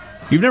Oz.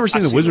 You've never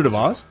seen The Wizard of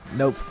Oz?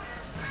 Nope.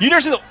 You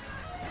never seen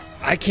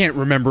I can't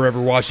remember ever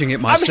watching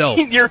it myself.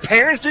 I mean, your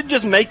parents didn't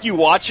just make you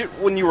watch it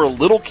when you were a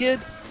little kid?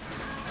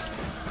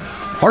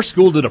 Our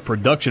school did a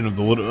production of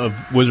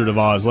Wizard of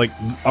Oz, like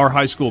our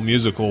high school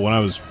musical when I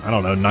was,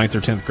 9th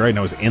or 10th grade, and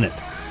I was in it.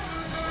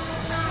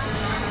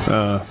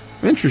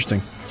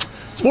 Interesting.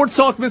 Sports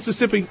Talk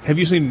Mississippi. Have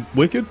you seen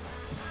Wicked?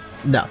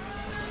 No.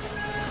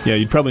 Yeah,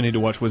 you'd probably need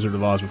to watch Wizard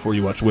of Oz before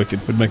you watch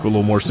Wicked. Would make a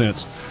little more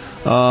sense.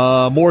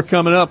 More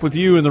coming up with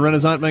you in the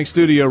Renaissance Bank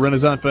studio.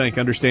 Renaissance Bank,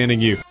 understanding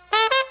you.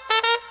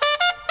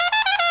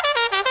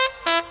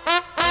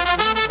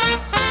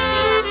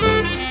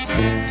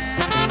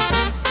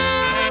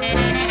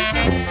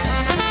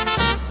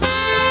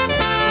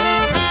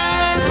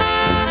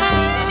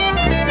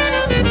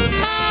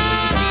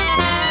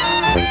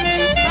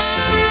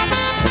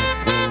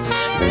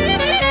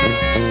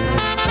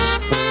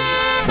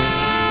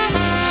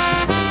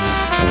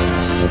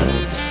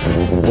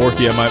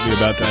 Borky, I might be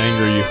about to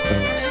anger you.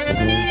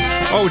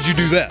 Why would you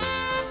do that?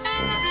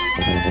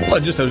 Well, I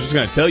was just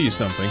going to tell you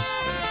something,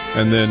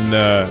 and then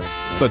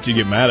thought you'd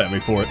get mad at me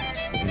for it.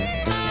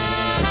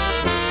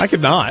 I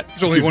could not.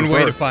 There's only one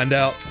way to find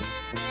out.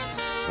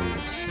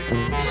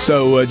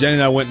 So Jenny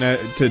and I went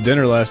to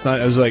dinner last night.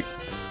 I was like,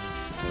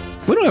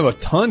 we don't have a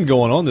ton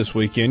going on this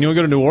weekend. You want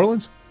to go to New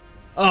Orleans?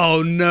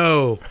 Oh,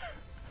 no.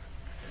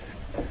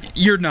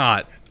 You're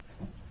not.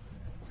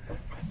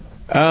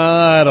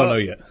 I don't know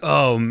yet.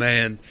 Oh,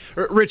 man.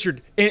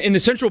 Richard, in the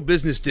Central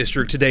Business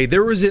District today,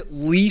 there was at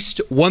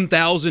least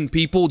 1,000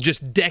 people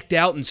just decked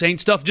out and saying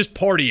stuff, just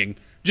partying,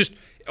 just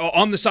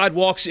on the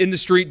sidewalks, in the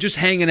street, just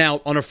hanging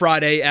out on a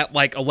Friday at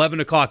like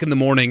 11 o'clock in the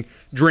morning,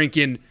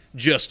 drinking.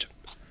 Just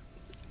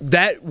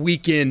that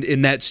weekend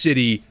in that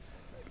city,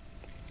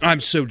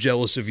 I'm so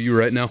jealous of you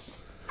right now.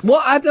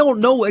 Well, I don't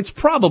know. It's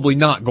probably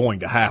not going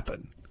to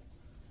happen.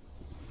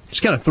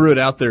 Just kind of threw it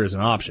out there as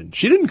an option.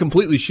 She didn't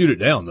completely shoot it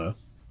down, though.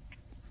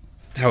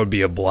 That would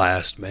be a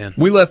blast, man.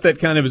 We left that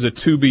kind of as a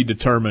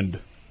to-be-determined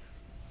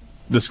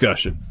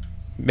discussion.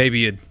 Maybe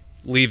you'd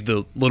leave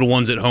the little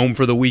ones at home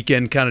for the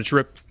weekend kind of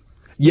trip?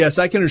 Yes,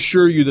 I can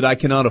assure you that I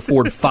cannot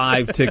afford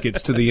 5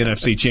 tickets to the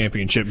NFC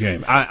Championship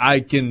game. I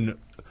can,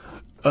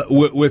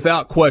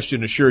 without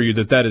question, assure you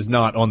that is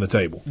not on the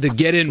table. The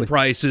get-in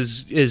price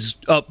is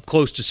up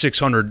close to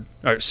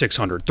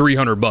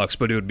 $300,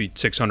 but it would be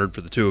 $600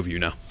 for the two of you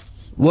now.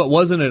 What,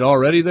 wasn't it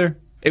already there?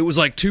 It was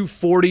like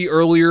 $240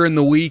 earlier in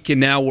the week,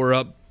 and now we're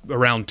up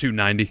around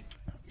 $290.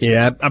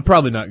 Yeah, I'm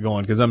probably not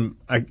going because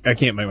I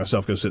can't make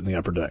myself go sit in the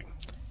upper deck.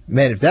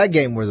 Man, if that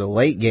game were the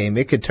late game,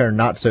 it could turn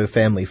not so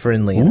family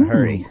friendly in a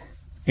hurry.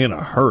 In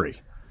a hurry.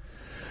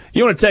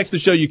 You want to text the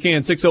show, you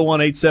can,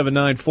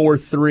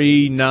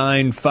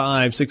 601-879-4395,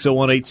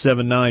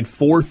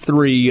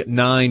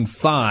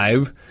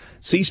 601-879-4395.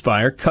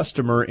 C-Spire,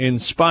 customer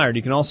inspired.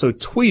 You can also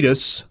tweet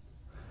us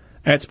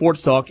at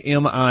Sports Talk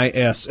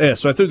MISS.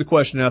 So I threw the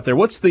question out there.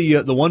 What's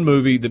the one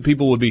movie that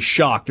people would be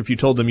shocked if you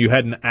told them you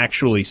hadn't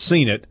actually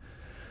seen it?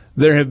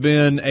 There have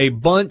been a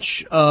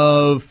bunch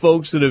of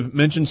folks that have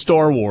mentioned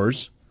Star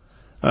Wars.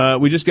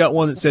 We just got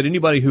one that said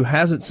anybody who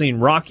hasn't seen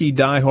Rocky,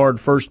 Die Hard,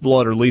 First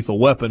Blood, or Lethal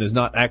Weapon is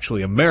not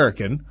actually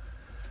American.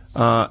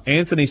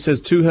 Anthony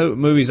says 2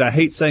 movies I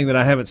hate saying that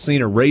I haven't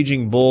seen are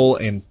Raging Bull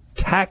and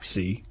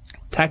Taxi.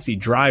 Taxi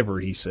Driver,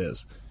 he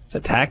says. Is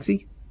that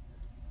Taxi?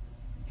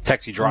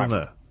 Taxi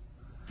Driver.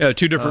 Yeah,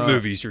 2 different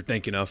movies you're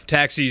thinking of.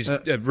 Taxi's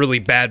a really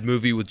bad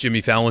movie with Jimmy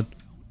Fallon.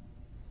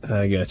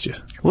 I got you.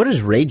 What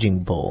is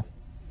Raging Bull?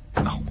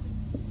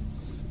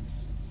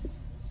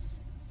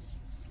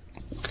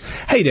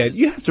 Hey, Dad,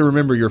 you have to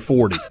remember you're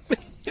 40.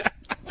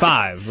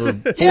 5 or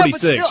 46 Yeah, but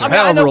still, or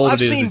however old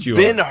I've it is seen that you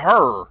Ben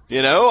are.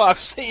 Hur, I've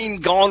seen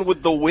Gone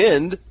with the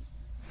Wind.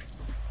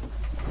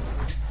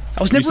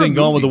 I was You never seen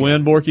Gone with the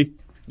Wind, Borky?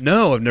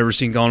 No, I've never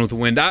seen Gone with the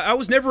Wind. I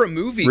was never a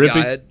movie Rippy?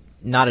 guy.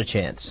 Not a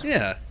chance.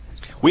 Yeah.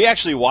 We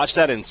actually watched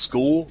that in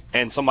school,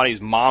 and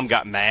somebody's mom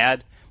got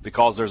mad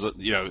because there's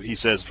he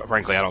says,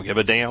 frankly, I don't give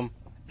a damn.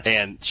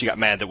 And she got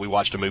mad that we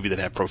watched a movie that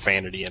had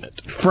profanity in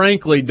it.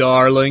 Frankly,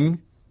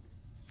 darling.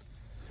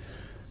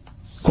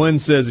 Quinn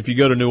says if you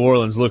go to New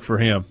Orleans, look for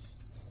him.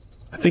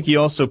 I think he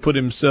also put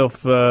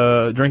himself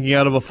drinking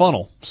out of a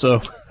funnel.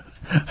 So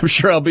I'm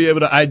sure I'll be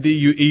able to ID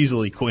you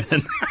easily,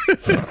 Quinn.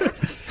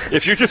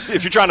 If you're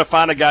trying to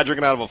find a guy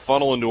drinking out of a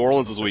funnel in New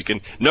Orleans this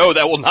weekend, no,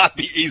 that will not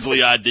be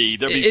easily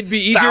ID'd. It'd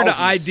be easier to thousands.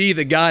 ID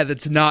the guy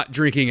that's not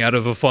drinking out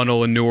of a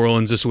funnel in New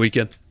Orleans this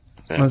weekend.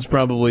 That's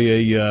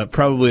probably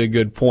a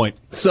good point.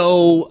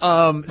 So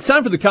it's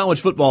time for the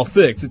college football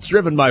fix. It's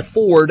driven by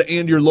Ford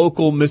and your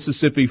local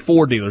Mississippi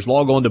Ford dealers.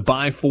 Log on to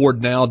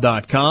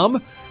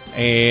buyfordnow.com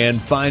and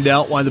find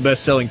out why the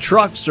best-selling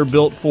trucks are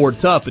built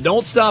Ford tough. But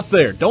don't stop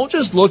there. Don't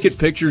just look at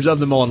pictures of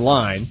them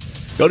online.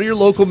 Go to your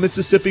local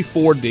Mississippi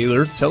Ford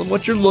dealer. Tell them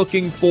what you're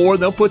looking for.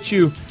 They'll put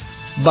you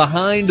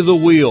behind the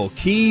wheel,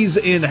 keys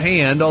in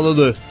hand. Although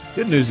the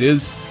good news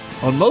is,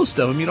 on most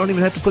of them, you don't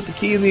even have to put the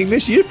key in the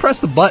ignition. You just press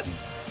the button.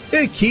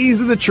 Yeah, keys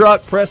in the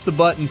truck, press the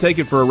button, take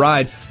it for a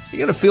ride. You're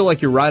going to feel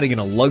like you're riding in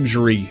a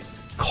luxury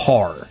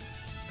car.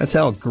 That's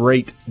how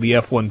great the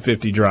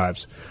F-150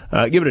 drives.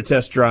 Give it a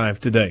test drive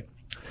today.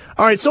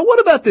 All right, so what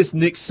about this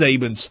Nick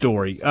Saban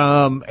story?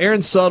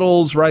 Aaron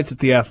Suttles writes at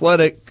The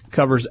Athletic,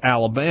 covers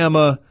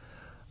Alabama,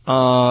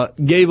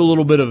 gave a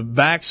little bit of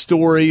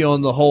backstory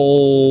on the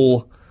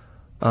whole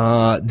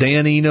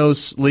Dan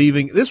Enos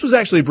leaving. This was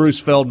actually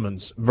Bruce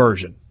Feldman's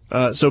version.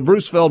 So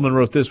Bruce Feldman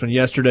wrote this one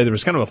yesterday. There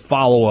was kind of a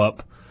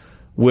follow-up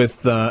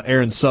with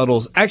Aaron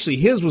Suttles. Actually,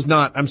 his was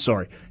not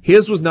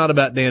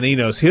about Dan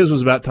Enos. His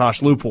was about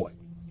Tosh Lupoy.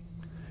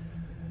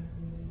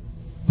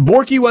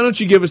 Borky, why don't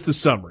you give us the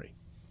summary?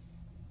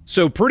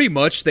 So pretty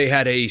much they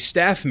had a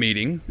staff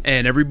meeting,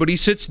 and everybody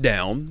sits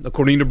down,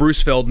 according to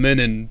Bruce Feldman,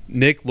 and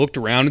Nick looked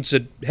around and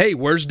said, hey,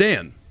 where's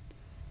Dan?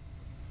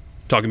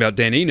 Talking about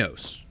Dan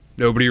Enos.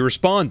 Nobody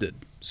responded.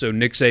 So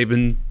Nick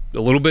Saban,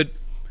 a little bit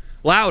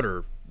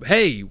louder,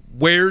 hey,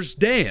 where's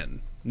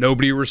Dan?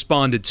 Nobody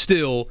responded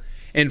still.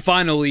 And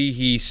finally,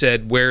 he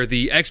said where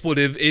the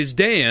expletive is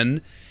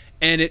Dan,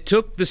 and it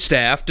took the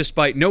staff,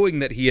 despite knowing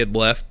that he had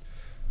left,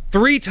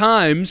 3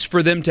 times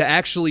for them to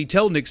actually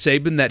tell Nick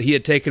Saban that he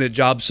had taken a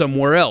job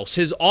somewhere else.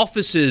 His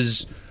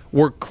offices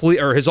were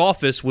his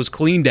office was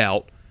cleaned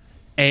out,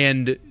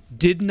 and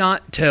did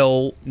not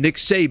tell Nick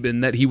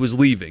Saban that he was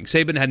leaving.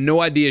 Saban had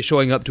no idea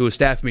showing up to a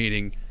staff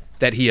meeting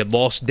that he had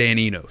lost Dan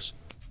Enos.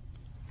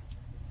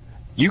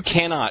 You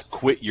cannot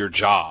quit your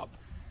job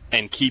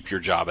and keep your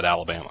job at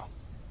Alabama.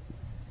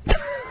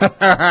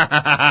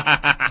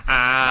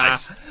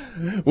 Nice.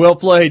 Well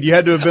played. You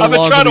had to have been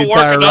along for the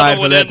entire ride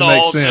for that to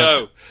make sense.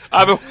 Show.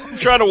 I've been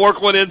trying to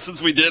work one in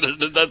since we did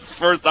it. That's the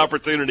first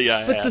opportunity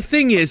I had. But the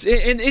thing is,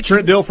 and it's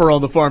Trent Dilfer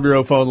on the Farm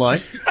Bureau phone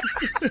line.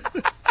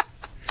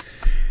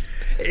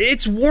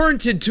 It's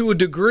warranted to a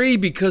degree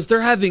because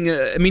they're having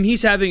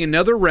he's having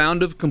another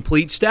round of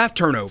complete staff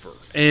turnover.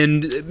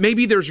 And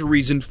maybe there's a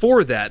reason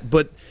for that,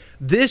 but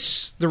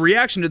the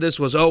reaction to this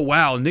was, oh,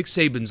 wow, Nick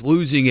Saban's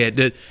losing it.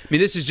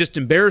 This is just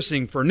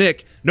embarrassing for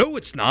Nick. No,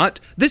 it's not.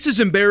 This is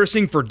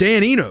embarrassing for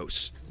Dan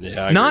Enos.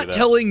 Yeah, I not agree with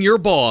telling your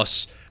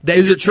boss that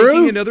Is you're it true?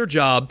 taking another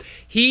job.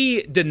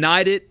 He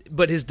denied it,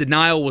 but his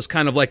denial was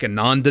kind of like a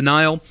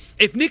non-denial.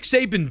 If Nick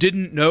Saban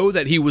didn't know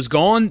that he was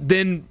gone,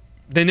 then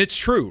it's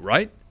true,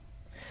 right?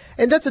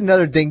 And that's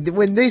another thing.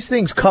 When these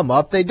things come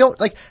up, they don't,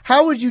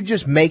 how would you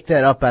just make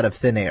that up out of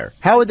thin air?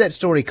 How would that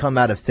story come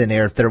out of thin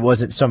air if there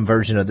wasn't some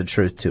version of the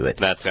truth to it?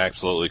 That's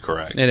absolutely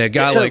correct. And a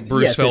guy like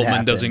Bruce yes, it Feldman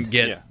happened. doesn't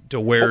get to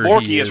where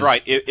Borky he is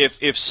right. If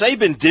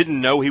Saban didn't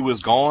know he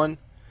was gone,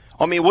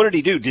 what did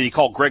he do? Did he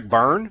call Greg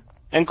Byrne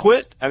and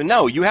quit?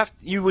 No. He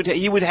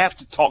would have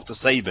to talk to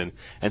Saban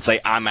and say,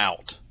 I'm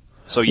out.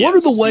 So yes, What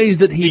are the ways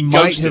that he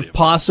might ghosted have him.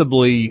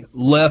 possibly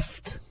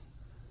left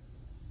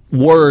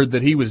word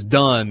that he was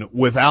done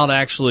without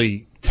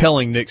actually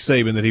telling Nick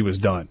Saban that he was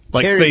done,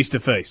 face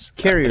to face?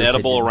 Carrier An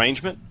edible pigeon.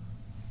 arrangement?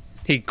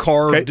 He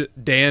carved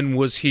Dan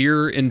was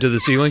here into the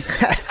ceiling.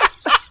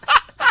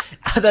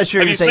 I thought you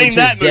were Have you saying seen to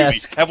that his movie?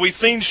 desk. Have we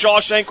seen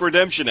Shawshank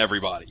Redemption,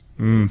 everybody?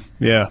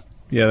 Yeah,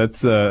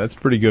 that's a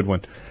pretty good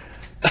one.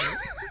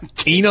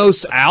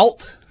 Enos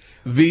out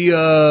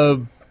via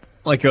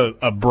like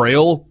a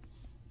Braille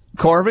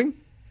carving?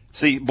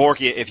 See,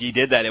 Borky, if you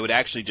did that, it would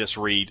actually just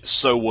read,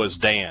 "So was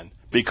Dan,"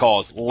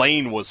 because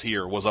Lane was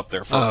up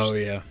there first. Oh,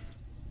 yeah.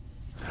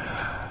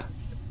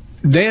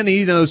 Dan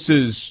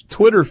Enos's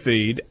Twitter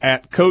feed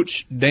at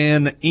Coach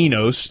Dan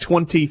Enos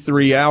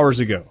 23 hours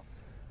ago.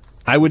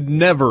 I would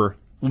never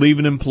leave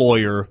an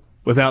employer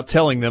without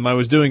telling them I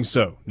was doing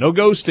so. No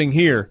ghosting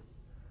here.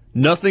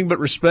 Nothing but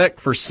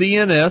respect for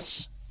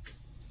CNS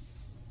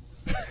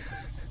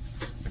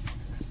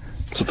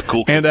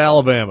and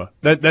Alabama.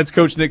 That's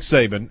Coach Nick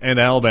Saban and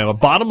Alabama.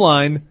 Bottom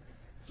line,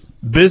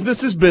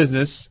 business is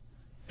business,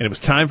 and it was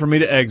time for me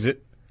to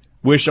exit.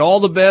 Wish all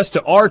the best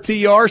to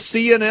RTR,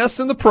 CNS,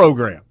 and the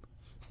program.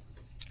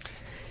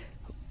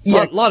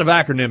 Yeah, lot of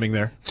acronyming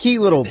there. Key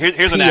little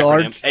Here's an PR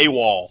acronym,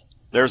 AWOL.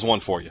 There's one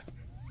for you.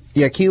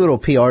 Yeah, key little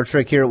PR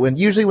trick here.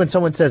 Usually when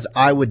someone says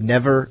 "I would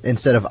never"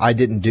 instead of "I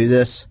didn't do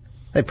this,"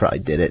 they probably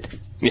did it.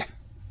 Yeah.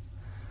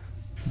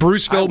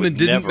 Bruce Feldman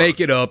didn't make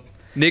it up.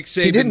 Nick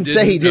Saban He didn't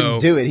say he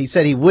didn't do it. He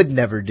said he would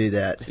never do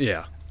that.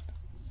 Yeah.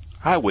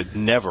 I would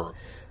never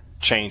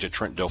change a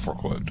Trent Dilfer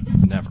quote.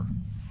 Never.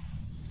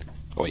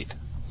 Wait,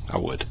 I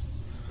would.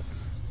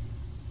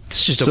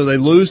 So they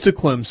lose to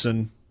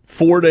Clemson.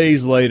 4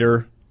 days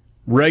later,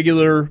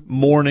 regular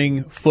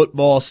morning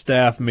football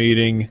staff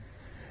meeting.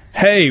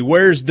 Hey,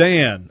 where's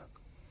Dan?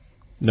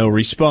 No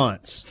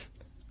response.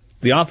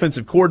 The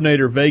offensive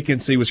coordinator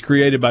vacancy was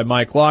created by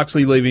Mike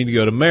Locksley, leaving to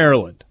go to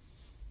Maryland.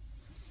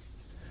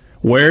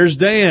 Where's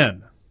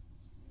Dan?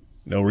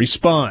 No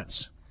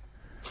response.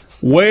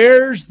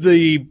 Where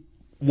the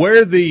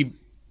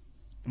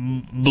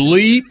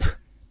bleep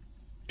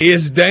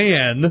is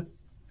Dan?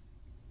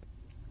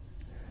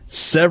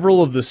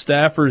 Several of the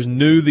staffers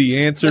knew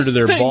the answer to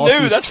their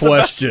boss's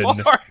question.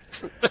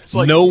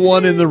 Like, no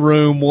one in the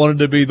room wanted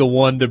to be the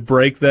one to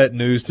break that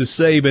news to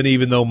Saban,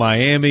 even though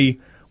Miami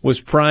was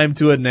primed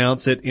to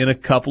announce it in a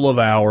couple of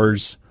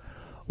hours.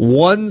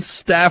 One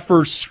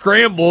staffer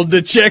scrambled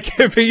to check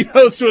if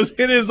Enos was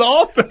in his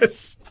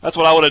office. That's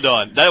what I would have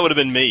done. That would have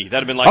been me. That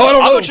would have been like,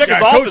 I'll go check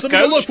his office,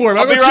 Coach. Look for him.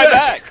 I'll be right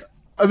back.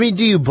 I mean,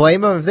 do you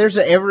blame him? If there's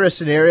ever a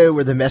scenario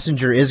where the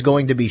messenger is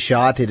going to be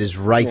shot, it is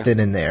right then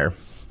and there.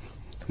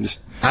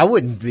 I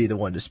wouldn't be the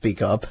one to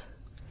speak up.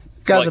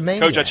 Guy's a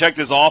maniac. Coach, I checked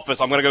his office.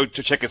 I'm going to go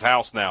to check his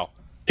house now.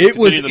 It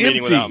was the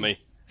meeting without me.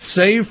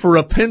 Save for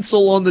a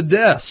pencil on the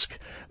desk.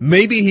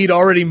 Maybe he'd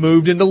already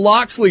moved into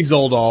Locksley's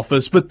old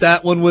office, but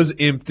that one was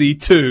empty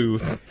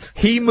too.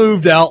 He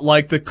moved out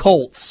like the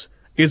Colts,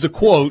 is a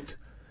quote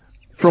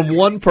from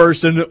one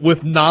person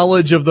with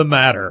knowledge of the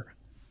matter.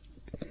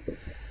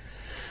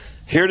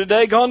 Here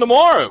today, gone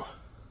tomorrow.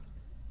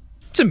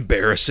 It's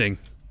embarrassing.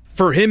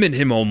 For him and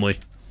him only.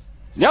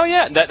 No,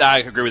 yeah, I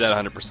agree with that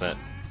 100%.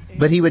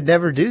 But he would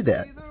never do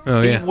that.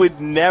 Oh, yeah. He would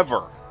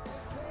never.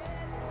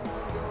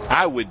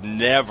 I would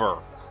never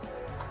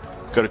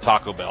go to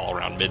Taco Bell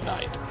around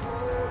midnight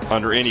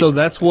under any. So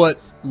that's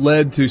what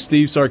led to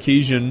Steve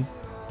Sarkisian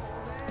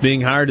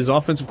being hired as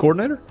offensive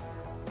coordinator?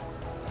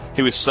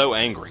 He was so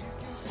angry.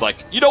 It's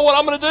like, you know what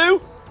I'm going to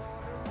do?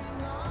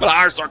 I'm going to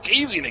hire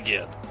Sarkisian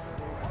again.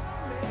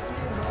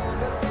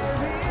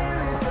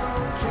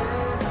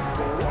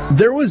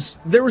 There was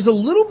a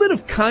little bit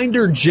of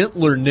kinder,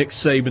 gentler Nick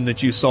Saban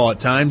that you saw at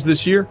times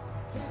this year.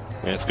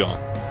 And it's gone.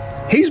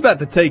 He's about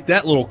to take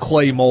that little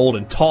clay mold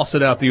and toss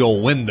it out the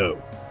old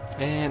window.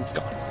 And it's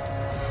gone.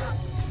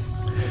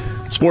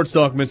 Sports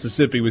Talk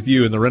Mississippi with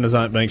you in the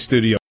Renaissance Bank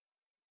studio.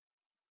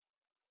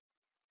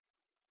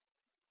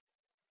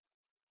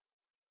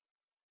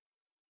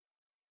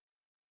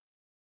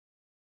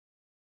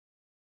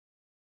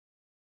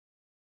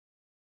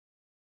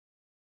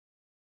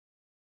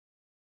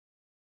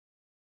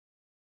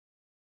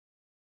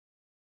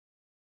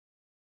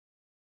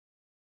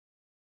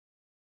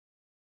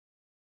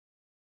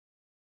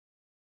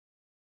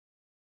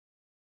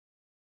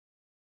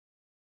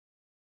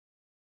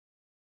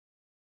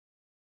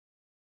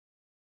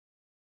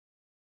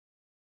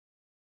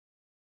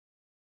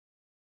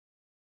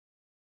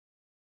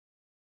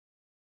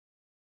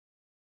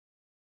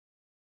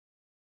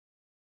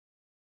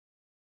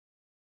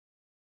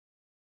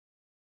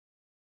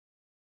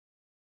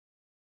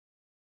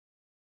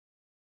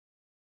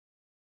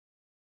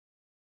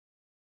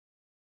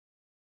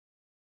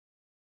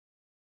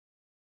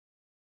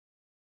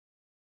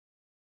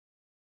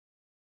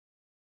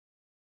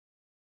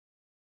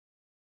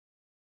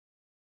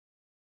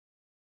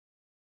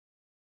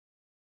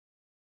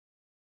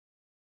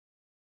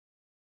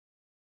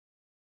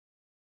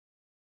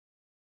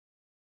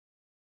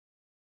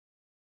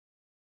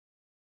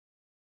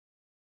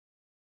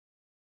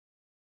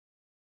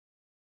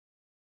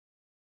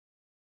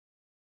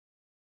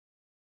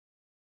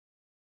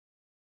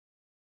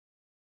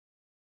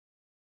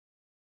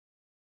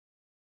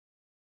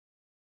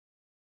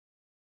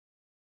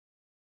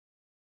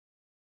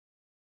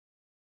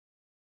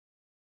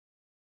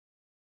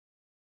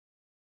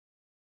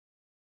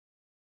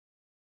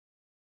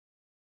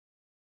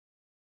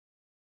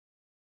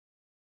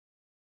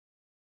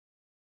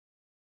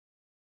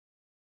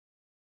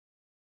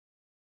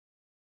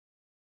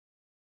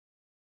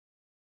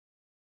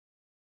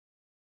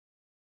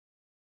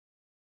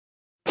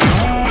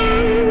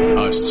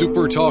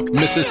 SuperTalk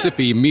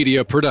Mississippi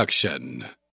Media Production.